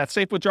 and that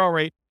safe withdrawal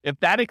rate, if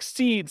that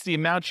exceeds the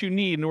amount you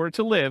need in order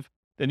to live,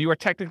 then you are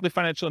technically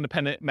financially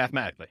independent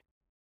mathematically.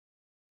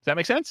 Does that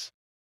make sense?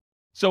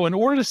 So in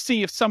order to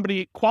see if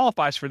somebody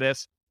qualifies for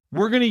this,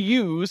 we're going to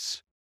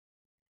use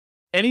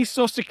any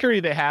Social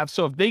Security they have.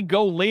 So if they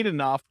go late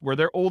enough where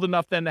they're old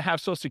enough then to have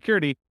Social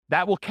Security,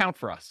 that will count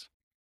for us.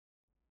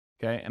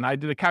 Okay. And I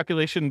did a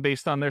calculation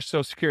based on their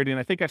Social Security, and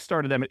I think I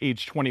started them at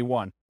age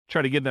 21,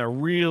 try to give them a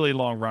really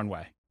long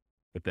runway.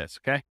 with this,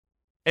 okay?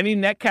 Any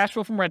net cash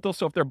flow from rentals.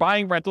 So if they're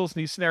buying rentals in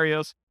these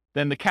scenarios,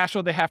 then the cash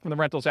flow they have from the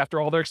rentals after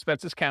all their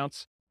expenses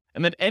counts.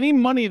 And then any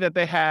money that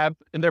they have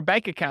in their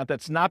bank account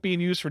that's not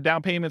being used for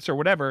down payments or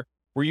whatever,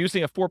 we're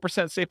using a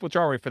 4% safe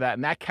withdrawal rate for that,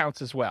 and that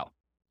counts as well.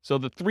 So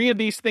the three of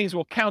these things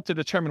will count to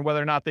determine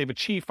whether or not they've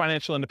achieved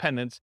financial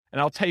independence, and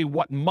I'll tell you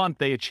what month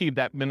they achieved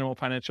that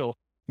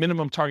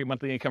minimum target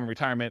monthly income in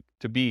retirement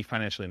to be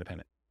financially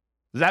independent.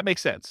 Does that make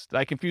sense? Did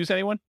I confuse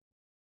anyone?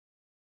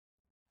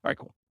 All right,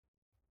 cool.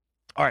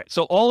 All right,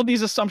 so all of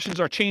these assumptions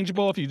are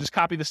changeable if you just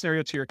copy the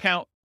scenario to your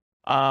account.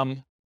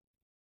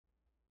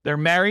 They're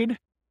married.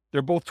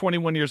 They're both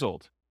 21 years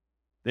old.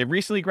 They've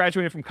recently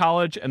graduated from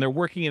college, and they're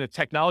working in a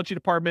technology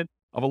department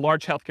of a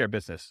large healthcare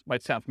business.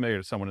 Might sound familiar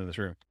to someone in this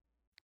room.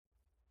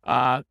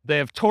 They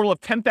have a total of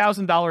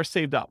 $10,000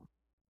 saved up.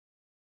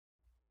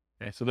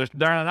 Okay, so they're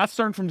not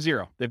starting from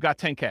zero. They've got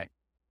 10K.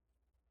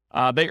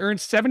 They earn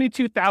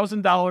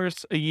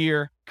 $72,000 a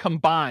year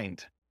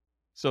combined.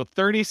 So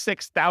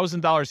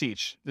 $36,000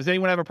 each. Does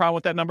anyone have a problem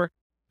with that number?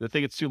 Do they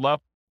think it's too low?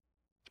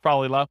 It's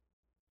probably low.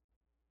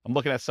 I'm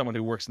looking at someone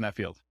who works in that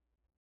field.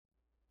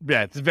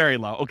 Yeah, it's very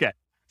low. Okay.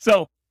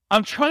 So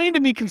I'm trying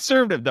to be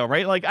conservative though,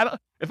 right? Like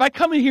if I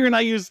come in here and I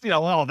use,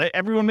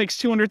 everyone makes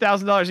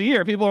 $200,000 a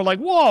year, people are like,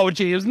 whoa,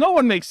 James, no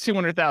one makes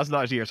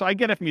 $200,000 a year. So I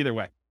get it from either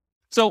way.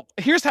 So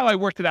here's how I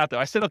worked it out though.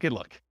 I said, okay,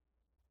 look,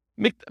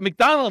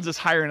 McDonald's is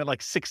hiring at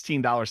like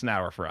 $16 an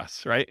hour for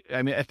us, right?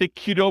 I mean, I think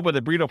Qdoba,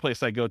 the burrito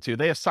place I go to,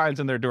 they have signs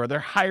on their door. They're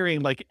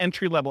hiring like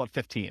entry level at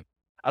 15.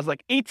 I was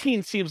like,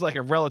 18 seems like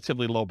a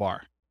relatively low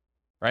bar,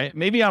 right?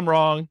 Maybe I'm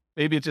wrong.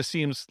 Maybe it just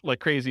seems like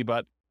crazy,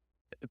 but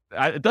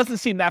it doesn't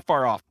seem that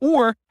far off.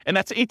 And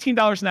that's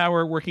 $18 an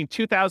hour, working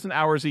 2,000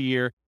 hours a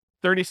year,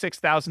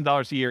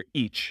 $36,000 a year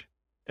each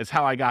is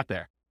how I got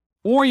there.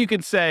 Or you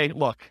could say,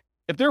 look,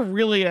 if they're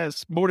really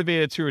as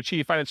motivated to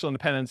achieve financial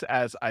independence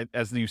as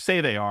you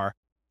say they are,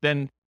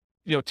 then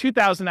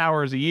 2,000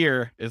 hours a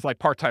year is like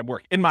part-time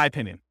work, in my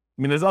opinion.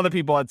 I mean, there's other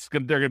people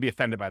they're going to be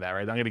offended by that,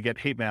 right? I'm going to get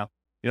hate mail,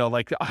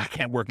 like, I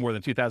can't work more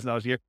than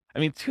 $2,000 a year. I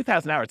mean,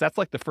 2,000 hours, that's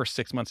like the first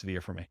 6 months of the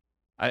year for me.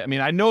 I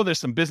mean, I know there's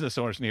some business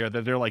owners in here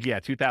that they're like, yeah,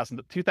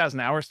 2,000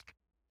 hours.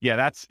 Yeah,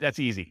 that's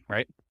easy,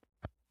 right?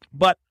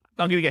 But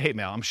I'm going to get hate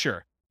mail, I'm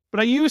sure.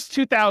 But I use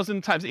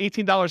 2,000 times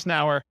 $18 an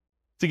hour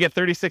to get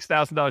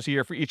 $36,000 a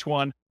year for each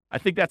one. I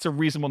think that's a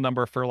reasonable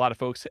number for a lot of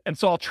folks. And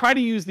so I'll try to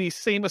use these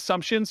same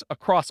assumptions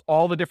across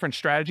all the different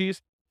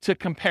strategies to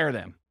compare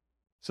them.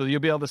 So you'll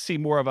be able to see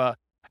more of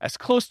as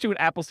close to an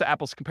apples to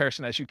apples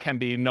comparison as you can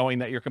be, knowing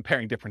that you're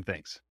comparing different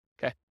things.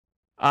 Okay.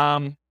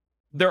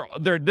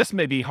 This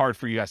may be hard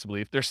for you guys to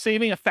believe. They're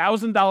saving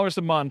 $1,000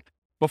 a month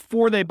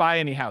before they buy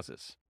any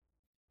houses.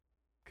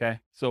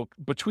 Okay. So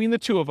between the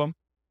two of them,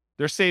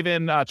 they're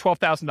saving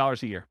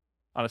 $12,000 a year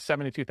on a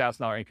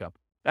 $72,000 income.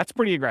 That's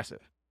pretty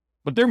aggressive,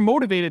 but they're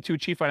motivated to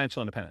achieve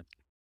financial independence.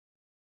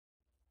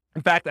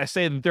 In fact, I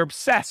say that they're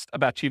obsessed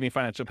about achieving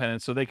financial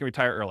independence so they can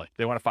retire early.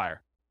 They want to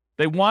fire.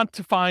 They want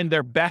to find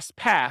their best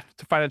path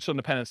to financial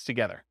independence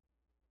together.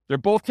 They're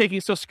both taking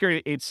Social Security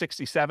at age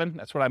 67.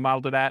 That's what I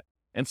modeled it at.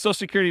 And Social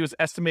Security was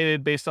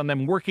estimated based on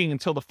them working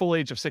until the full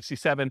age of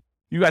 67.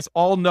 You guys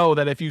all know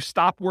that if you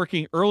stop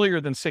working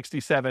earlier than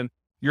 67,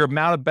 your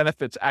amount of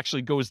benefits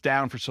actually goes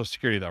down for Social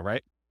Security though,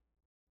 right?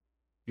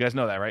 You guys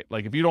know that, right?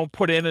 Like if you don't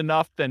put in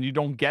enough, then you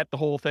don't get the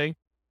whole thing.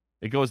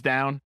 It goes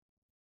down.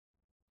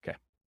 Okay.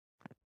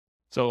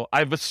 So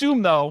I've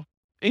assumed though,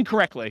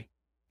 incorrectly,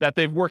 that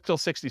they've worked till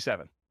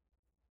 67.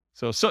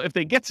 So if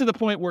they get to the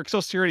point where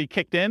Social Security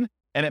kicked in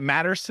and it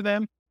matters to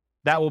them,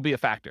 that will be a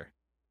factor.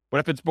 But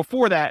if it's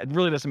before that, it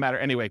really doesn't matter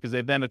anyway, because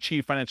they've then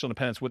achieved financial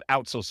independence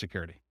without Social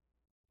Security.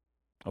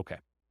 Okay.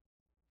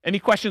 Any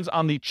questions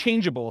on the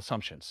changeable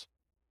assumptions?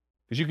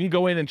 Because you can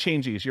go in and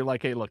change these. You're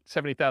like, hey, look,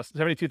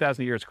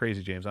 72,000 a year is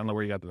crazy, James. I don't know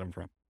where you got the number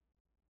from.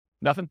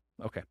 Nothing?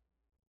 Okay.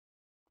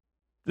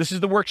 This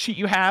is the worksheet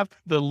you have,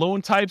 the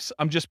loan types.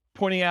 I'm just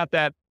pointing out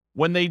that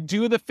when they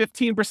do the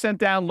 15%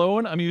 down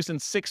loan, I'm using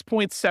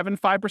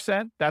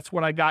 6.75%. That's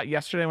what I got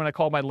yesterday when I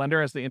called my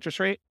lender as the interest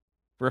rate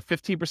for a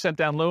 15%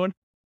 down loan.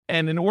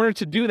 And in order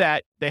to do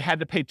that, they had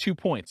to pay 2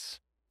 points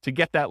to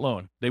get that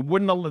loan. They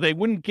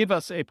wouldn't give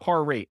us a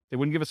par rate. They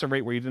wouldn't give us a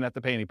rate where you didn't have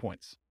to pay any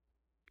points.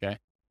 Okay.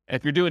 And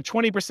if you're doing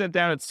 20%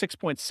 down at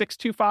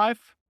 6.625,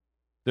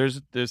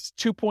 there's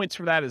 2 points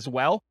for that as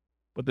well,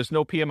 but there's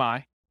no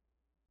PMI.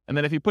 And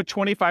then if you put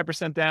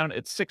 25% down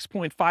at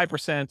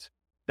 6.5%,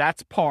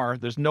 that's par.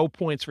 There's no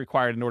points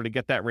required in order to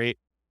get that rate,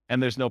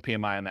 and there's no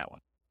PMI on that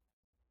one.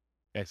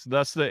 Okay, so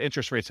that's the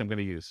interest rates I'm going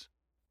to use.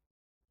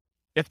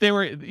 If they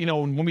were,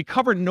 when we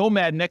cover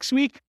Nomad next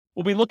week,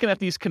 we'll be looking at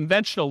these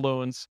conventional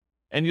loans,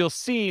 and you'll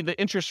see the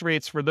interest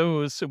rates for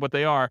those, what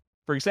they are.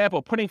 For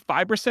example, putting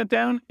 5%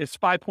 down is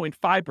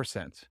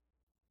 5.5%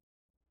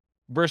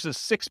 versus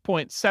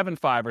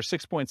 6.75 or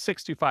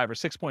 6.625 or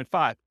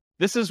 6.5.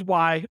 This is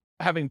why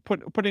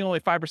putting only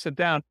 5%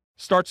 down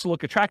starts to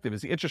look attractive,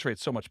 is the interest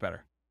rate's so much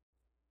better.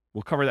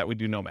 We'll cover that. We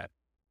do Nomad.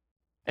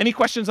 Any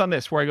questions on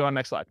this before I go on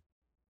next slide?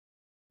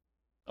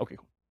 Okay,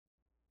 cool.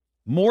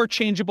 More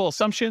changeable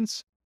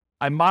assumptions.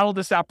 I modeled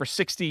this out for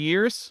 60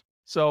 years.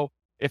 So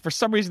if for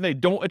some reason they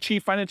don't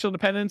achieve financial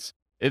independence,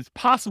 it's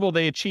possible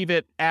they achieve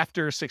it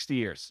after 60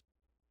 years.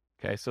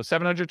 Okay, so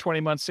 720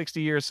 months,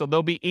 60 years. So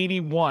they'll be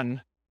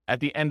 81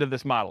 at the end of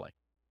this modeling.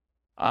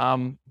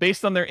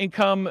 Based on their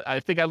income, I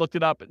think I looked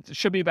it up. It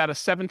should be about a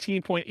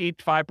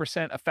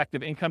 17.85%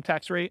 effective income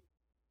tax rate.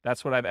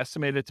 That's what I've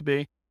estimated it to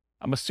be.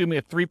 I'm assuming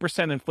a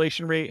 3%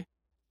 inflation rate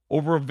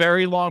over a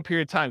very long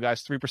period of time,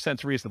 guys. 3%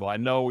 is reasonable. I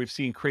know we've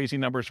seen crazy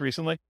numbers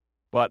recently,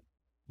 but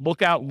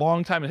look out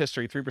long time in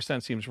history.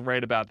 3% seems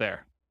right about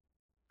there.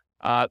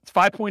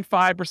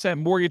 5.5%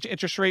 mortgage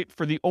interest rate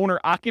for the owner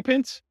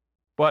occupant,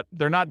 but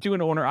they're not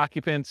doing owner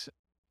occupant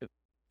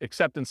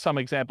except in some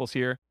examples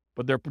here,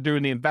 but they're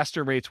doing the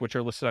investor rates, which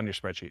are listed on your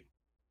spreadsheet.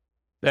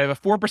 They have a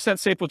 4%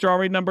 safe withdrawal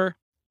rate number.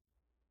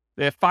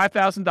 They have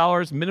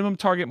 $5,000 minimum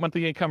target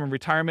monthly income in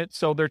retirement.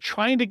 So they're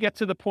trying to get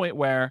to the point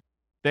where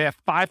they have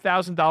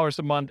 $5,000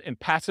 a month in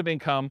passive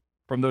income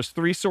from those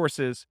three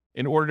sources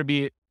in order to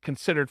be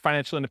considered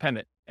financially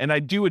independent. And I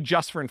do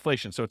adjust for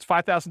inflation. So it's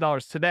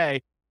 $5,000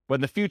 today, but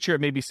in the future,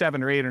 it may be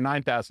 $7,000 or $8,000 or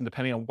 $9,000,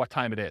 depending on what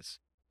time it is.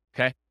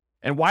 Okay.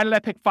 And why did I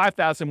pick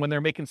 $5,000 when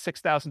they're making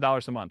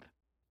 $6,000 a month?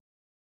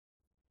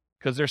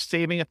 Because they're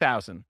saving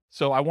 $1,000.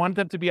 So I want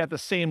them to be at the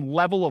same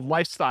level of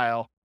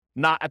lifestyle,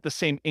 not at the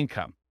same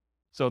income.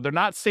 So they're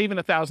not saving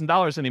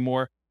 $1,000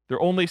 anymore.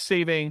 They're only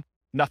saving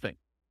nothing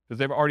because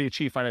they've already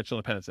achieved financial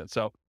independence. And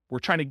so we're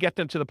trying to get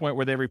them to the point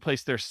where they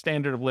replace their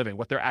standard of living,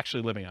 what they're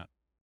actually living on.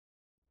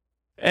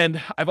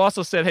 And I've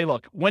also said, hey,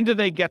 look, when do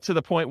they get to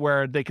the point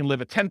where they can live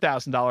a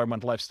 $10,000 a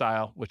month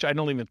lifestyle, which I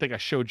don't even think I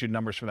showed you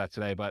numbers for that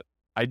today, but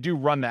I do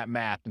run that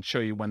math and show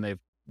you when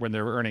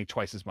they're earning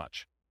twice as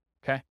much.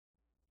 Okay.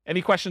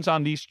 Any questions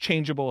on these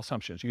changeable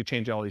assumptions? You can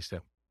change all these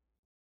too.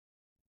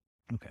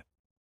 Okay.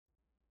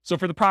 So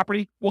for the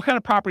property, what kind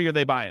of property are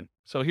they buying?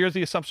 So here's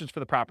the assumptions for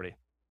the property.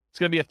 It's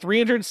going to be a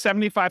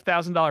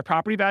 $375,000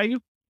 property value,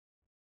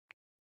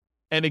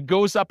 and it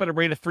goes up at a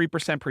rate of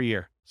 3% per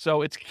year.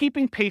 So it's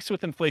keeping pace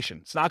with inflation.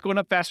 It's not going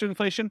up faster than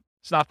inflation.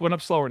 It's not going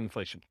up slower than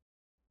inflation.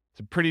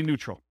 It's pretty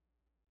neutral.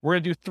 We're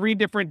going to do 3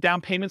 different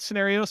down payment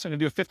scenarios. So I'm going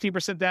to do a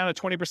 15% down, a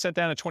 20%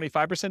 down, a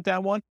 25%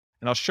 down one,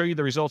 and I'll show you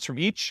the results from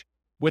each.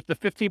 With the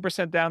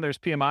 15% down, there's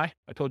PMI.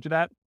 I told you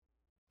that.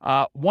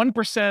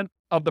 1%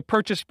 of the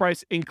purchase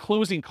price in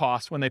closing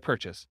costs when they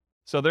purchase.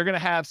 So they're going to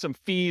have some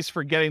fees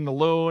for getting the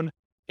loan.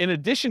 In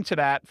addition to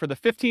that, for the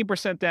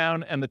 15%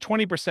 down and the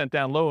 20%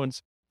 down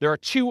loans, there are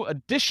 2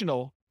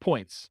 additional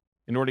points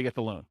in order to get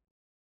the loan.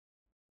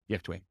 You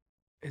have to wait.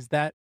 Is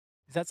that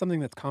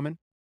something that's common?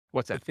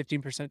 What's that?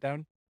 15%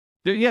 down?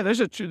 Yeah, there's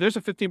a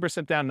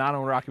 15% down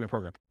non-owner occupant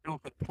program. No,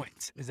 but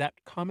points. Is that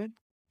common?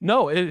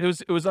 No, it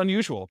was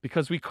unusual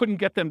because we couldn't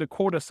get them to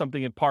quote us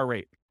something at par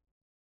rate.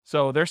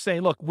 So they're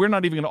saying, look, we're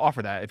not even going to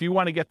offer that. If you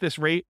want to get this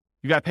rate,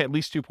 you got to pay at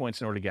least 2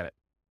 points in order to get it.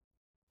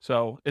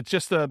 So it's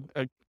just a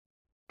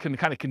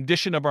kind of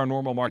condition of our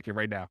normal market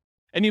right now.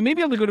 And you may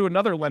be able to go to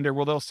another lender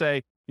where they'll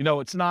say,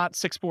 it's not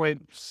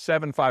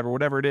 6.75 or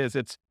whatever it is.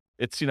 It's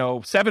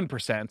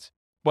 7%,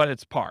 but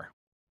it's par.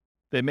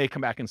 They may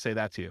come back and say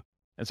that to you.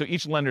 And so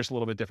each lender's a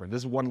little bit different.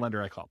 This is one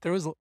lender I called. There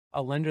was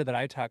a lender that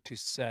I talked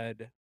to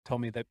told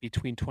me that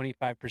between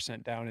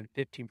 25% down and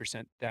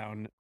 15%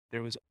 down,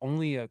 there was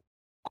only a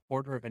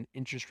quarter of an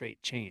interest rate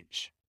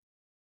change.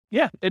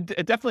 Yeah, it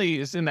definitely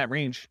is in that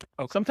range.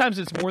 Okay. Sometimes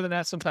it's more than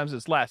that. Sometimes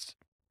it's less.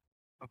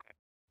 Okay.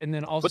 And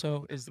then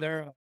also, is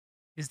there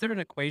an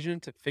equation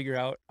to figure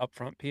out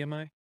upfront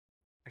PMI?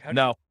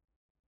 No.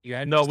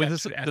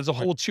 There's a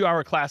whole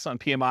 2-hour class on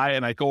PMI,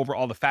 and I go over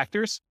all the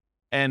factors,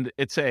 and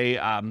it's a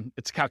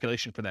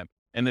calculation for them.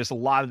 And there's a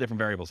lot of different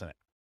variables in it,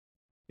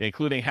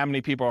 including how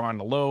many people are on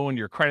the loan,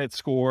 your credit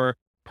score,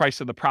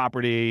 price of the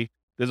property.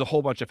 There's a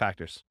whole bunch of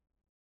factors.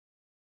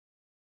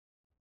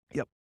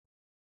 Yep.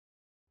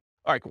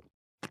 All right, cool.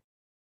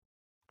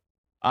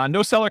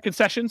 No seller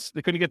concessions.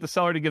 They couldn't get the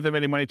seller to give them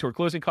any money toward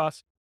closing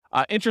costs.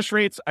 Interest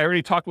rates, I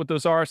already talked what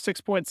those are.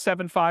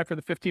 6.75 for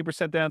the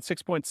 15% down,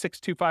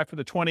 6.625 for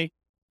the 20,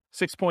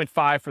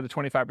 6.5 for the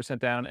 25%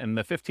 down, and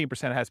the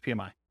 15% has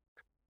PMI.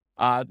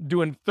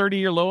 Doing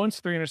 30-year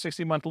loans,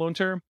 360-month loan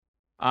term.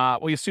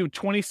 We assume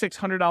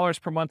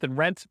 $2,600 per month in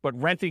rent, but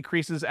rent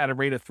increases at a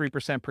rate of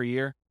 3% per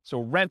year. So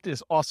rent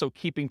is also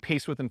keeping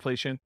pace with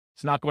inflation.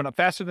 It's not going up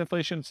faster than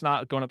inflation. It's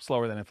not going up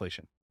slower than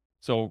inflation.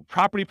 So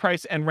property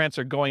price and rents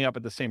are going up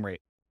at the same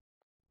rate.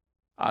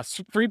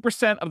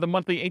 3% of the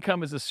monthly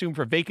income is assumed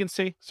for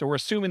vacancy. So we're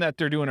assuming that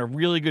they're doing a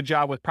really good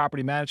job with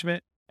property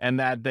management and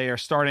that they are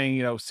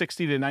starting,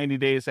 60 to 90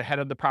 days ahead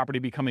of the property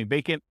becoming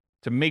vacant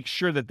to make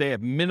sure that they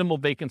have minimal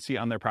vacancy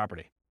on their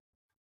property.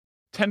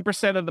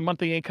 10% of the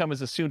monthly income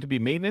is assumed to be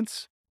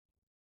maintenance.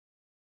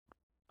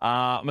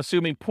 I'm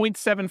assuming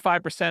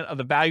 0.75% of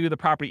the value of the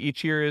property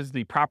each year is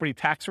the property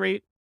tax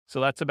rate. So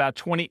that's about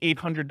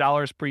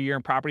 $2,800 per year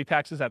in property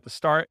taxes at the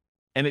start.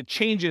 And it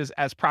changes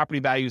as property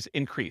values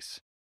increase.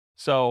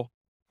 So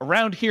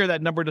around here,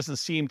 that number doesn't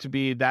seem to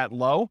be that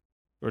low,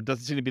 or it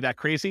doesn't seem to be that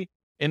crazy.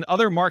 In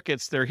other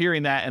markets, they're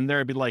hearing that and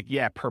they'll be like,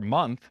 yeah, per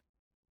month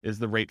is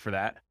the rate for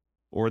that.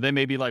 Or they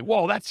may be like,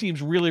 whoa, that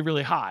seems really,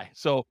 really high.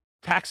 So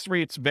Tax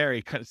rates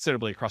vary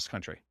considerably across the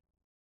country.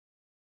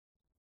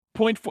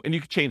 0.4, and you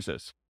can change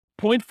those.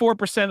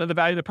 0.4% of the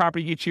value of the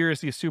property each year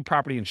is the assumed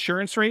property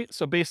insurance rate.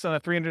 So based on a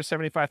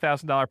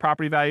 $375,000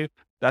 property value,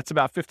 that's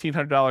about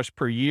 $1,500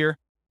 per year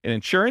in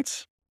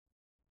insurance.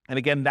 And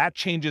again, that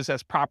changes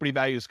as property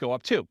values go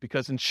up too,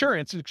 because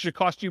insurance should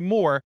cost you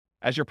more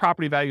as your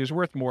property value is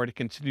worth more to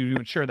continue to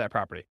insure that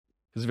property.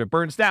 Because if it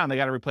burns down, they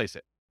got to replace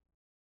it.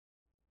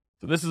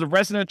 So this is a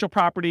residential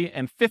property,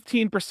 and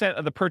 15%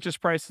 of the purchase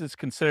price is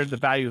considered the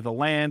value of the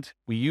land.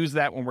 We use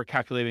that when we're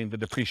calculating the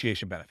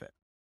depreciation benefit.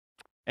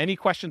 Any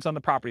questions on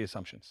the property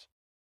assumptions?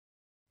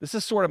 This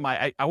is sort of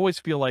I always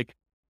feel like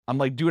I'm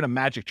like doing a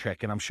magic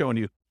trick and I'm showing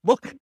you,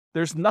 look,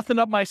 there's nothing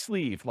up my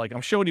sleeve. Like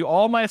I'm showing you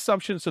all my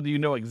assumptions so that you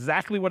know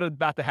exactly what is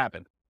about to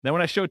happen. Then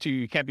when I show it to you,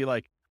 you can't be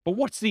like, but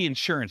what's the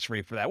insurance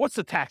rate for that? What's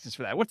the taxes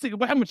for that?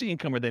 How much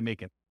income are they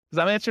making?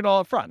 Because I'm answering it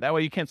all up front. That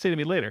way you can't say to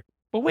me later,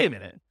 but wait a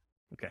minute.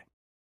 Okay.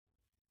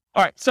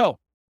 All right. So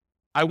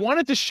I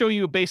wanted to show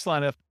you a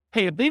baseline of,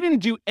 hey, if they didn't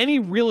do any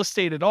real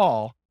estate at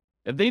all,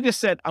 if they just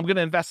said, I'm going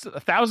to invest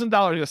 $1,000, I'm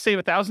going to save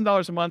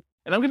 $1,000 a month,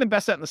 and I'm going to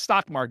invest that in the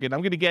stock market,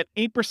 I'm going to get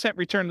 8%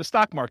 return in the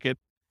stock market,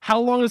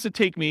 how long does it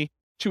take me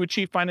to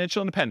achieve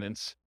financial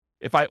independence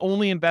if I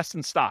only invest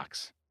in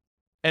stocks?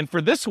 And for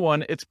this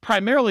one, it's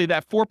primarily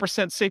that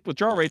 4% safe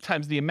withdrawal rate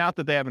times the amount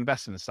that they have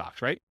invested in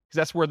stocks, right? Because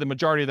that's where the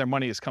majority of their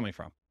money is coming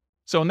from.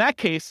 So in that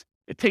case,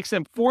 it takes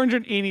them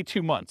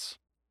 482 months,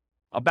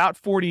 about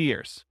 40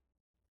 years.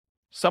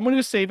 Someone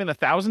who's saving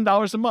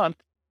 $1,000 a month,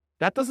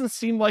 that doesn't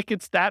seem like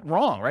it's that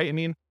wrong, right? I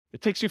mean, it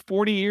takes you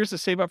 40 years to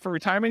save up for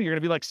retirement. You're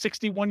going to be like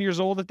 61 years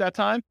old at that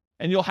time,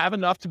 and you'll have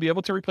enough to be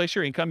able to replace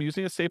your income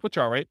using a safe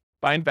withdrawal rate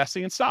by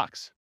investing in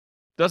stocks.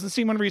 Doesn't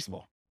seem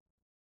unreasonable.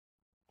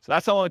 So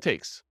that's all it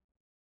takes.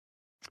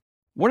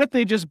 What if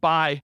they just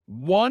buy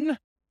one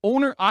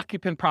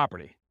owner-occupant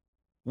property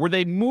where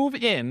they move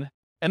in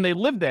and they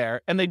live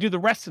there and they do the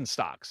rest in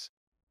stocks?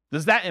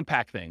 Does that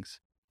impact things?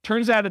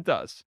 Turns out it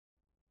does.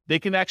 They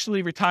can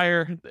actually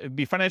retire,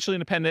 be financially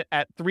independent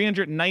at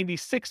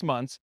 396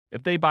 months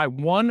if they buy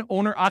one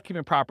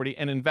owner-occupant property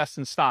and invest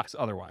in stocks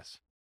otherwise.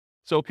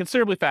 So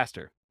considerably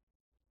faster.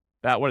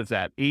 What is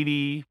that,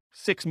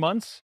 86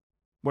 months?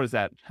 What is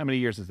that? How many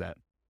years is that?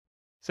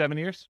 7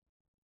 years?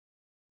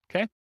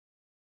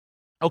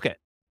 Okay.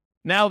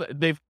 Now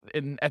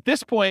at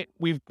this point,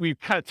 we've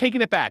kind of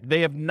taken it back.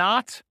 They have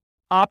not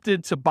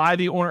opted to buy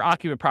the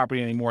owner-occupant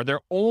property anymore. They're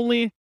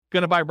only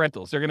going to buy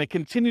rentals. They're going to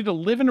continue to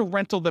live in a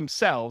rental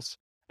themselves,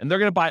 and they're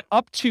going to buy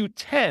up to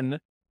 10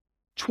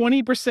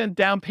 20%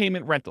 down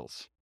payment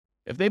rentals.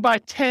 If they buy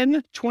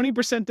 10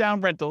 20% down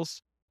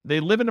rentals,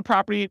 they live in a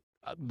property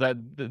that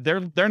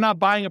they're not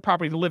buying a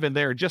property to live in.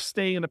 They're just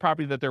staying in the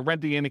property that they're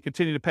renting in and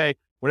continue to pay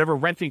whatever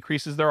rent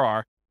increases there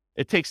are.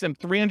 It takes them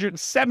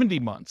 370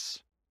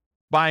 months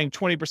buying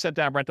 20%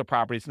 down rental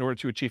properties in order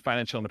to achieve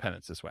financial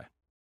independence this way.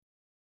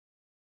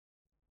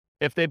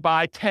 If they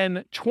buy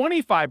 10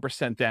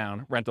 25%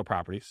 down rental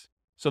properties,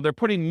 so they're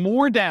putting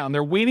more down,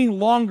 they're waiting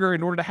longer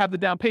in order to have the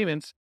down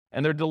payments,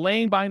 and they're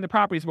delaying buying the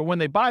properties, but when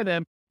they buy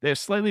them, they have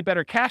slightly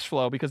better cash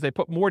flow because they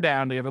put more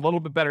down, they have a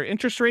little bit better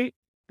interest rate,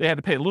 they had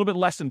to pay a little bit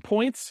less in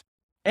points,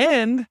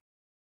 and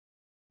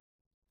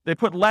they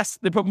put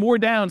more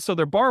down, so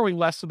they're borrowing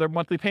less, so their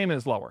monthly payment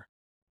is lower.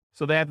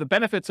 So they have the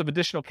benefits of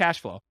additional cash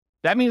flow.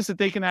 That means that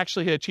they can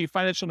actually achieve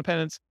financial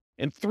independence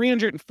in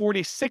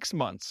 346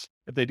 months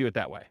if they do it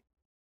that way.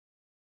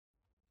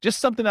 Just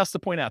something else to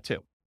point out too.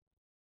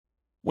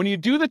 When you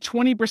do the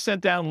 20%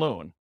 down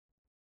loan,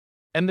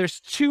 and there's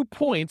 2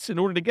 points in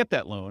order to get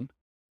that loan,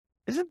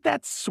 isn't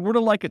that sort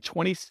of like a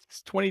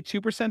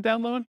 22%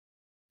 down loan?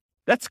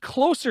 That's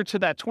closer to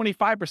that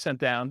 25%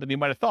 down than you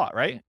might have thought,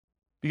 right?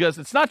 Because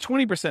it's not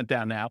 20%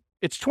 down now,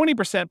 it's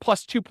 20%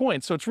 plus 2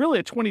 points. So it's really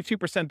a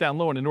 22% down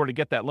loan in order to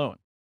get that loan.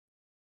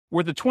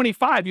 Where the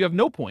 25, you have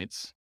no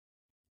points.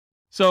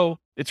 So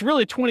it's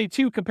really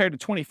 22 compared to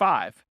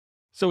 25.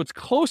 So it's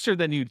closer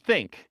than you'd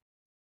think.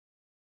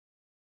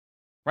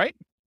 Right?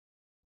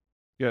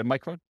 You have a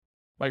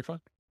microphone?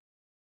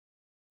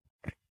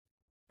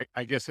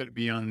 I guess it'd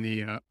be on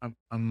the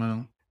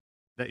amount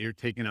that you're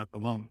taking out the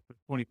loan,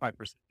 25%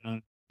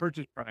 on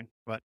purchase price,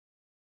 but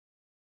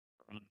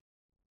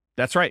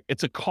that's right.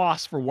 It's a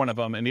cost for one of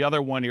them, and the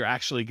other one you're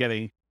actually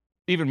getting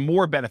even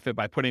more benefit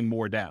by putting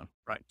more down.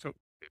 right. So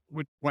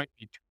it might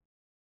be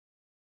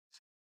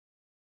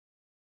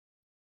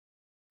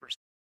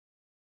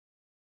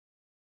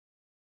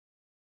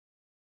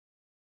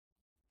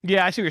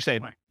Yeah, I see what you're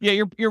saying. Right.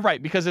 Yeah, you're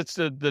right, because it's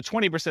the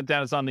 20%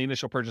 down is on the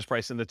initial purchase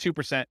price and the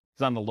 2%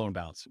 is on the loan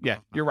balance. Yeah,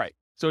 you're right.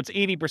 So it's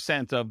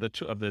 80% of the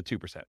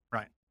 2%.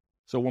 Right.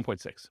 So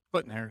 1.6.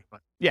 splitting hairs,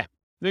 but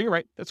No, you're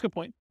right. That's a good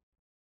point.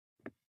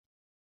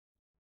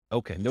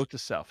 Okay, note to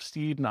self.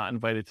 Steve not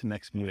invited to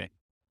next meeting.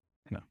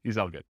 No, he's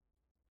all good.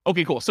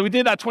 Okay, cool. So we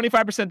did that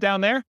 25%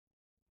 down there.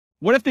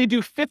 What if they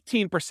do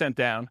 15%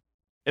 down?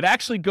 It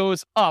actually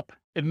goes up.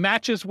 It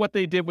matches what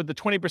they did with the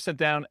 20%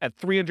 down at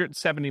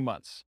 370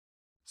 months.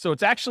 So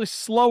it's actually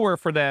slower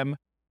for them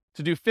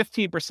to do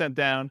 15%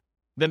 down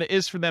than it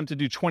is for them to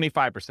do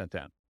 25%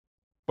 down.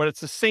 but it's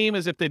the same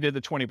as if they did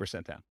the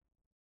 20% down.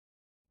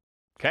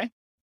 Okay?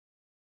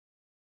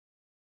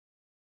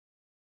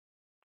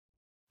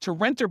 To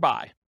rent or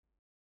buy.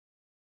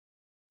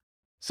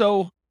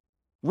 So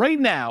right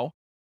now,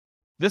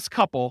 this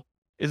couple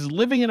is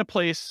living in a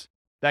place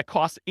that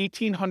costs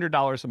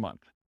 $1,800 a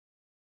month.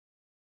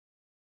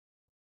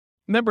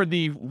 Remember,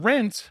 the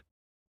rent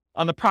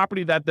on the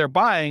property that they're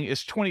buying is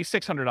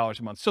 $2,600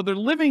 a month. So they're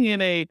living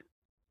in a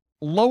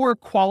lower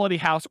quality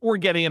house or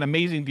getting an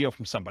amazing deal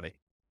from somebody.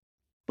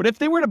 But if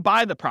they were to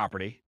buy the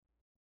property,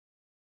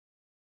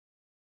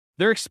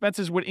 their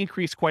expenses would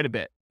increase quite a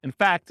bit. In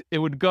fact, it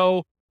would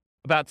go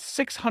about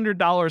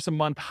 $600 a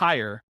month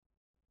higher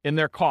in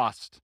their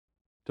cost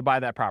to buy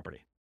that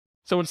property.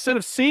 So instead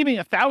of saving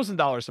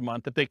 $1,000 a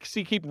month, if they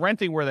keep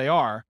renting where they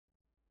are,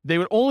 they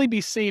would only be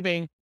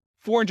saving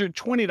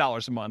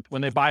 $420 a month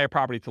when they buy a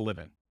property to live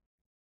in.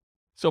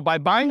 So by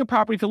buying a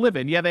property to live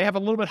in, yeah, they have a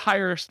little bit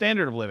higher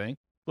standard of living,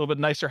 a little bit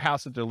nicer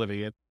house that they're living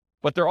in,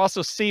 but they're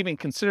also saving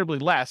considerably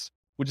less,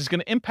 which is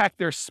going to impact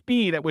their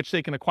speed at which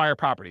they can acquire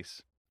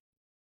properties.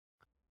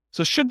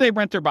 So should they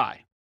rent or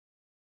buy?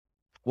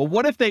 Well,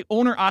 what if they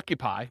own or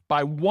occupy,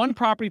 buy one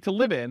property to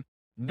live in,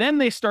 then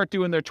they start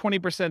doing their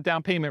 20%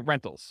 down payment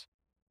rentals?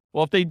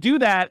 Well, if they do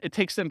that, it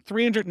takes them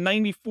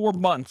 394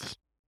 months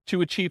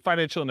to achieve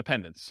financial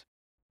independence.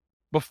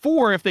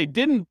 Before, if they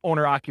didn't own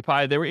or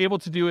occupy, they were able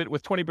to do it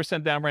with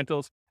 20% down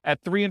rentals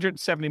at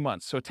 370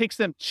 months. So it takes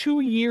them 2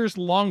 years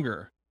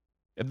longer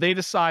if they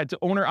decide to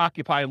own or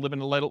occupy and live in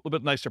a little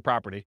bit nicer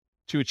property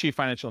to achieve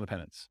financial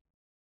independence.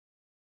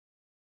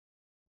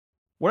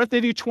 What if they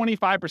do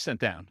 25%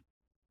 down?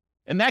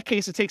 In that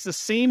case, it takes the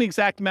same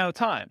exact amount of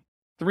time,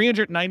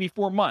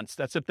 394 months.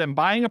 That's if them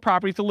buying a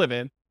property to live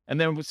in and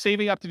then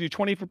saving up to do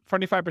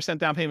 25%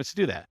 down payments to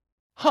do that.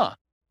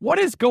 What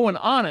is going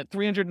on at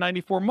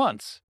 394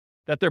 months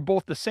that they're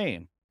both the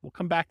same? We'll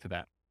come back to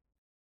that.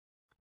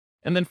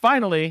 And then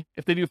finally,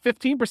 if they do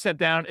 15%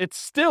 down, it's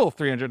still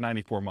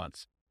 394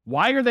 months.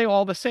 Why are they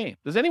all the same?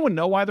 Does anyone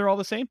know why they're all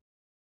the same?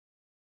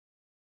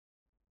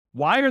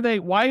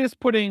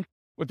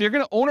 If you're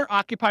going to own or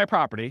occupy a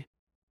property,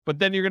 but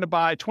then you're going to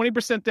buy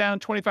 20% down,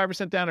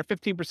 25% down, or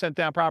 15%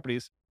 down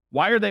properties,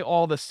 why are they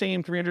all the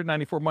same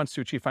 394 months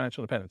to achieve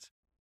financial independence?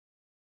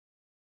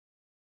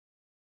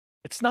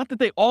 It's not that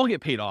they all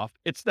get paid off.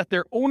 It's that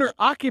their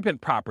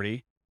owner-occupant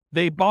property,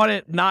 they bought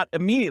it not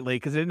immediately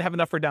because they didn't have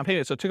enough for a down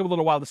payment, so it took them a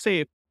little while to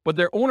save, but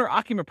their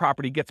owner-occupant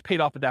property gets paid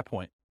off at that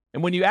point.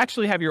 And when you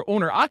actually have your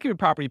owner-occupant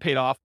property paid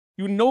off,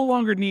 you no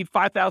longer need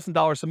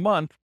 $5,000 a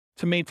month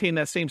to maintain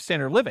that same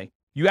standard of living.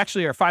 You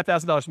actually are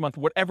 $5,000 a month,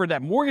 whatever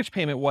that mortgage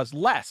payment was,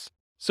 less.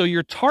 So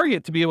your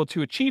target to be able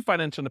to achieve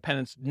financial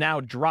independence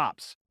now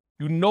drops.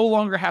 You no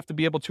longer have to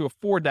be able to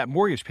afford that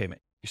mortgage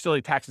payment. You still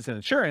need taxes and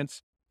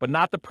insurance, but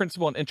not the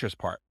principal and interest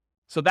part.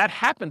 So that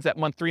happens at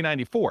month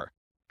 394,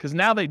 because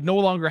now they no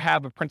longer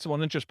have a principal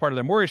and interest part of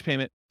their mortgage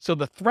payment. So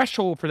the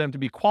threshold for them to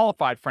be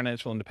qualified for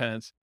financial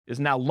independence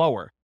is now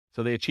lower.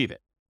 So they achieve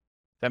it.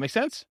 That make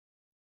sense?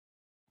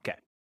 Okay.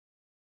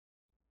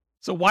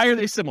 So why are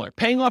they similar?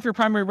 Paying off your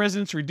primary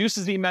residence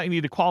reduces the amount you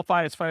need to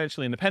qualify as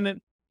financially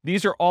independent.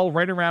 These are all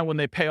right around when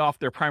they pay off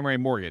their primary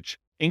mortgage,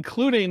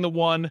 including the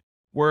one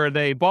where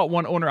they bought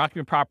one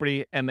owner-occupant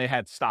property and they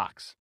had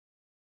stocks,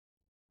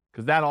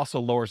 because that also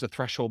lowers the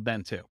threshold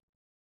then too.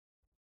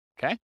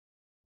 Okay?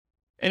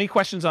 Any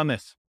questions on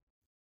this?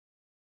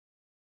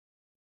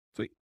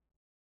 Sweet.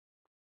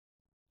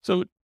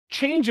 So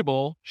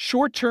changeable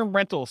short-term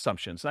rental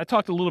assumptions. And I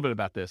talked a little bit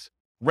about this.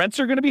 Rents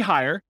are going to be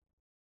higher,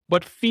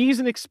 but fees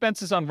and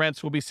expenses on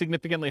rents will be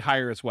significantly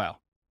higher as well.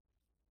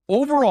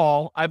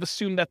 Overall, I've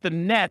assumed that the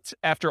net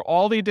after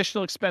all the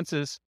additional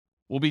expenses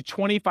will be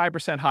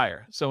 25%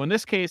 higher. So in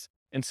this case,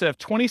 instead of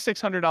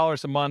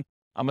 $2,600 a month,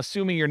 I'm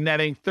assuming you're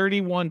netting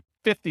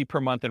 $3,150 per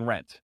month in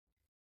rent.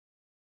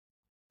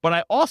 But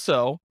I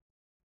also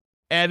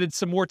added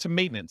some more to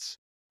maintenance.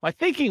 My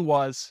thinking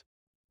was,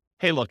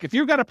 hey, look, if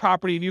you've got a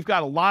property and you've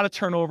got a lot of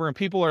turnover and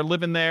people are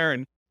living there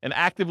and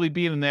actively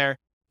being in there,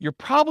 you're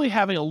probably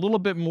having a little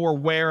bit more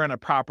wear on a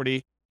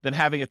property than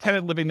having a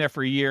tenant living there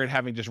for a year and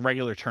having just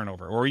regular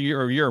turnover, or a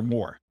year or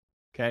more.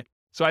 Okay.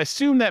 So I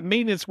assume that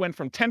maintenance went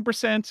from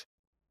 10%,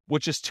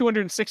 which is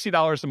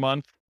 $260 a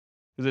month,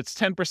 because it's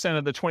 10%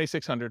 of the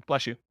 $2,600,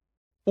 bless you,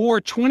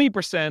 or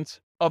 20%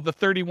 of the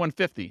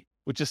 $3,150,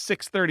 which is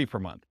 $630 per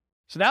month.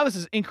 So now this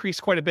has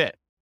increased quite a bit.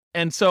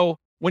 And so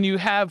when you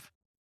have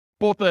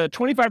both a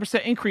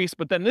 25% increase,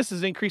 but then this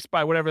is increased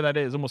by whatever that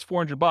is, almost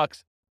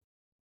 $400,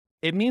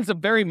 it means a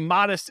very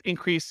modest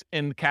increase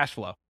in cash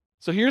flow.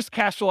 So here's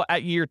cash flow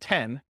at year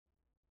 10.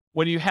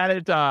 When you had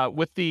it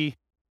with the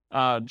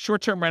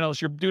short-term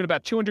rentals, you're doing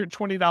about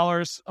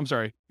 $220. I'm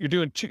sorry, you're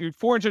doing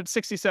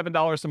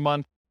 $467 a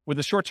month with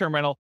the short-term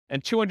rental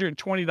and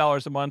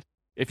 $220 a month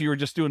if you were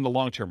just doing the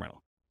long-term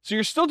rental. So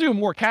you're still doing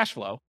more cash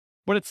flow,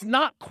 but it's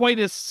not quite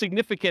as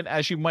significant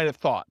as you might have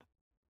thought.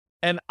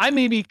 And I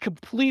may be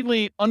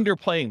completely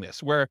underplaying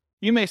this, where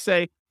you may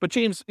say, but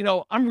James,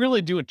 I'm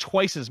really doing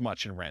twice as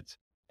much in rent.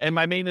 and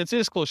my maintenance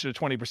is closer to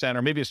 20%,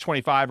 or maybe it's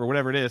 25 or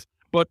whatever it is,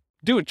 but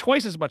doing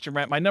twice as much in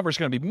rent, my number is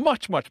going to be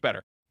much, much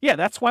better. Yeah,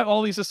 that's why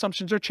all these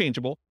assumptions are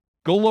changeable.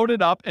 Go load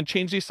it up and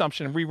change the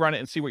assumption and rerun it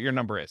and see what your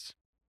number is.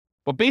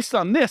 But based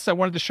on this, I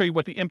wanted to show you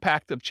what the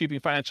impact of achieving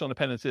financial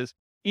independence is,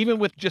 even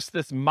with just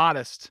this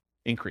modest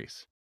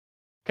increase.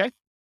 Okay?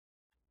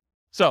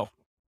 So,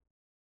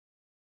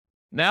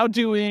 now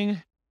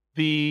doing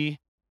the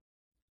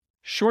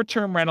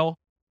short-term rental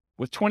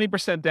with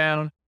 20%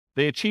 down,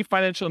 they achieve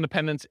financial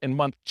independence in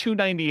month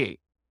 298.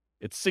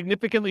 It's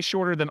significantly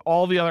shorter than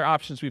all the other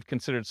options we've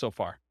considered so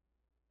far.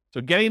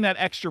 So getting that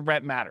extra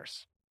rent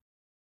matters.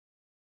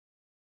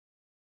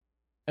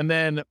 And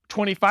then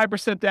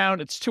 25% down,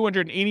 it's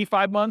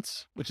 285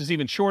 months, which is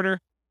even shorter.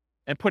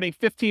 And putting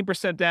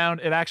 15% down,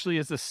 it actually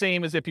is the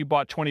same as if you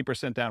bought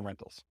 20% down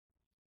rentals.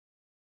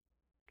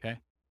 Okay?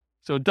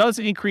 So it does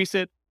increase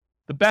it.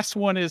 The best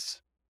one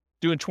is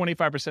doing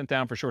 25%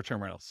 down for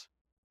short-term rentals.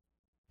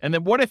 And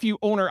then what if you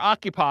own or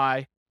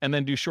occupy and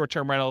then do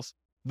short-term rentals?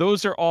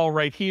 Those are all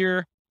right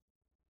here.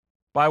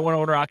 Buy one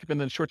owner occupant,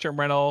 then short-term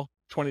rental,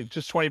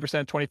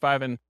 20%,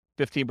 25, and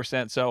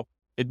 15%. So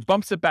it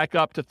bumps it back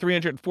up to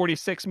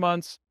 346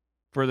 months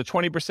for the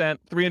 20%,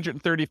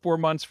 334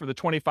 months for the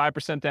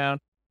 25% down,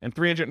 and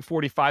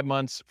 345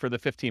 months for the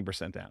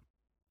 15% down.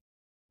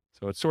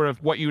 So it's sort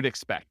of what you'd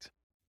expect.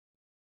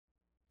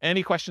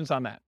 Any questions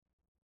on that?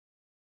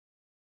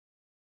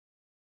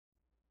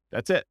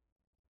 That's it.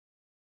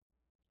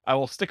 I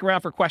will stick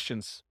around for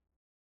questions.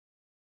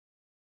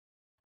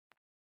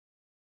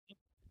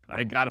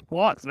 I got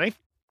applause, right?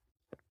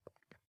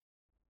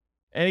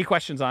 Any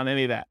questions on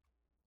any of that?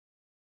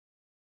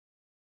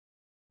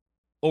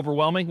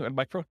 Overwhelming?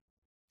 Microphone?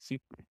 See?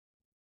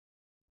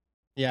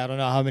 Yeah, I don't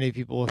know how many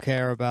people will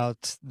care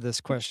about this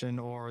question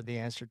or the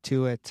answer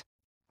to it.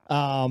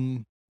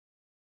 It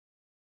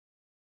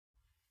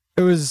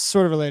was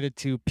sort of related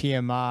to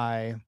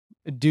PMI.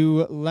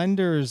 Do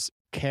lenders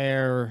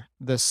care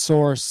the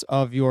source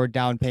of your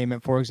down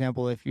payment? For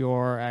example, if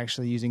you're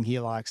actually using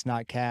HELOCs,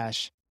 not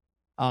cash,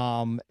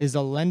 is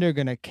a lender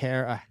going to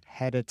care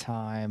ahead of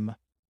time,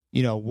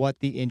 what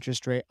the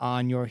interest rate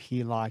on your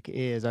HELOC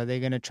is? Are they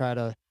going to try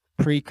to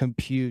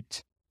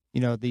pre-compute,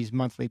 these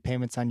monthly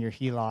payments on your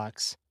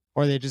HELOCs?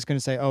 Or are they just going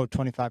to say, oh,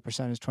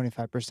 25% is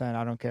 25%.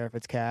 I don't care if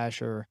it's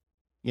cash or,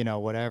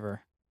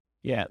 whatever.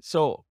 Yeah.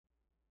 So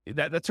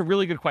that's a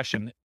really good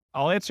question.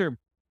 I'll answer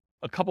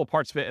a couple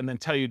parts of it and then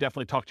tell you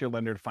definitely talk to your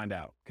lender to find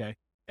out. Okay.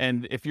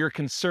 And if you're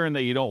concerned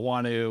that you don't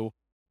want to,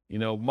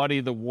 muddy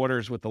the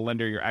waters with the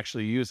lender you're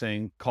actually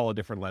using, call a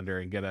different lender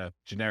and get a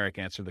generic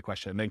answer to the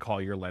question, and then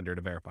call your lender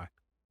to verify.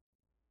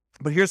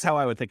 But here's how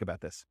I would think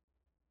about this.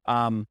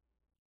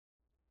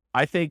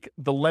 I think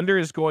the lender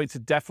is going to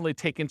definitely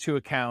take into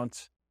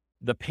account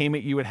the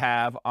payment you would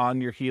have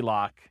on your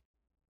HELOC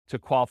to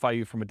qualify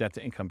you from a debt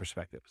to income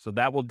perspective. So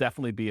that will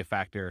definitely be a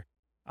factor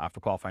for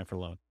qualifying for a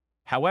loan.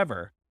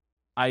 However,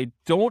 I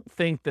don't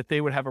think that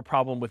they would have a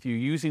problem with you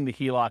using the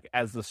HELOC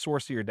as the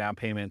source of your down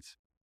payments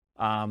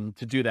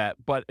to do that.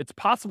 But it's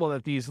possible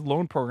that these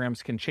loan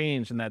programs can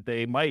change and that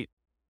they might,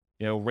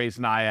 raise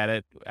an eye at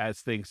it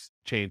as things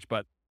change.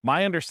 But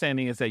my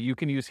understanding is that you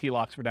can use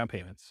HELOCs for down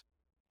payments,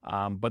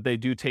 but they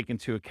do take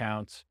into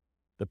account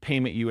the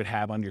payment you would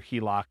have on your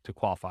HELOC to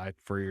qualify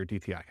for your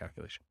DTI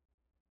calculation.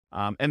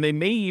 And they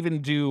may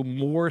even do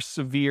more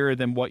severe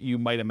than what you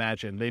might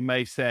imagine. They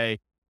may say,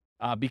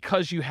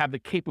 because you have the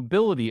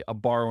capability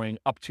of borrowing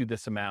up to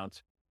this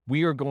amount,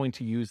 we are going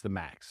to use the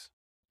max.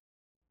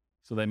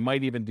 So they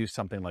might even do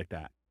something like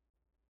that.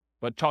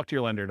 But talk to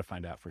your lender to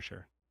find out for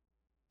sure.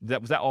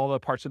 Was that all the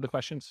parts of the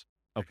questions?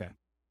 Okay.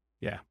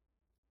 Yeah.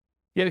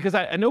 Yeah, because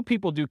I know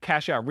people do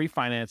cash out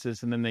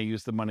refinances and then they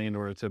use the money in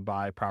order to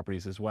buy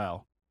properties as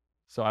well.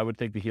 So I would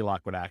think the HELOC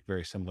would act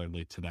very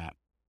similarly to that.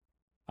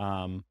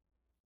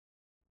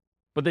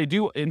 But they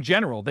do, in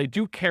general, they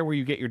do care where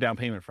you get your down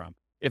payment from.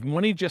 If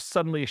money just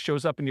suddenly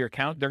shows up in your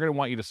account, they're going to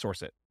want you to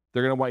source it.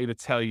 They're going to want you to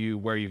tell you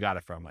where you got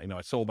it from.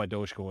 I sold my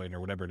Dogecoin or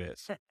whatever it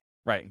is.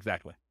 Right,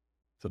 exactly.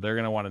 So they're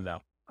going to want to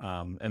know.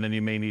 And then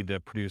you may need to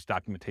produce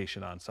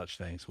documentation on such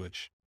things,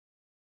 which,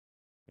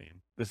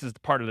 this is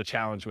part of the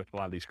challenge with a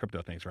lot of these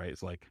crypto things, right?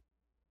 It's like,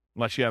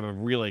 unless you have a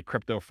really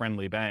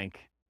crypto-friendly bank,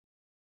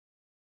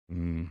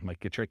 might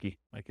get tricky.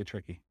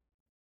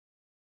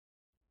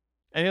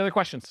 Any other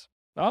questions?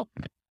 Oh.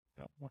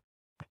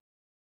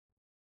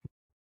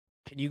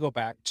 Can you go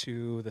back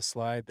to the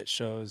slide that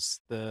shows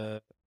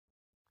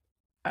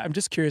I'm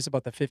just curious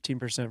about the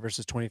 15%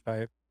 versus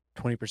 20%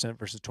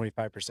 versus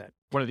 25%.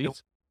 What are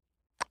these?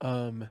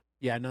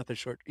 Yeah, not the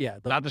short. Yeah.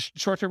 Not the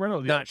short-term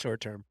rental? Not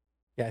short-term.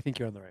 Yeah, I think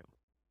you're on the right one.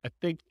 I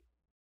think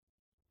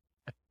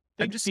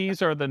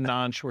these are the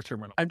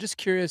non-short-term rental. I'm just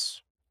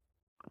curious.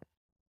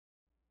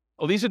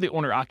 Oh, these are the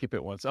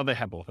owner-occupant ones. Oh, they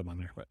have both of them on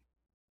there, but.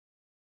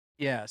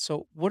 Yeah.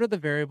 So what are the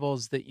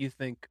variables that you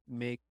think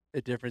make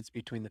the difference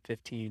between the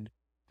 15,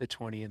 the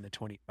 20, and the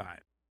 25?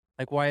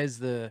 Like, why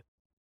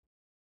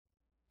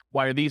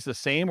are these the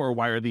same, or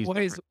why are these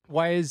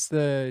why is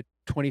the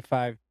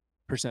 25%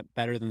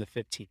 better than the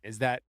 15? Is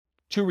that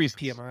two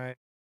reasons? PMI?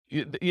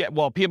 Yeah,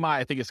 well, PMI,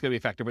 I think it's going to be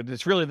a factor, but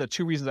it's really the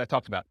two reasons I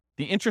talked about.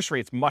 The interest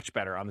rate's much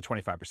better on the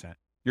 25%.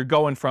 You're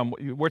going from,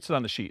 what's it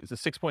on the sheet? Is it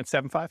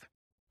 6.75?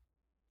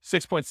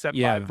 6.75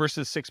 Yeah.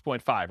 versus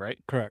 6.5, right?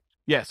 Correct.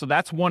 Yeah, so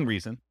that's one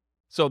reason.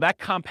 So that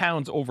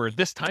compounds over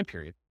this time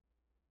period,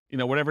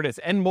 whatever it is,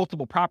 and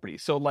multiple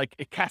properties. So like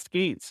it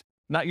cascades.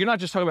 You're not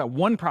just talking about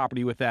one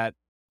property with that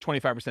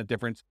 25%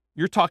 difference.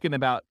 You're talking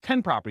about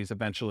 10 properties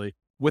eventually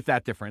with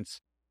that difference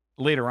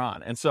later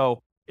on. And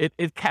so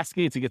it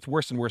cascades, it gets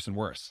worse and worse and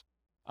worse,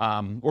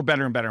 or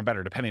better and better and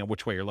better, depending on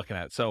which way you're looking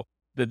at it. So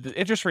the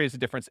interest rate is the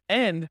difference.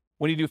 And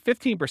when you do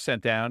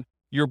 15% down,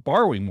 you're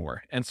borrowing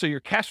more. And so your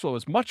cash flow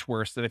is much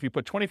worse than if you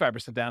put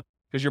 25% down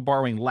because you're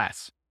borrowing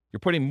less. You're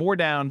putting more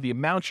down. The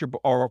amount you're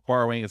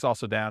borrowing is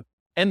also down,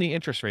 and the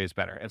interest rate is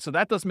better. And so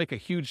that does make a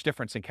huge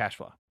difference in cash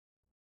flow.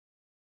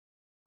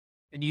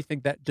 And you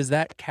think does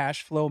that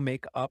cash flow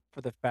make up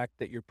for the fact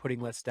that you're putting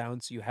less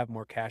down so you have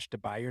more cash to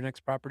buy your next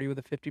property with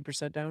a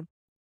 50% down?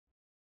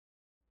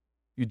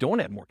 You don't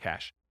add more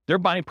cash. They're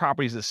buying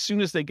properties as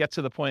soon as they get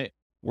to the point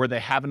where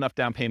they have enough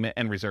down payment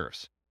and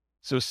reserves.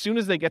 So as soon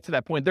as they get to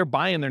that point, they're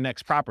buying their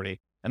next property,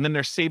 and then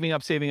they're saving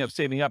up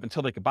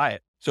until they could buy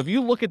it. So if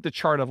you look at the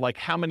chart of like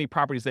how many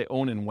properties they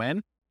own and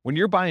when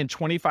you're buying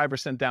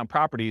 25% down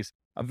properties,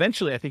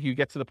 eventually I think you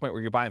get to the point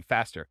where you're buying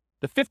faster.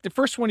 The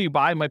first one you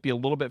buy might be a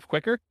little bit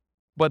quicker,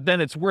 but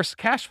then it's worse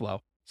cash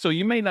flow. So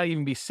you may not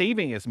even be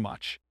saving as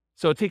much.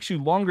 So it takes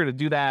you longer to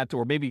do that,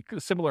 or maybe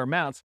similar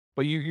amounts,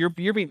 but you're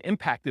being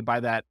impacted by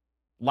that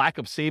lack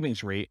of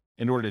savings rate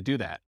in order to do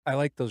that. I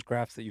like those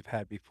graphs that you've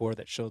had before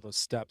that show those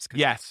steps.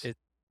 Yes.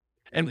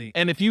 And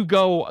if you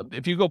go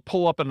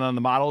pull up on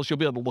the models, you'll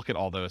be able to look at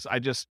all those.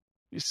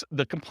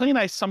 The complaint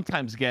I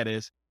sometimes get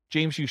is,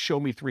 James, you show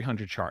me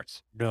 300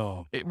 charts.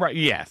 No. Right.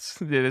 Yes.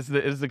 It is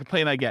the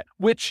complaint I get,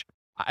 which,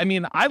 I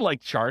mean, I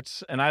like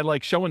charts and I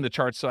like showing the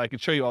charts so I can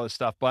show you all this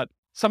stuff. But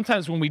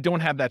sometimes when we don't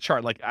have that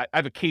chart, like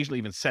I've occasionally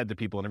even said to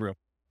people in the room,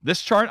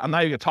 this chart, I'm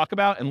not even gonna talk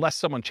about unless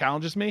someone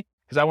challenges me,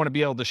 because I want to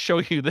be able to show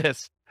you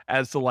this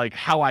as to like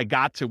how I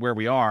got to where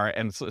we are.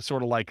 And it's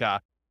sort of like,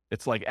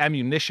 it's like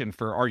ammunition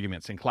for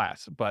arguments in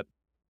class. But,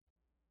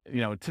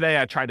 today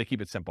I tried to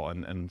keep it simple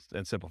and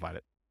simplified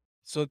it.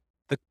 So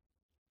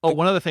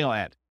one other thing I'll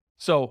add.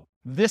 So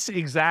this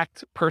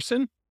exact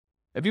person,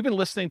 have you been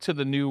listening to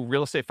the new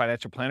Real Estate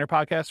Financial Planner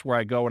podcast where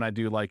I go and I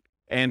do like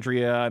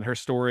Andrea and her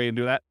story and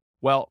do that?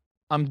 Well,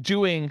 I'm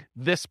doing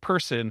this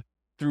person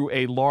through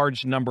a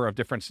large number of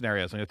different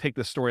scenarios. I'm going to take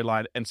this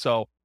storyline. And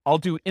so I'll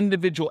do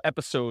individual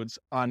episodes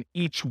on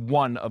each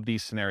one of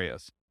these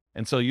scenarios.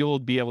 And so you'll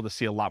be able to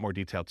see a lot more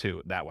detail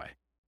too that way.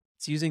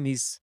 it's using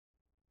these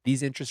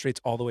interest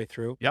rates all the way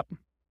through. Yep.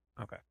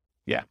 Okay.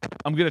 Yeah.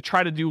 I'm going to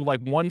try to do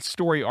like one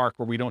story arc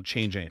where we don't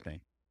change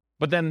anything.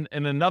 But then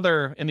in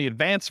the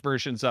advanced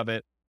versions of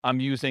it, I'm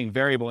using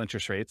variable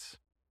interest rates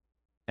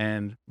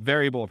and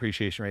variable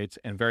appreciation rates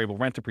and variable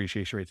rent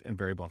appreciation rates and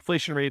variable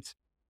inflation rates.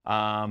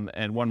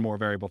 And one more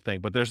variable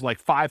thing, but there's like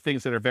 5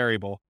 things that are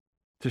variable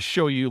to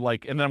show you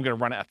like, and then I'm going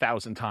to run it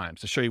 1,000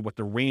 times to show you what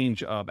the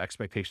range of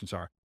expectations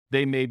are.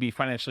 They may be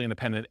financially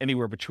independent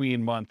anywhere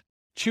between month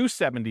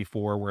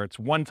 274, where it's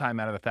 1 time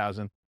out of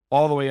 1,000,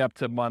 all the way up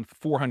to month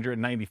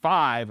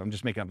 495. I'm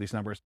just making up these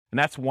numbers. And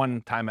that's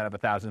 1 time out of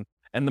 1,000.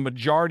 And the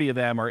majority of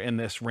them are in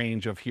this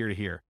range of here to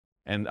here.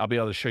 And I'll be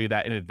able to show you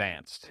that in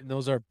advance. And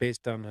those are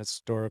based on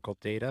historical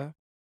data,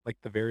 like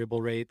the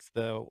variable rates,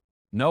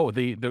 No,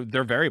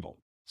 they're variable.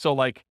 So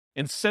like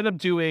instead of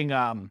doing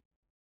an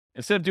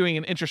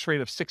interest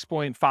rate of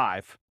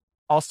 6.5,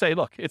 I'll say,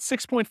 look, it's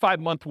 6.5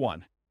 month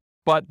 1,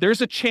 but there's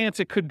a chance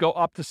it could go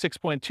up to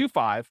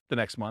 6.25 the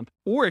next month,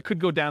 or it could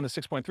go down to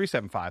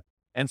 6.375.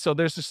 And so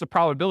there's just a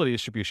probability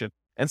distribution.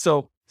 And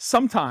so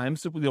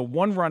sometimes,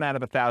 one run out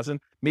of 1,000,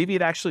 maybe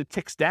it actually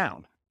ticks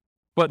down.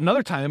 But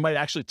another time it might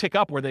actually tick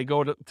up where they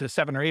go to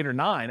 7 or 8 or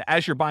 9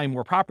 as you're buying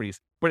more properties.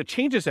 But it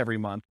changes every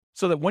month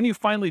so that when you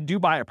finally do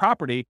buy a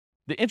property,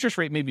 the interest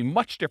rate may be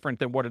much different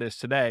than what it is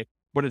today,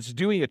 but it's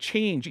doing a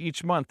change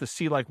each month to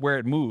see like where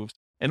it moves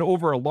and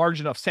over a large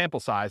enough sample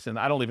size. And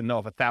I don't even know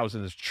if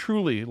 1,000 is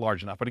truly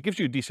large enough, but it gives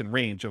you a decent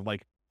range of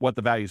like what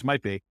the values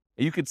might be.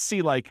 And you could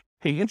see like,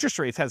 hey, interest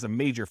rates has a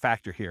major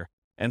factor here.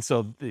 And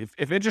so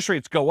if interest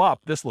rates go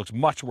up, this looks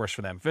much worse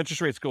for them. If interest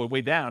rates go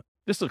way down,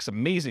 this looks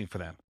amazing for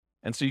them.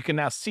 And so you can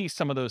now see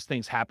some of those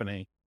things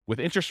happening with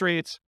interest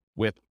rates,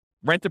 with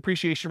rent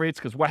appreciation rates,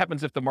 because what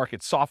happens if the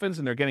market softens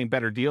and they're getting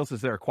better deals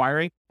as they're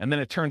acquiring, and then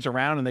it turns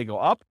around and they go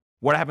up?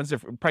 What happens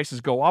if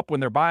prices go up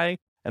when they're buying,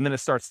 and then it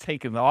starts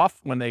taking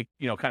off when they,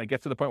 kind of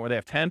get to the point where they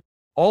have 10?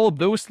 All of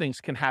those things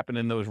can happen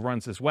in those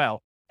runs as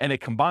well. And it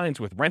combines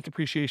with rent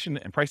appreciation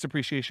and price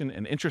appreciation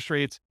and interest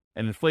rates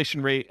and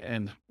inflation rate.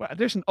 And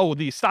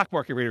the stock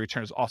market rate of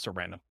return is also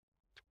random.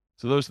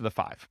 So those are the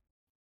 5. Does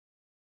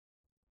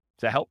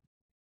that help?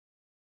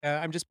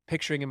 I'm just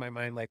picturing in my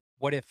mind, like,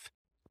 what if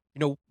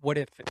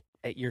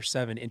at year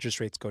 7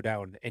 interest rates go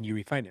down and you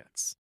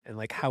refinance? And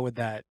like, how would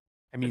that,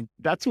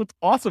 that's what's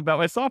awesome about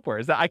my software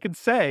is that I can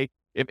say,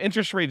 if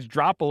interest rates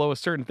drop below a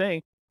certain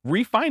thing,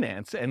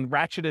 refinance and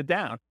ratchet it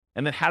down.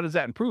 And then how does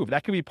that improve?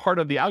 That could be part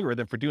of the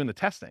algorithm for doing the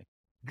testing.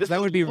 Because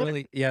that would be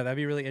really, that'd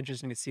be really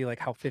interesting to see like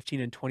how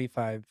 15 and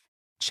 25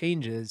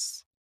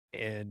 changes,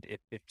 and if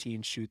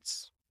 15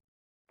 shoots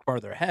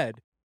farther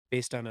ahead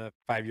based on a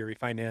 5-year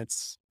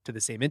refinance to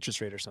the same interest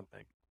rate or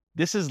something.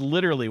 This is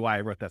literally why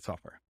I wrote that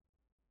software,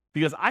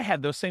 because I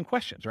had those same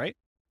questions, right?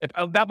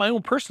 About my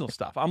own personal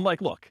stuff. I'm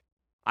like, look,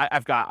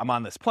 I'm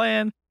on this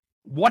plan.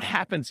 What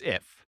happens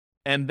if?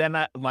 And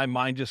then my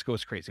mind just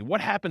goes crazy.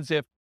 What happens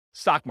if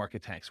stock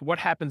market tanks? What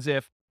happens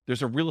if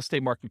there's a real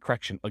estate market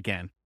correction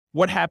again?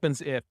 What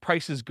happens if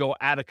prices go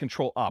out of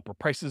control up, or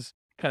prices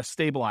kind of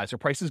stabilize, or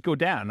prices go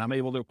down and I'm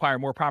able to acquire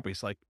more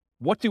properties? Like,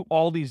 what do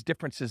all these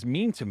differences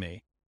mean to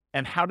me?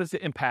 And how does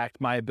it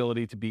impact my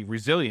ability to be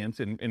resilient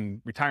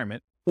in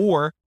retirement?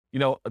 Or,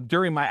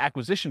 during my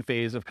acquisition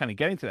phase of kind of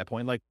getting to that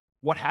point, like,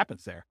 what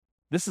happens there?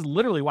 This is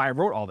literally why I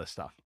wrote all this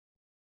stuff.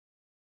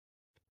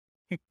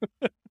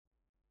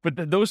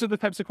 But those are the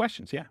types of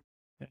questions. Yeah.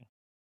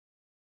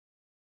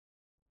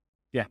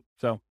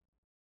 So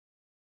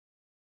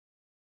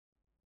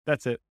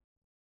that's it.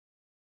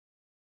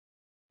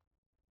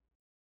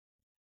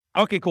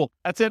 Okay, cool.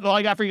 That's it. All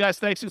I got for you guys.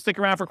 Thanks for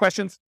sticking around for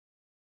questions.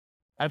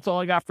 That's all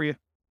I got for you.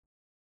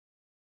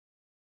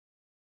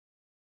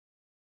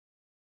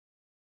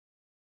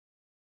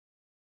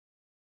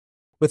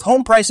 With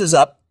home prices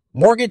up,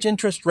 mortgage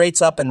interest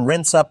rates up, and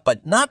rents up,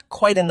 but not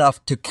quite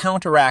enough to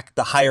counteract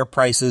the higher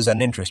prices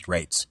and interest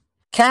rates,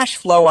 cash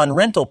flow on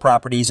rental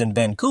properties in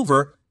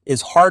Vancouver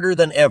is harder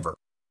than ever.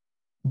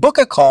 Book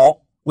a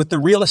call with the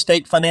Real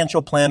Estate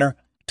Financial Planner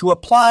to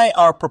apply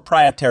our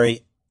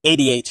proprietary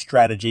 88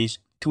 strategies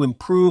to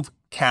improve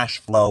cash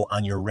flow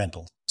on your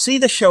rentals. See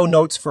the show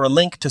notes for a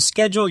link to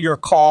schedule your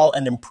call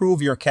and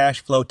improve your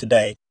cash flow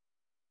today.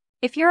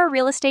 If you're a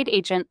real estate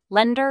agent,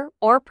 lender,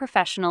 or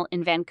professional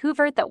in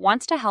Vancouver that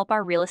wants to help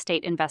our real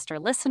estate investor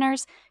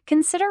listeners,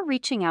 consider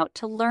reaching out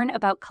to learn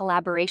about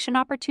collaboration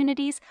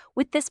opportunities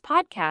with this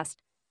podcast.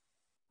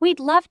 We'd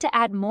love to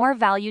add more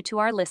value to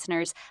our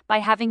listeners by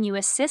having you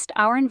assist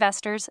our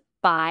investors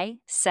buy,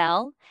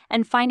 sell,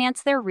 and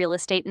finance their real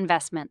estate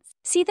investments.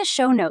 See the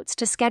show notes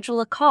to schedule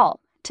a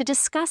call to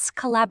discuss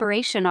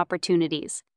collaboration opportunities.